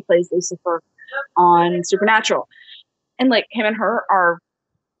 He plays Lucifer on Supernatural, and like him and her are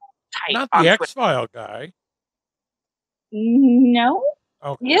tight. Not the X-File guy. No.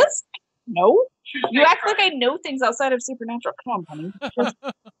 Okay. Yes. No. You act like I know things outside of Supernatural. Come on, honey.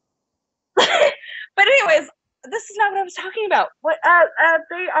 But anyways, this is not what I was talking about. What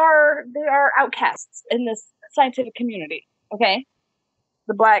they are outcasts in this scientific community. Okay,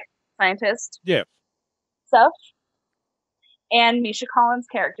 the black scientist. Yeah. Stuff. And Misha Collins'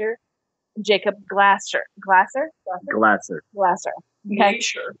 character, Jacob Glasser. Okay.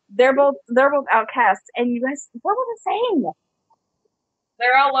 Sure. They're both outcasts, and you guys, what were they saying?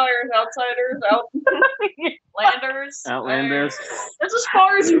 They're outliers, outsiders, outlanders. Outlanders. That's as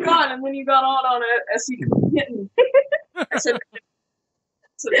far as you got, and then you got on it. S.E. Clinton.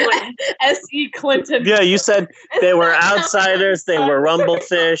 S.E. Clinton. Yeah, you said they were outsiders. They were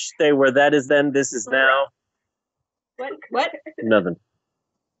rumblefish. They were that is then, this is now. What? Nothing.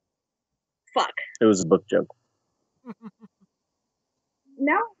 Fuck. It was a book joke.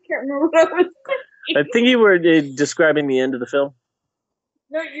 No, I can't remember what I was saying. I think you were describing the end of the film.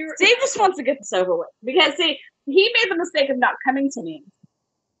 No, Steve just wants to get this over with because see, he made the mistake of not coming to me,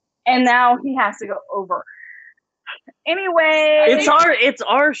 and now he has to go over. Anyway, it's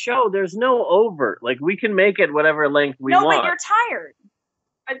our show. There's no over. Like we can make it whatever length we want. No, but you're tired.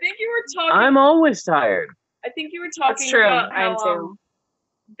 I think you were talking. I'm always tired. I think you were talking That's true. about I am how too.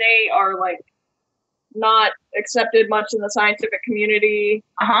 They are like not accepted much in the scientific community.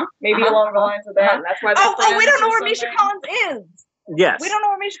 Maybe along the lines of that. And that's why. Oh, we don't know where Misha Collins is. Yes. We don't know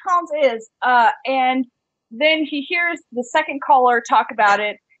where Misha Collins is. And then he hears the second caller talk about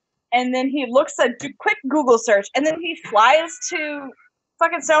it, and then he looks at quick Google search, and then he flies to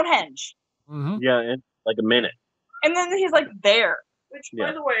fucking Stonehenge. Mm-hmm. Yeah, in like a minute. And then he's like there. Which,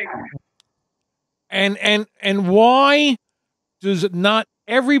 by the way, and why does not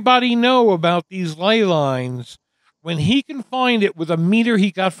everybody know about these ley lines when he can find it with a meter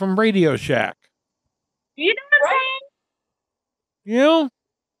he got from Radio Shack. You know what I'm saying? You know?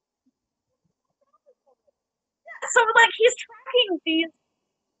 So, like, he's tracking these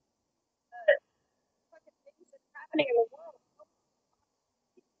fucking things that's happening in the world.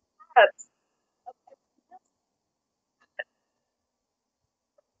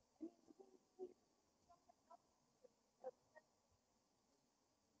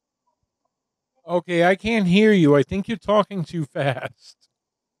 Okay, I can't hear you. I think you're talking too fast.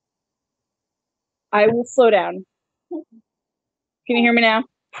 I will slow down. Can you hear me now?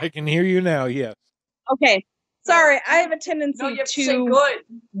 I can hear you now, yes. Okay. Sorry, I have a tendency You have to to say good.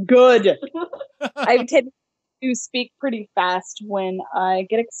 Good. I have a tendency to speak pretty fast when I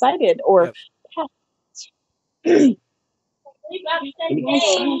get excited or But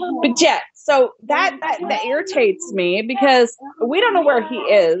yeah, so that irritates me because we don't know where he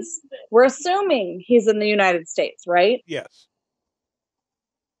is. We're assuming he's in the United States, right? Yes.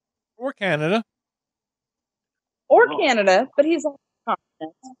 Or Canada. Or Canada, but he's on the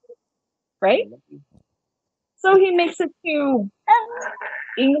continent, right? So he makes it to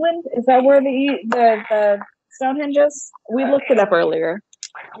England. Is that where the Stonehenge is? We looked it up earlier.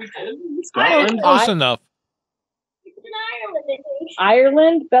 Close enough.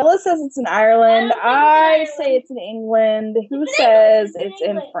 Ireland. Bella says it's in Ireland. I say it's in England. Who says it's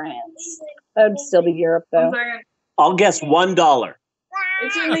in France? That would still be Europe, though. I'll guess $1.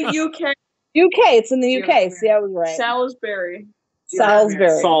 It's in the UK. UK. It's in the UK. See, I was right. Salisbury. Salisbury.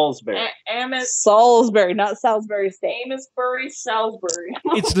 Salisbury, not Salisbury State. Amesbury, Salisbury.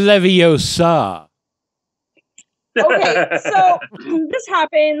 It's Leviosa. Okay, so this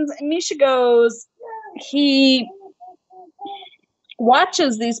happens. Misha goes. He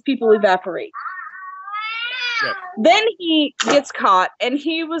watches these people evaporate. Yes. Then he gets caught, and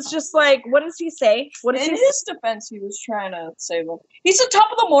he was just like, "What does he say?" In his defense, he was trying to save him. He said,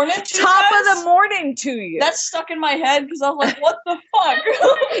 "Top of the morning to you Top guys?" of the morning to you. That's stuck in my head because I was like, "What the fuck?"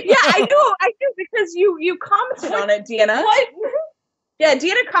 Yeah, I do because you commented on it, Deanna. What? Yeah,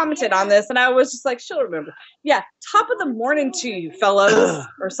 Deanna commented on this, and I was just like, she'll remember. Yeah, top of the morning to you, fellas,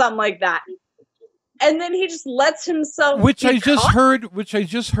 or something like that. And then he just lets himself. Which I just heard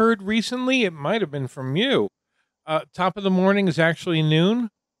recently. It might have been from you. Top of the morning is actually noon.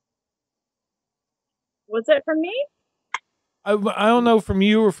 Was it from me? I don't know, from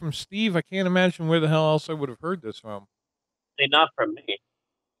you or from Steve. I can't imagine where the hell else I would have heard this from. Not from me.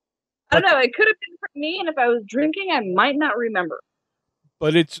 I don't know. It could have been from me, and if I was drinking, I might not remember.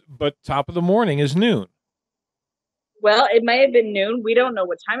 But top of the morning is noon. Well, it may have been noon. We don't know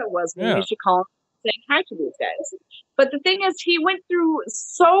what time it was. Maybe Yeah. you should call him saying hi to these guys. But the thing is, he went through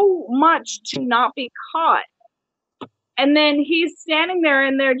so much to not be caught. And then he's standing there,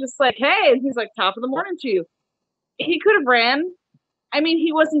 and they're just like, hey, and he's like, top of the morning to you. He could have ran. I mean,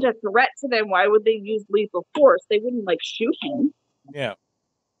 he wasn't a threat to them. Why would they use lethal force? They wouldn't, like, shoot him. Yeah.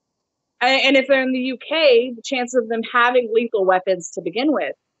 And if they're in the UK, the chance of them having lethal weapons to begin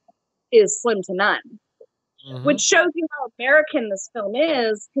with is slim to none. Mm-hmm. Which shows you how American this film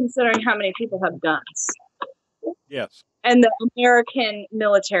is, considering how many people have guns. Yes. And the American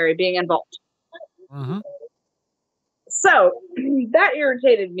military being involved. Mm-hmm. So, that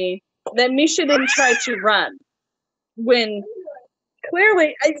irritated me, that Misha didn't try to run. When,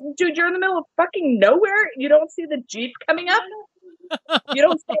 clearly, dude, you're in the middle of fucking nowhere. You don't see the Jeep coming up. You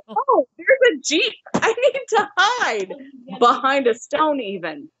don't say, oh, there's a Jeep. I need to hide behind a stone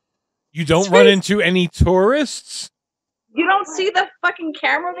even. You don't run into any tourists? You don't see the fucking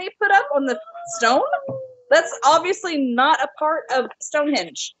camera they put up on the stone? That's obviously not a part of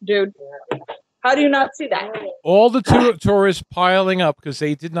Stonehenge, dude. How do you not see that? All the tourists piling up because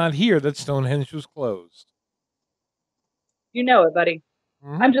they did not hear that Stonehenge was closed. You know it, buddy.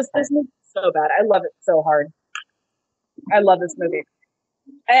 Mm-hmm. This movie's so bad. I love it so hard. I love this movie.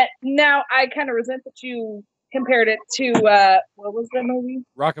 Now, I kind of resent that you compared it to, what was the movie?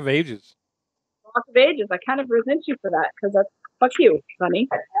 Rock of Ages. Rock of Ages. I kind of resent you for that, because that's, fuck you, honey.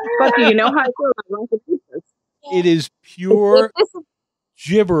 Fuck you. You know how I feel about Rock of Ages. It is pure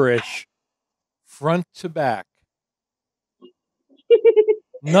gibberish, front to back.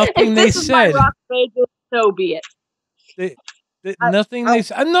 Nothing they said. Rock of Ages, so be it. Nothing they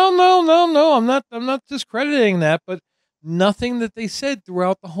said. No. I'm not discrediting that, but nothing that they said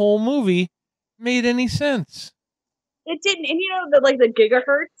throughout the whole movie made any sense. It didn't. And you know, the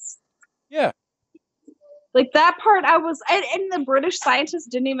gigahertz? Yeah. Like that part, I was, and the British scientist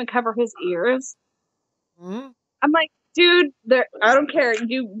didn't even cover his ears. Mm-hmm. I'm like, dude, I don't care.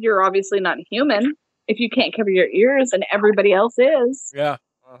 You're obviously not human if you can't cover your ears, and everybody else is. Yeah.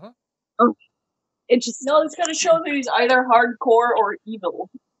 Uh-huh. Oh, It just No, it's gonna show that he's either hardcore or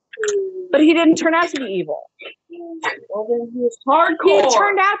evil. But he didn't turn out to be evil. Well, then he was hardcore. He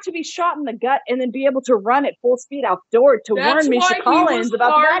turned out to be shot in the gut and then be able to run at full speed outdoor to warn Misha Collins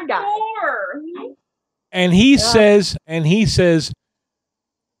about the bad guy. And he says, they're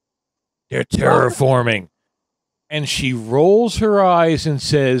terraforming. And she rolls her eyes and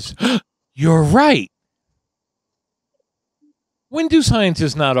says, you're right. When do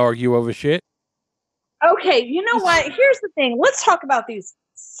scientists not argue over shit? Okay, you know what? Here's the thing. Let's talk about these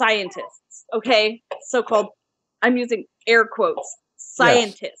scientists, okay? So-called, I'm using air quotes,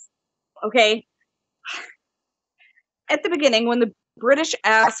 scientists, yes. Okay? At the beginning, when the British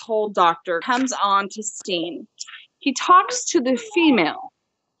asshole doctor comes on to scene, he talks to the female.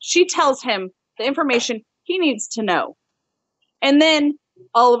 She tells him the information he needs to know. And then,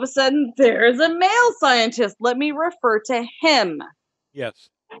 all of a sudden, there's a male scientist. Let me refer to him. Yes.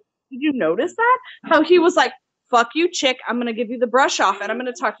 Did you notice that? How he was like, fuck you, chick. I'm going to give you the brush off and I'm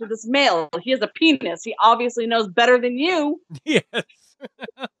going to talk to this male. He has a penis. He obviously knows better than you. Yes. I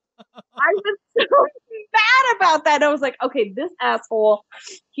was so mad about that. I was like, okay, this asshole,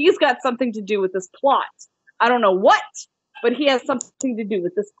 he's got something to do with this plot. I don't know what, but he has something to do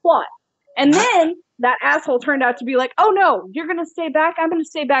with this plot. And then that asshole turned out to be like, oh no, you're going to stay back? I'm going to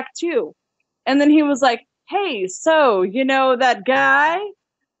stay back too. And then he was like, hey, so, you know that guy?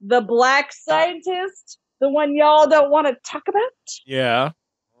 The black scientist? The one y'all don't want to talk about? Yeah.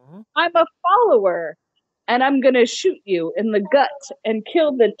 Mm-hmm. I'm a follower. And I'm going to shoot you in the gut and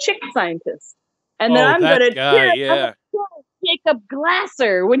kill the chick scientist. And then I'm going to kill Jacob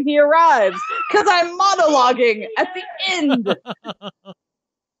Glasser when he arrives. Because I'm monologuing at the end.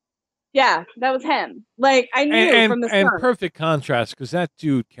 Yeah, that was him. Like, I knew from the start. And perfect contrast, because that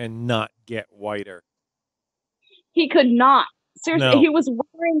dude cannot get whiter. He could not. Seriously, He was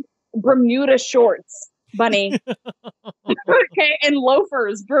wearing Bermuda shorts, Bunny. Okay, and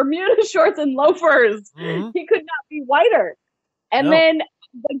loafers. Bermuda shorts and loafers. Mm-hmm. He could not be whiter. And then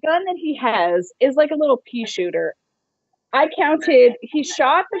the gun that he has is like a little pea shooter. I counted, he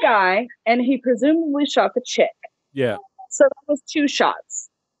shot the guy, and he presumably shot the chick. Yeah. So that was 2 shots.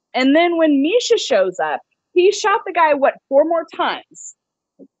 And then when Misha shows up, he shot the guy, 4 more times?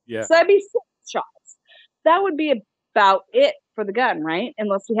 Yeah. So that'd be 6 shots. That would be about it for the gun, right?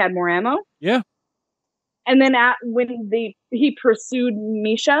 Unless he had more ammo. Yeah. And then when he pursued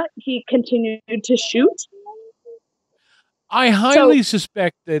Misha, he continued to shoot. I highly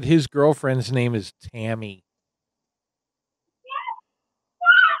suspect that his girlfriend's name is Tammy.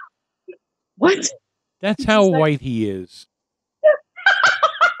 What? That's how white he is.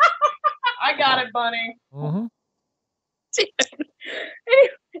 I got it, Bunny. Mm-hmm.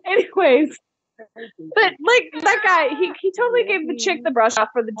 Anyways, but like that guy, he totally gave the chick the brush off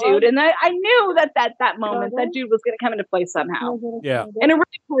for the dude, and I knew that moment that dude was going to come into play somehow. Yeah, in a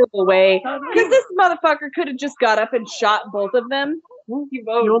really horrible way, because this motherfucker could have just got up and shot both of them. He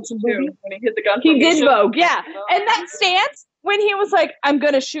vogued too when he hit the gun. He did vogue, yeah. And that stance when he was like, "I'm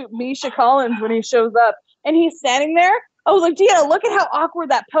going to shoot Misha Collins" when he shows up, and he's standing there. I was like, Deanna, look at how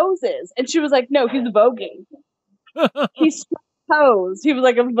awkward that pose is. And she was like, no, he's voguing. He's pose. He was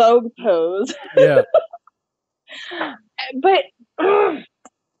like a Vogue pose. Yeah. But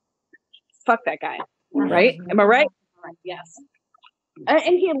fuck that guy. Right? Am I right? Yes. And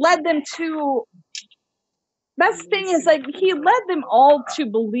he led them to. That's the thing is, like, he led them all to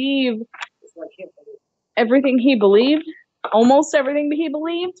believe everything he believed. Almost everything that he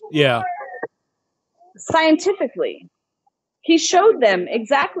believed. Yeah. Scientifically. He showed them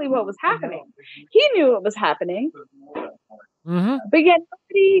exactly what was happening. He knew what was happening. Mm-hmm. But yet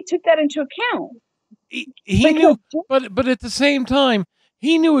nobody took that into account. He knew, but at the same time,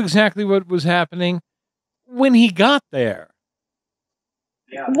 he knew exactly what was happening when he got there.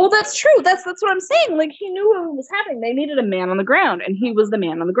 Yeah. Well, that's true. That's what I'm saying. Like, he knew what was happening. They needed a man on the ground, and he was the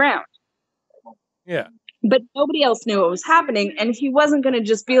man on the ground. Yeah. But nobody else knew what was happening, and he wasn't going to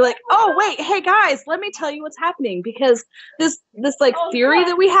just be like, "Oh, wait, hey guys, let me tell you what's happening," because this like theory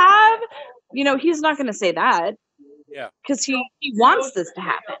that we have, you know, he's not going to say that. Yeah. Because he wants this to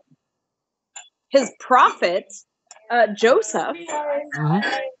happen. His prophet, Joseph,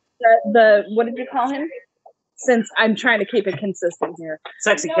 the what did you call him? Since I'm trying to keep it consistent here,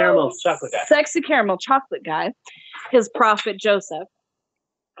 sexy caramel chocolate guy. Sexy caramel chocolate guy. His prophet Joseph.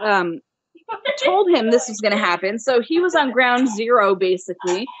 Told him this was going to happen, so he was on ground zero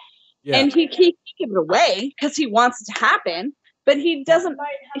basically, and he can't give it away because he wants it to happen, but he doesn't.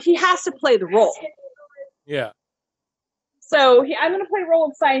 He has to play the role. Yeah. So I'm going to play role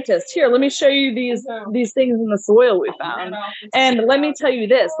of scientist. Here, let me show you these things in the soil we found. And let me tell you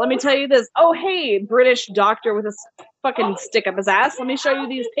this. Let me tell you this. Oh, hey, British doctor with a fucking stick up his ass. Let me show you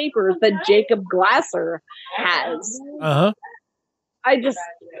these papers that Jacob Glasser has. Uh-huh. I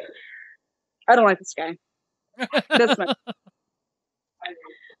don't like this guy. That's my...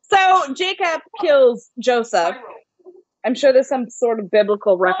 So Jacob kills Joseph. I'm sure there's some sort of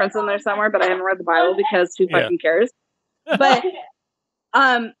biblical reference in there somewhere, but I haven't read the Bible because who fucking cares? But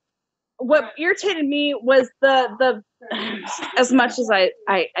what irritated me was the as much as I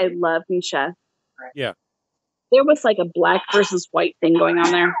love Misha. Yeah. There was like a black versus white thing going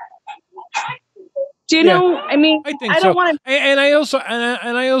on there. Do you know? I mean, I think I don't want to. And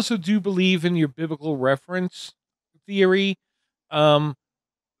I also do believe in your biblical reference theory,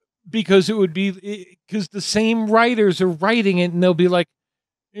 because it would be because the same writers are writing it, and they'll be like,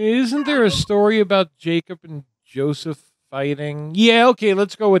 "Isn't there a story about Jacob and Joseph fighting?" Yeah, okay,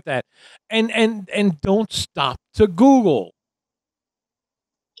 let's go with that, and don't stop to Google.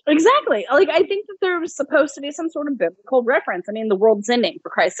 Exactly. Like, I think that there was supposed to be some sort of biblical reference. I mean, the world's ending, for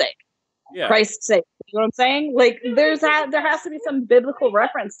Christ's sake. Yeah. Christ's sake. You know what I'm saying? Like, there has to be some biblical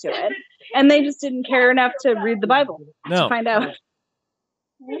reference to it. And they just didn't care enough to read the Bible to find out.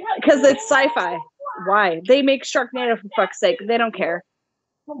 Because it's sci-fi. Why? They make Sharknado, for fuck's sake. They don't care.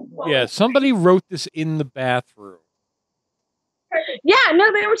 Yeah, somebody wrote this in the bathroom. Yeah,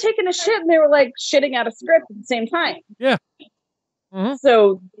 no, they were taking a shit and they were like shitting out a script at the same time. Yeah. Mm-hmm.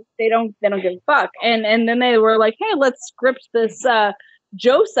 So they don't give a fuck. And then they were like, hey, let's script this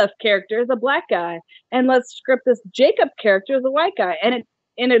Joseph character as a black guy, and let's script this Jacob character as a white guy. And it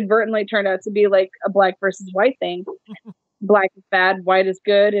inadvertently turned out to be like a black versus white thing. Black is bad, white is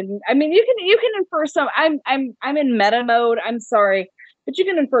good. And I mean, you can infer some. I'm in meta mode. I'm sorry, but you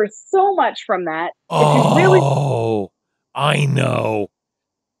can infer so much from that. Oh, I know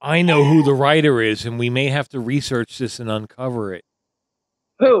who the writer is, and we may have to research this and uncover it.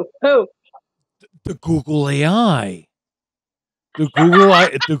 Who? The Google AI. The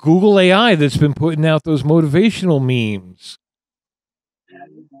Google AI that's been putting out those motivational memes.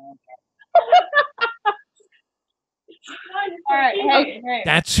 All right, hey.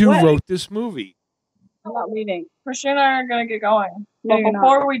 That's who wrote this movie. I'm not leaving. Christian and I are going to get going. No, But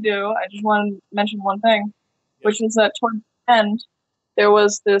before we do, I just want to mention one thing, which was that toward the end, there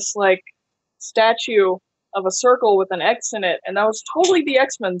was this, like, statue of a circle with an X in it, and that was totally the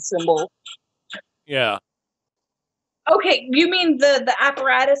X-Men symbol. Yeah. Okay, you mean the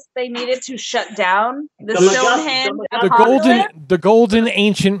apparatus they needed to shut down the Stonehenge? The golden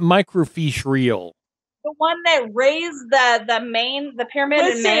ancient microfiche reel. The one that raised the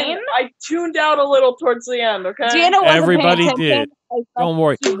pyramid in Maine? I tuned out a little towards the end, okay? Deanna wasn't Everybody paying did. attention. Don't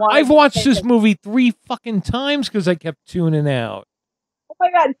worry. I've watched this movie 3 fucking times because I kept tuning out. Oh my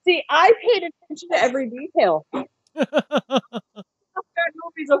god, see, I paid attention to every detail. Bad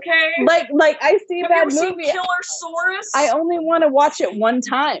movies, okay? Like I see a bad Have you movie. seen Killersaurus? I only want to watch it one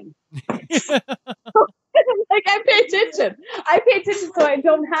time. Like, I pay attention. So I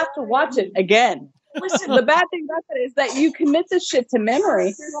don't have to watch it again. Listen, the bad thing about that is that you commit this shit to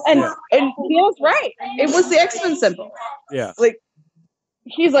memory, and he was right. It was the X-Men symbol. Yeah. Like,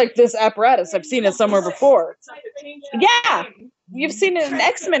 he's like, this apparatus, I've seen it somewhere before. Yeah, you've seen it in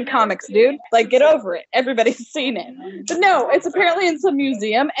X-Men comics, dude. Like, get over it. Everybody's seen it. But no, it's apparently in some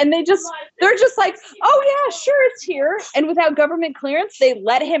museum, and they're just like, oh yeah, sure, it's here. And without government clearance, they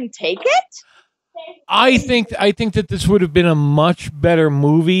let him take it. I think that this would have been a much better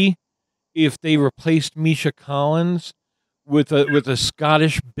movie if they replaced Misha Collins with a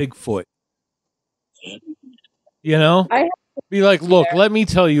Scottish Bigfoot. You know? Be like, look, let me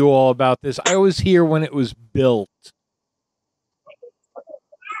tell you all about this. I was here when it was built.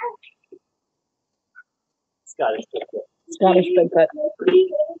 Scottish Bigfoot. Scottish Bigfoot.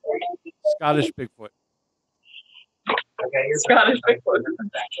 Scottish Bigfoot.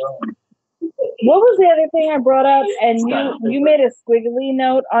 What was the other thing I brought up? And you made a squiggly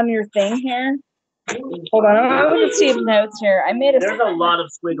note on your thing here. Hold on, I'm going to see notes here. There's a lot of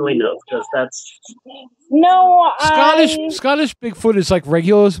squiggly notes because that's Scottish Bigfoot is like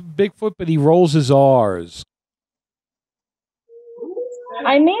regular Bigfoot, but he rolls his R's.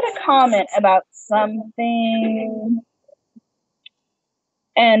 I made a comment about something,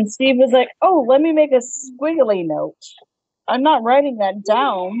 and Steve was like, "Oh, let me make a squiggly note." I'm not writing that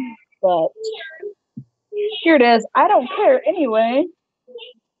down, but here it is. I don't care anyway.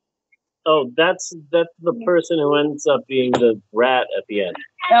 Oh, that's the person who ends up being the rat at the end.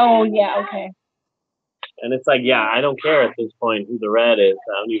 Oh yeah, okay. And it's like, yeah, I don't care at this point who the rat is.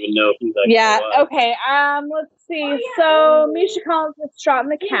 I don't even know who that Yeah, guy was. okay. Let's see. So Misha Collins gets shot in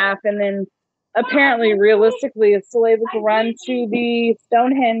the calf, and then apparently, realistically, is still able to run to the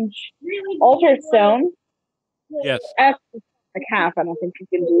Stonehenge altar stone. Yes. After the calf, I don't think you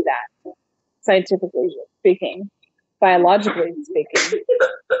can do that, scientifically speaking, biologically speaking.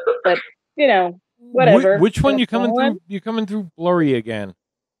 But you know, whatever. Which one you coming through? You coming through blurry again?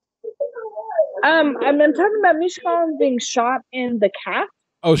 I'm talking about Misha Collins being shot in the calf.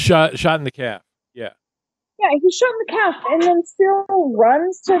 Oh, shot in the calf. Yeah. Yeah, he's shot in the calf and then still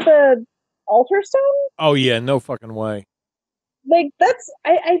runs to the altar stone. Oh yeah, no fucking way. Like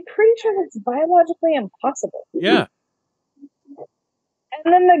I'm pretty sure that's biologically impossible. Yeah.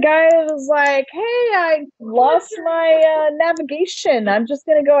 And then the guy was like, "Hey, I lost my navigation. I'm just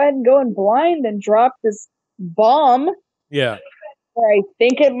gonna go ahead and go in blind and drop this bomb. Yeah. I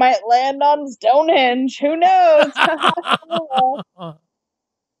think it might land on Stonehenge. Who knows?"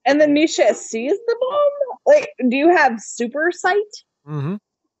 And then Misha sees the bomb. Like, do you have super sight? Mm-hmm.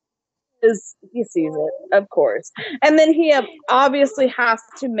 He sees it, of course. And then he obviously has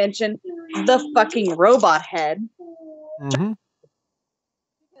to mention the fucking robot head. Mm-hmm.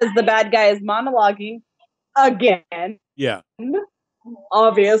 Because the bad guy is monologuing again. Yeah.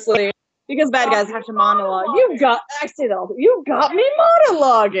 Obviously. Because bad guys have to monologue. I say that all the time. You got me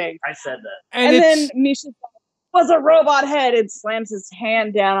monologuing. I said that. And then Misha was a robot head and slams his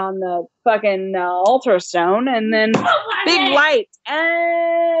hand down on the fucking altar stone. And then big light.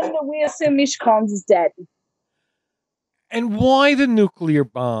 And we assume Misha Collins is dead. And why the nuclear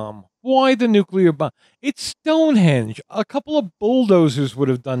bomb? Why the nuclear bomb? It's Stonehenge. A couple of bulldozers would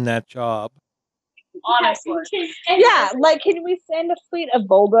have done that job. Honestly. Yeah, like, can we send a fleet of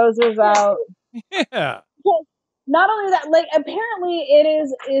bulldozers out? Yeah. Well, not only that, like, apparently it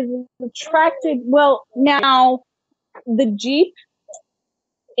is attracted. Well, now the Jeep,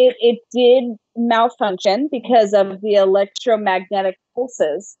 it did malfunction because of the electromagnetic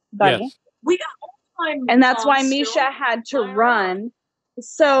pulses, Bunny. Yes. We got time, and that's why Misha had to run.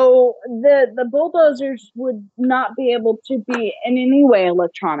 So the bulldozers would not be able to be in any way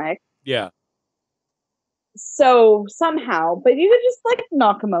electronic. Yeah. So somehow, but you could just like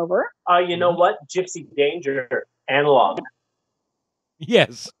knock them over. You know what? Gypsy Danger analog.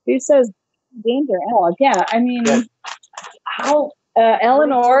 Yes. Who says danger analog? Yeah, I mean, how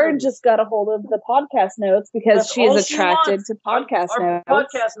Eleanor just got a hold of the podcast notes because she is attracted to podcast notes.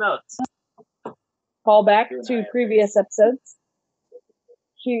 Podcast notes. Call back to previous episodes.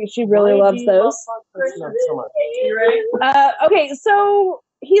 She really loves those. Not so much. Okay, so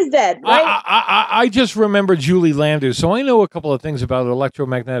he's dead, right? I just remember Julie Landers, so I know a couple of things about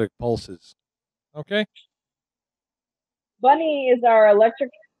electromagnetic pulses. Okay? Bunny is our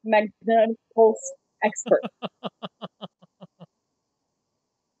electromagnetic pulse expert.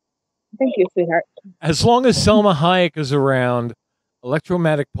 Thank you, sweetheart. As long as Selma Hayek is around,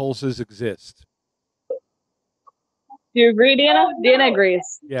 electromagnetic pulses exist. Do you agree, Deanna? Deanna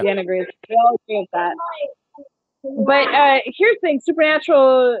agrees. Yeah. Deanna agrees. We all agree with that. But here's the thing,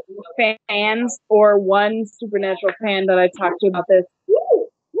 Supernatural fans, or one Supernatural fan that I talked to about this,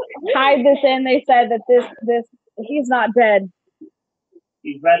 tied this in. They said that this he's not dead.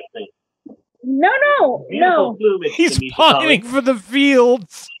 He's resting. No. He's pining for the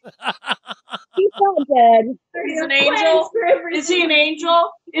fields. He's not dead. He's an angel. Is he an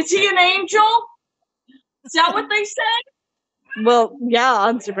angel? Is he an angel? Is that what they said? Well, yeah,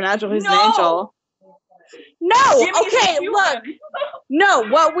 on Supernatural, he's an No. angel. No, Jimmy's okay, a human. look. No,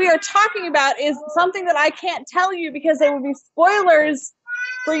 what we are talking about is something that I can't tell you because they would be spoilers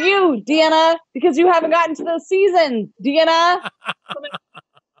for you, Deanna, because you haven't gotten to those seasons, Deanna.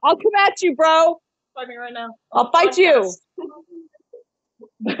 I'll come at you, bro. Fight me right now. I'll fight you.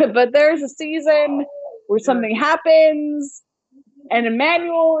 But there's a season where something happens and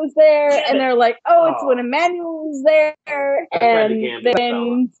Emmanuel is there, and they're like, oh, it's when Emmanuel is there, and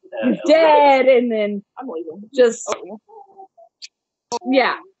then he's dead, and then just,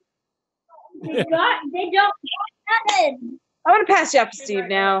 yeah. They don't happen. I'm going to pass you off to Steve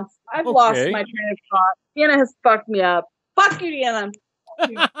now. I've lost my train of thought. Deanna has fucked me up. Fuck you, Deanna.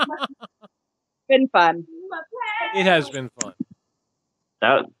 Been fun. It has been fun.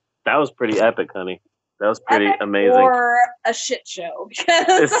 That was pretty epic, honey. That was pretty amazing. Or a shit show. It's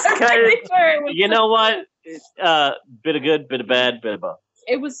kind of, you know what? Bit of good, bit of bad, bit of both.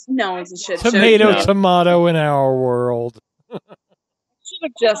 It was a shit Tomato, show. tomato in our world. Should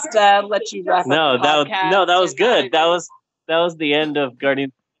have just let you wrap up the podcast. That was good. That was the end of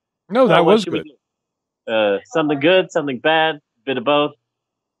Guardian. No, that was good. Something good, something bad, bit of both.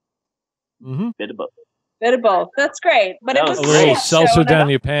 Mm-hmm. Bit of both. Bit of both. That's great. But it was a little shit seltzer show, down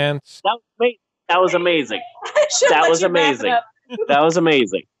your pants. That was amazing. That was amazing. That was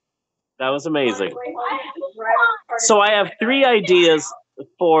amazing. That was amazing. So I have 3 ideas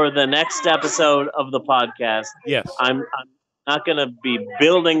for the next episode of the podcast. Yes. I'm not going to be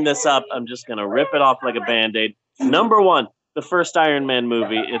building this up. I'm just going to rip it off like a Band-Aid. Number 1, the first Iron Man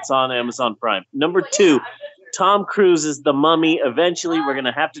movie. It's on Amazon Prime. Number 2, Tom Cruise's The Mummy. Eventually, we're going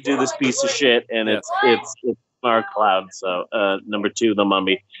to have to do this piece of shit, and it's Mark Cloud. So number 2, The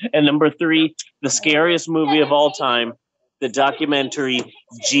Mummy. And number 3, the scariest movie of all time, the documentary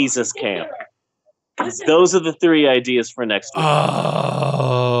Jesus Camp. Those are the 3 ideas for next week.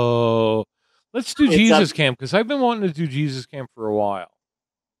 Oh, let's do Jesus Camp, because I've been wanting to do Jesus Camp for a while.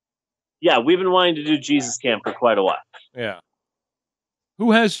 Yeah, we've been wanting to do Jesus Camp for quite a while. Yeah.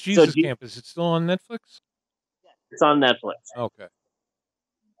 Who has Jesus Camp? Is it still on Netflix? It's on Netflix. Okay.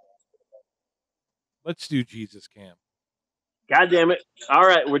 Let's do Jesus Camp. God damn it. All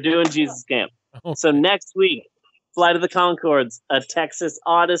right, we're doing Jesus Camp. Okay. So next week, Flight of the Conchords, A Texas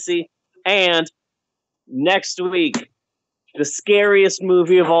Odyssey, and next week, the scariest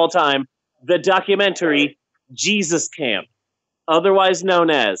movie of all time, the documentary Jesus Camp, otherwise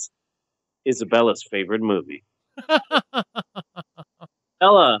known as Isabella's favorite movie.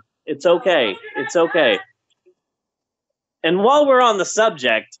 Ella, it's okay. It's okay. And while we're on the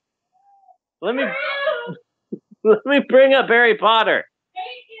subject, let me bring up Harry Potter.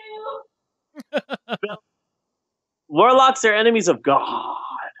 Thank you. Warlocks are enemies of God.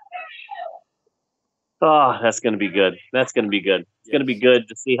 Oh, that's going to be good. That's going to be good. It's going to be good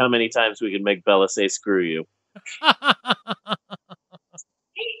to see how many times we can make Bella say screw you.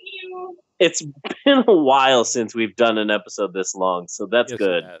 It's been a while since we've done an episode this long, so that's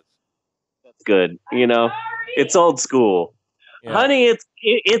good. That's good. You know, it's old school. Yeah. Honey, it's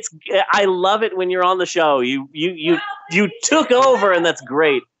I love it when you're on the show. You took over, and that's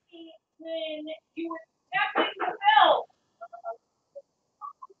great.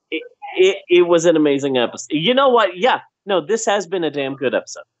 It was an amazing episode. You know what? Yeah. No, this has been a damn good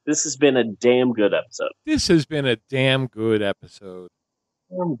episode. This has been a damn good episode. This has been a damn good episode.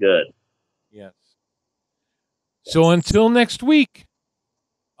 Damn good. Yes. So until next week,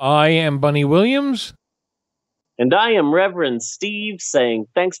 I am Bunny Williams. And I am Reverend Steve saying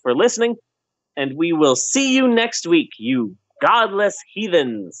thanks for listening. And we will see you next week, you godless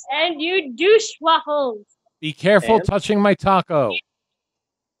heathens. And you douche waffles. Be careful touching my taco.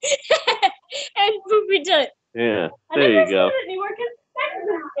 And poopy doot. Yeah, there you go.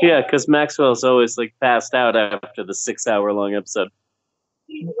 Yeah, because Maxwell's always like passed out after the 6-hour-long episode.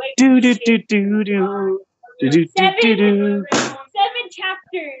 Do do do do do do do do do. 7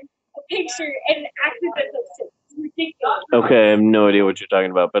 chapters, a picture, and actors at the 6. It's ridiculous. Okay, I have no idea what you're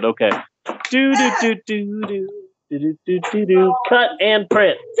talking about, but okay. Do do do do do do do do do. Cut and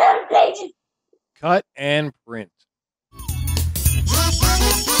print. 7 pages. Cut and print.